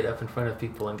then get up in front of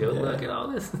people and go, look at all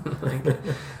this.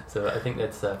 So I think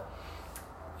that's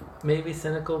maybe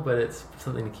cynical, but it's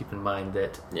something to keep in mind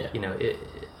that,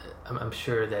 I'm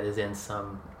sure that is in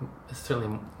some,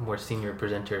 certainly more senior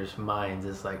presenters' minds,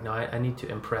 is like, no, I need to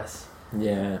impress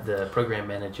the program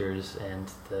managers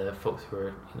and the folks who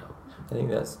are, I think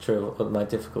that's true.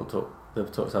 The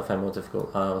talks I find more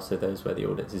difficult are also those where the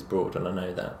audience is broad, and I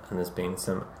know that, and there's been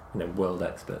some, world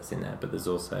experts in there, but there's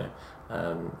also,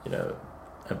 the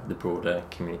broader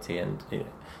community, and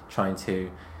trying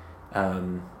to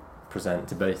present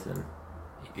to both of them.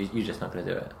 You're just not going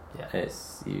to do it. Yeah.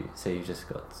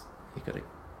 You've got to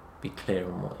be clear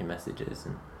on what your message is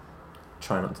and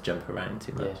try not to jump around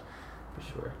too much. Yeah, for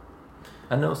sure.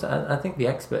 And also, I think the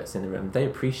experts in the room, they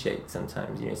appreciate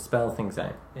sometimes, spell things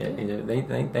out. They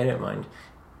don't mind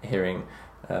hearing,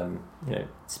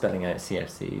 spelling out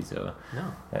CFCs or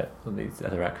all these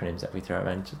other acronyms that we throw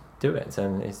around. Just do it,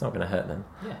 so it's not going to hurt them.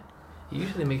 Yeah. It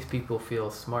usually makes people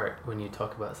feel smart when you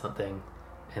talk about something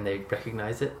and they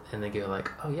recognize it and they go like,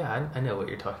 oh yeah, I know what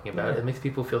you're talking about. It makes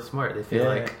people feel smart. They feel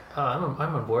oh,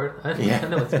 I'm on board. I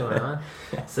know what's going on.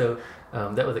 So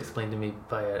that was explained to me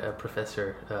by a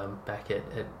professor back at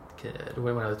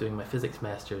when I was doing my physics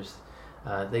masters.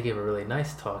 They gave a really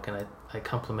nice talk, and I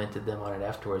complimented them on it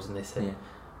afterwards, and they said,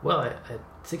 well,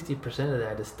 60% of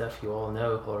that is stuff you all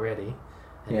know already.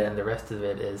 And then the rest of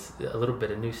it is a little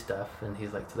bit of new stuff. And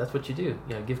he's like, so that's what you do.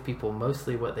 Give people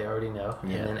mostly what they already know,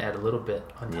 and then add a little bit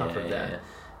on top of that.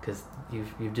 Because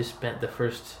you've just spent the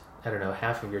first,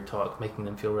 half of your talk making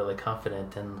them feel really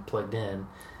confident and plugged in.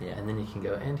 Yeah. And then you can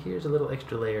go, and here's a little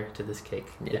extra layer to this cake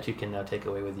that you can now take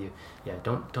away with you. Yeah,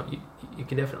 you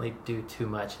can definitely do too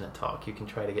much in a talk. You can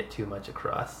try to get too much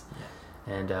across.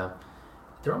 Yeah. And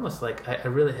they're almost like, I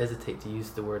really hesitate to use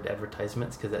the word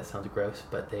advertisements because that sounds gross,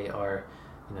 but they are...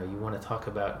 you want to talk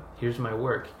about, here's my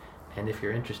work, and if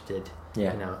you're interested,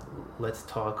 let's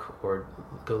talk, or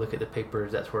go look at the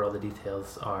papers. That's where all the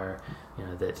details are.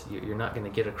 That you're not going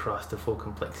to get across the full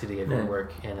complexity of your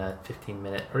work in a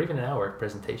 15-minute or even an hour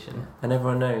presentation. Yeah. And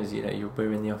everyone knows,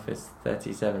 we're in the office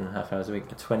 37.5 hours a week.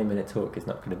 A 20-minute talk is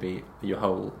not going to be your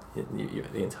whole,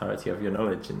 the entirety of your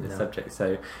knowledge in this subject.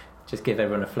 So just give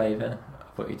everyone a flavour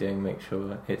of what you're doing. Make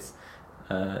sure it's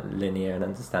linear and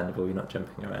understandable. You're not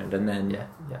jumping around, and then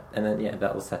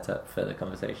that will set up further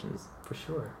conversations for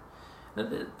sure. Now,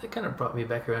 that kind of brought me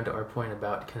back around to our point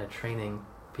about kind of training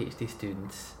PhD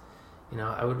students.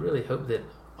 I would really hope that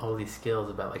all these skills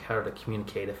about like how to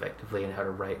communicate effectively and how to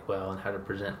write well and how to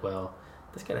present well,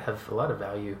 that's got to have a lot of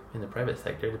value in the private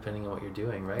sector, depending on what you're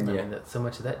doing, right? I mean, that so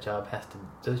much of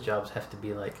those jobs have to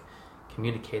be like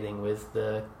communicating with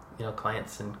the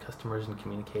clients and customers, and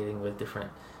communicating with different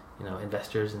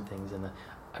investors and things, and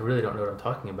I really don't know what I'm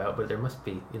talking about, but there must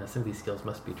be, some of these skills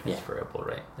must be transferable,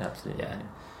 right? Absolutely. Yeah.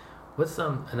 What's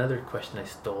another question I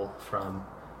stole from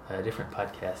a different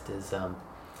podcast is,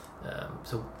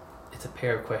 so it's a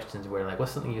pair of questions where like,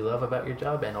 what's something you love about your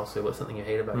job, and also what's something you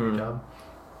hate about your job?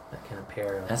 That kind of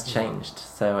pair. That's changed.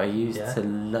 So I used to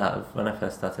love, when I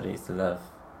first started, I used to love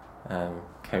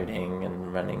coding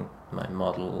and running my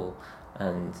model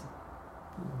and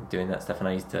doing that stuff, and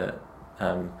I used to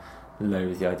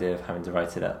loathe the idea of having to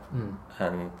write it up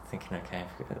and thinking, okay,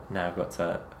 now I've got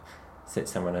to sit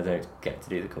somewhere and I don't get to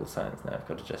do the cool science. Now I've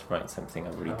got to just write something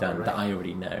I've already done that I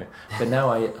already know. But now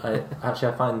I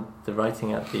find the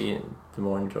writing out the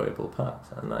more enjoyable part,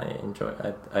 and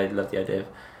I love the idea of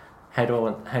how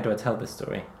do I tell this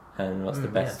story, and what's the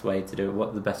best way to do it, what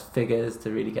are the best figures to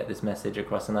really get this message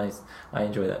across, and I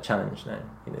enjoy that challenge now.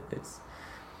 It's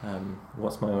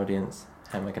what's my audience,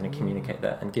 how am I going to communicate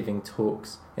that? And giving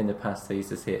talks, in the past I used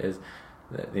to see it as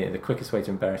the quickest way to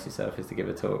embarrass yourself is to give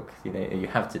a talk. You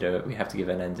have to do it. We have to give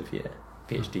an end of year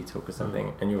PhD talk or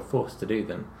something, and you're forced to do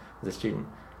them as a student.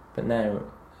 But now,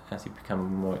 as you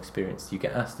become more experienced, you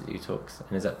get asked to do talks,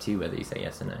 and it's up to you whether you say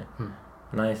yes or no.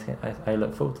 And I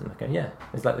look forward to them. I go,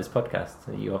 it's like this podcast.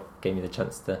 You gave me the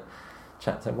chance to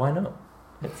chat, so why not?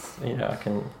 It's I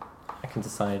can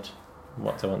decide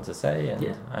what I want to say,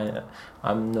 and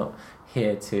I'm not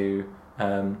here to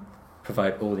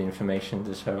provide all the information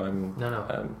to show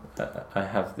I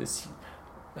have this,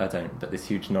 I don't, but this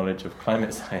huge knowledge of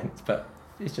climate science, but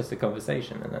it's just a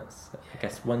conversation, and that's, I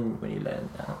guess, when you learn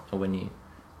that, or when you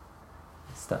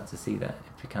start to see that,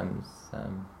 it becomes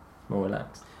more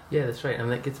relaxed. Yeah, that's right. And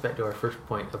that gets back to our first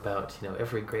point about,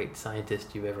 every great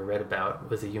scientist you ever read about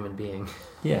was a human being.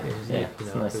 Yeah,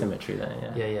 it's nice symmetry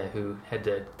there, Yeah, who had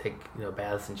to take,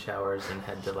 baths and showers and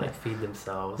had to, feed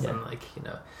themselves. And,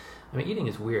 eating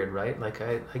is weird, right? Like,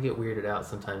 I get weirded out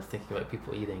sometimes thinking about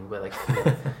people eating, but,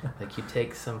 like you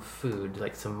take some food,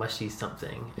 like some mushy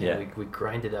something, and we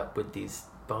grind it up with these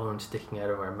bones sticking out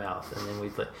of our mouth, and then we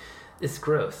it's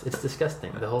gross. It's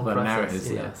disgusting. The whole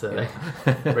process.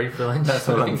 Ready for lunch? That's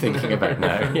what I'm thinking about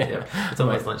now. Yeah. It's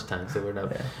almost lunchtime, so we're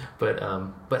not. Yeah. But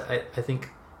I think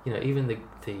even the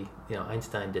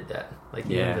Einstein did that. Like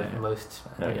even the most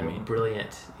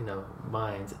brilliant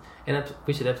minds, and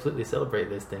we should absolutely celebrate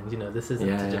those things. This isn't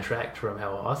to detract from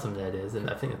how awesome that is,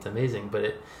 and I think it's amazing.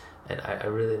 But I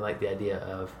really like the idea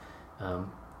of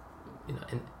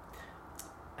and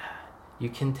you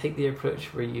can take the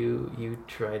approach where you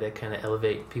try to kind of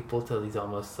elevate people to these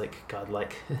almost like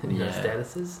godlike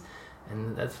statuses,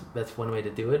 and that's one way to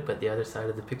do it. But the other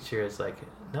side of the picture is like,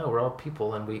 no, we're all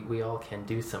people, and we all can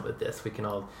do some of this. We can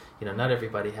all, not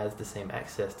everybody has the same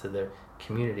access to their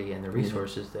community and the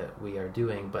resources that we are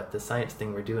doing, but the science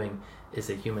thing we're doing is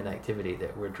a human activity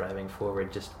that we're driving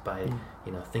forward just by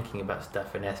thinking about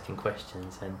stuff and asking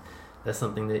questions, and that's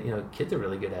something that kids are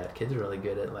really good at. Kids are really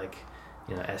good at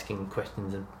asking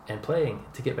questions and playing.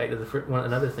 To get back to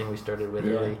another thing we started with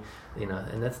early,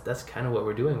 and that's kind of what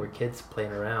we're doing. We're kids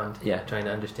playing around, trying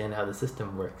to understand how the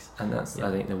system works. And that's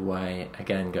I think the why,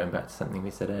 again, going back to something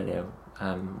we said earlier,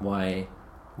 why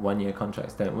 1-year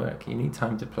contracts don't work. You need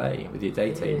time to play with your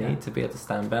data. You need to be able to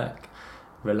stand back,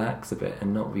 relax a bit,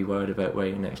 and not be worried about where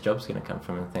your next job's going to come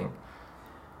from, and think,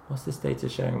 what's this data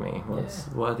showing me?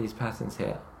 What are these patterns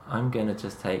here? I'm going to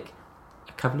just take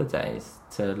a couple of days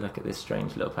to look at this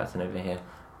strange little pattern over here.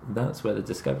 That's where the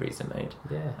discoveries are made.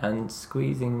 And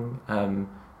squeezing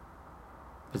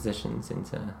positions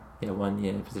into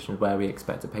 1-year positions where we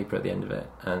expect a paper at the end of it,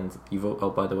 and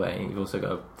by the way, you've also got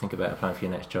to think about applying for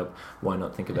your next job. Why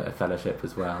not think about a fellowship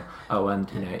as well? And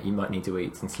you might need to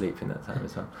eat and sleep in that time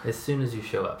as well. As soon as you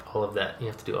show up, all of that, you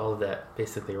have to do all of that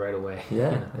basically right away.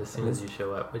 As soon as you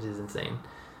show up, which is insane.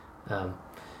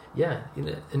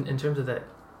 In terms of that,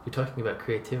 you're talking about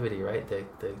creativity, right?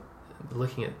 The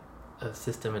looking at a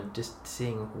system and just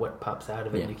seeing what pops out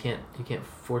of it. You can't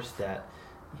force that.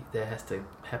 That has to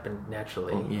happen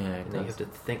naturally. You have to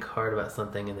think hard about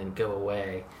something and then go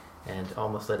away and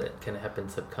almost let it kind of happen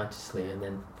subconsciously, and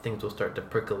then things will start to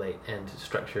percolate, and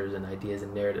structures and ideas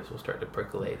and narratives will start to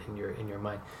percolate in your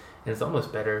mind. And it's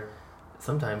almost better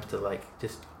sometimes to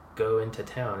just go into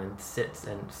town and sit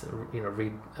and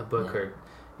read a book, or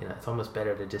it's almost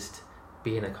better to just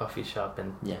be in a coffee shop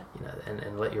and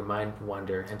and let your mind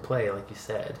wander and play, like you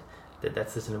said.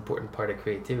 That's just an important part of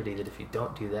creativity, that if you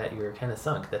don't do that, you're kind of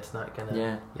sunk. That's not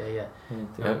gonna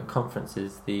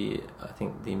conferences, I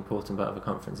think the important part of a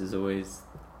conference is always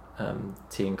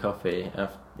tea and coffee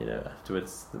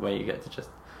afterwards, the way you get to just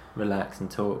relax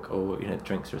and talk, or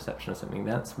drinks reception or something.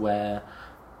 That's where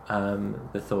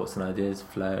the thoughts and ideas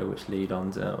flow, which lead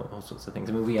on to all sorts of things.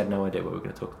 I mean, we had no idea what we were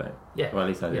going to talk about. Well, at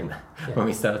least I didn't when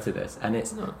we started this. And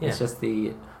it's just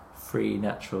the free,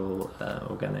 natural,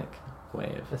 organic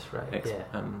way of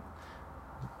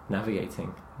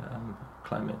navigating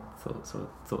climate thoughts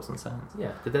and science.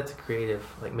 But that's a creative,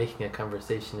 making a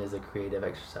conversation is a creative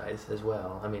exercise as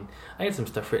well. I mean, I had some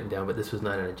stuff written down, but this was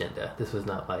not an agenda. This was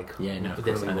not then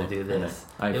we will do this.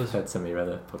 I've heard some of your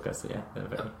other podcasts, they're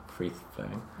very free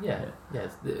flowing.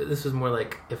 This was more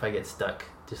like, if I get stuck,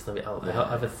 just let me, I'll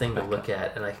have a thing to look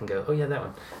at, and I can go, oh yeah, that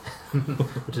one.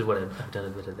 Which is what I've done a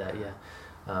bit of that,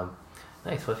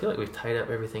 nice. Well, I feel like we've tied up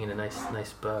everything in a nice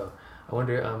bow. I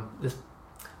wonder, this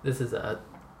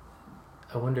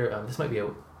might be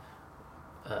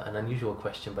an unusual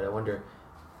question, but I wonder,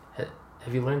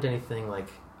 have you learned anything?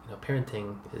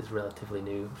 Parenting is relatively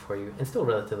new for you, and still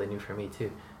relatively new for me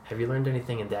too. Have you learned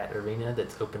anything in that arena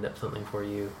that's opened up something for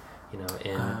you, in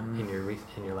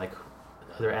your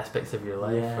other aspects of your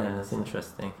life? Yeah, that's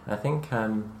interesting. I think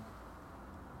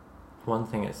one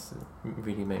thing that's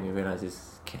really made me realise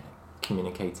is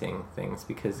communicating things,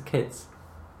 because kids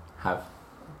have,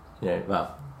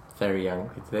 very young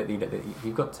kids,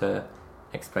 you've got to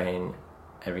explain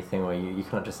everything, or you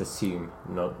cannot just assume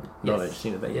knowledge.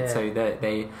 So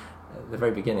they at the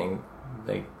very beginning,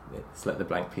 it's like the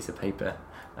blank piece of paper,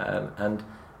 and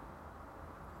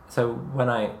so when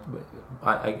I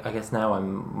guess now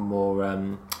I'm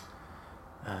more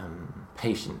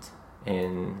patient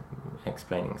in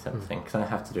explaining something, because I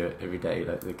have to do it every day.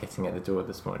 Like getting at the door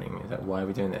this morning, is that, why are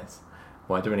we doing this?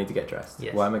 Why do I need to get dressed?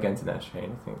 Why am I going to nursery?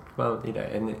 And I think,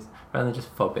 and it's rather than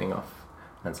just fobbing off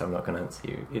and so I'm not going to answer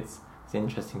you, it's it's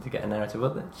interesting to get a narrative.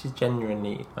 Well, she's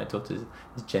genuinely, my daughter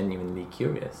is genuinely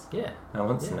curious. Yeah. And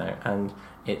wants to know, and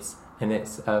it's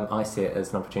I see it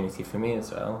as an opportunity for me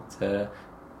as well to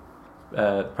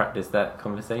practice that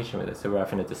conversation with her. So we're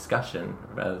having a discussion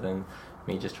rather than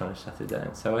me just trying to shut it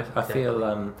down. So I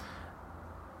feel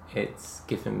it's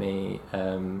given me.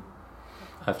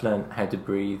 I've learned how to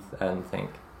breathe and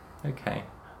think. Okay,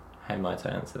 how might I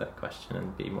answer that question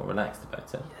and be more relaxed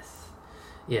about it? Yes.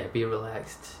 Yeah, be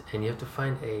relaxed, and you have to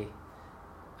find a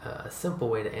simple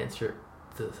way to answer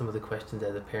some of the questions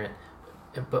as a parent.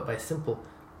 But by simple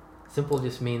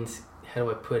just means, how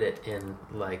do I put it in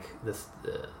like this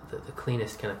the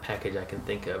cleanest kind of package I can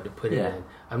think of to put it in.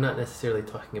 I'm not necessarily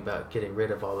talking about getting rid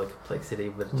of all the complexity,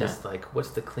 but just like, what's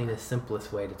the cleanest,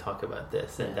 simplest way to talk about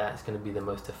this, and that's going to be the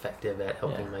most effective at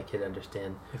helping my kid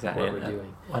understand what we're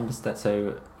doing. Understand.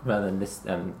 So rather than this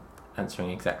answering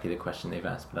exactly the question they've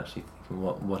asked, but actually thinking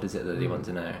what is it that they want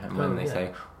to know, and when they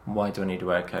say, why do I need to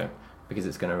wear a coat? Because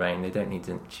it's going to rain.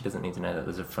 She doesn't need to know that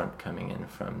there's a front coming in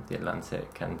from the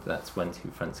Atlantic, and that's when two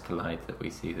fronts collide that we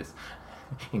see this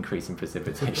increase in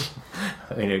precipitation.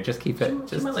 Just keep it.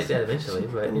 She might like that eventually,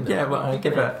 but I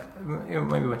give her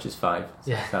maybe when she's 5.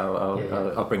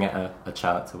 So I'll bring out a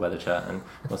chart, a weather chart, and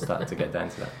we'll start to get down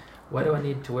to that. Why do I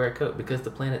need to wear a coat? Because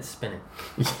the planet's spinning.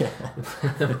 Yeah.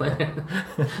 The planet.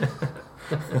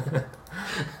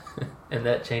 And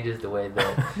that changes the way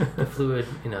that the fluid,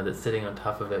 that's sitting on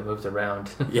top of it moves around.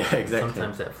 Yeah, exactly.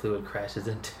 Sometimes that fluid crashes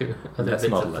into other bits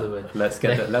of fluid. Let's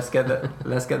get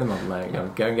the model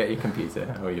out. Go and get your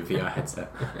computer or your VR headset,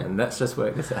 and let's just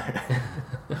work this out.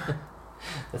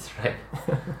 That's right.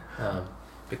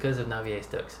 Because of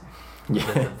Navier-Stokes.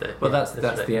 Yeah. That's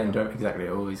the end. Exactly.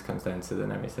 It always comes down to the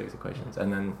Navier-Stokes equations,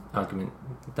 and then argument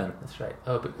done. That's right.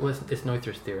 Oh, but it's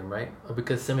Noether's theorem, right? Oh,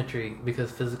 because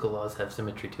physical laws have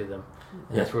symmetry to them.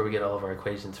 And that's where we get all of our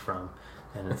equations from.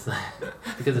 And it's like,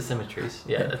 because of symmetries.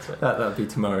 Yeah, that's right. That would be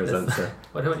tomorrow's answer.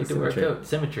 Why do I need to wear a coat?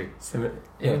 Symmetry.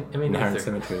 Inherent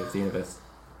symmetry of the universe.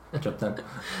 Job done.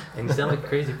 And you sound like a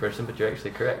crazy person, but you're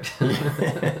actually correct.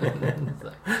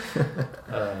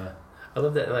 I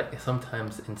love that. Like,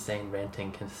 sometimes insane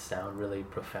ranting can sound really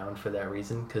profound for that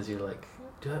reason, because you're like,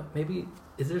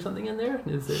 is there something in there?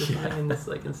 Is there something in this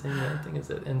like insane ranting? Is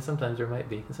it? And sometimes there might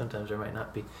be, and sometimes there might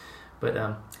not be. But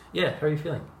how are you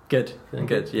feeling? Good. Feeling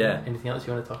good. Yeah. Anything else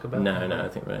you want to talk about? No. I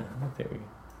think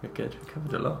we're good. We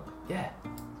covered a lot. Yeah.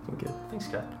 We're good. Thanks,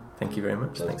 Scott. Thank you very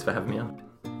much. Thanks for having me on.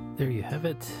 There you have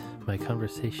it. My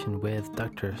conversation with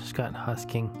Dr. Scott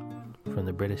Hosking from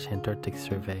the British Antarctic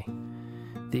Survey.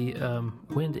 The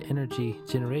wind energy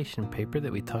generation paper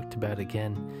that we talked about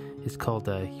again is called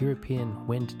European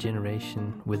Wind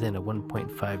Generation Within a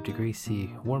 1.5 degree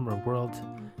C Warmer World,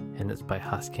 and it's by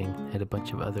Hosking and a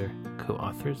bunch of other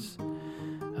co-authors.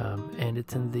 And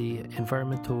it's in the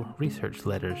Environmental Research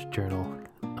Letters Journal,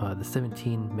 the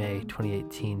 17 May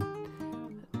 2018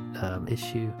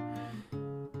 issue.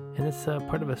 And it's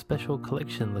part of a special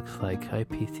collection, looks like,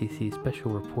 IPCC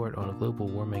Special Report on Global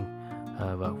Warming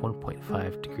of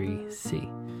 1.5 degree C.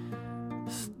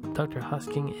 Dr.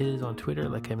 Hosking is on Twitter,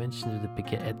 like I mentioned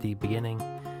at the beginning.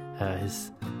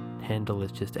 His handle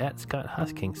is just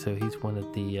 @ScottHosking, so he's one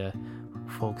of the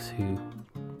folks who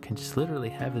can just literally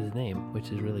have his name, which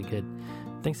is really good.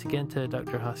 Thanks again to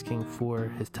Dr. Hosking for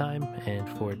his time and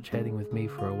for chatting with me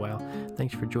for a while.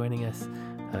 Thanks for joining us.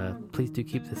 Please do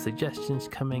keep the suggestions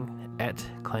coming at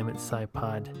Climate Sci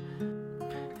Pod.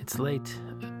 It's late.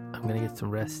 I'm going to get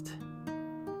some rest.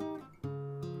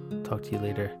 Talk to you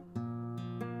later.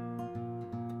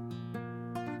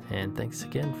 And thanks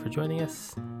again for joining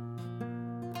us.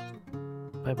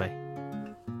 Bye-bye.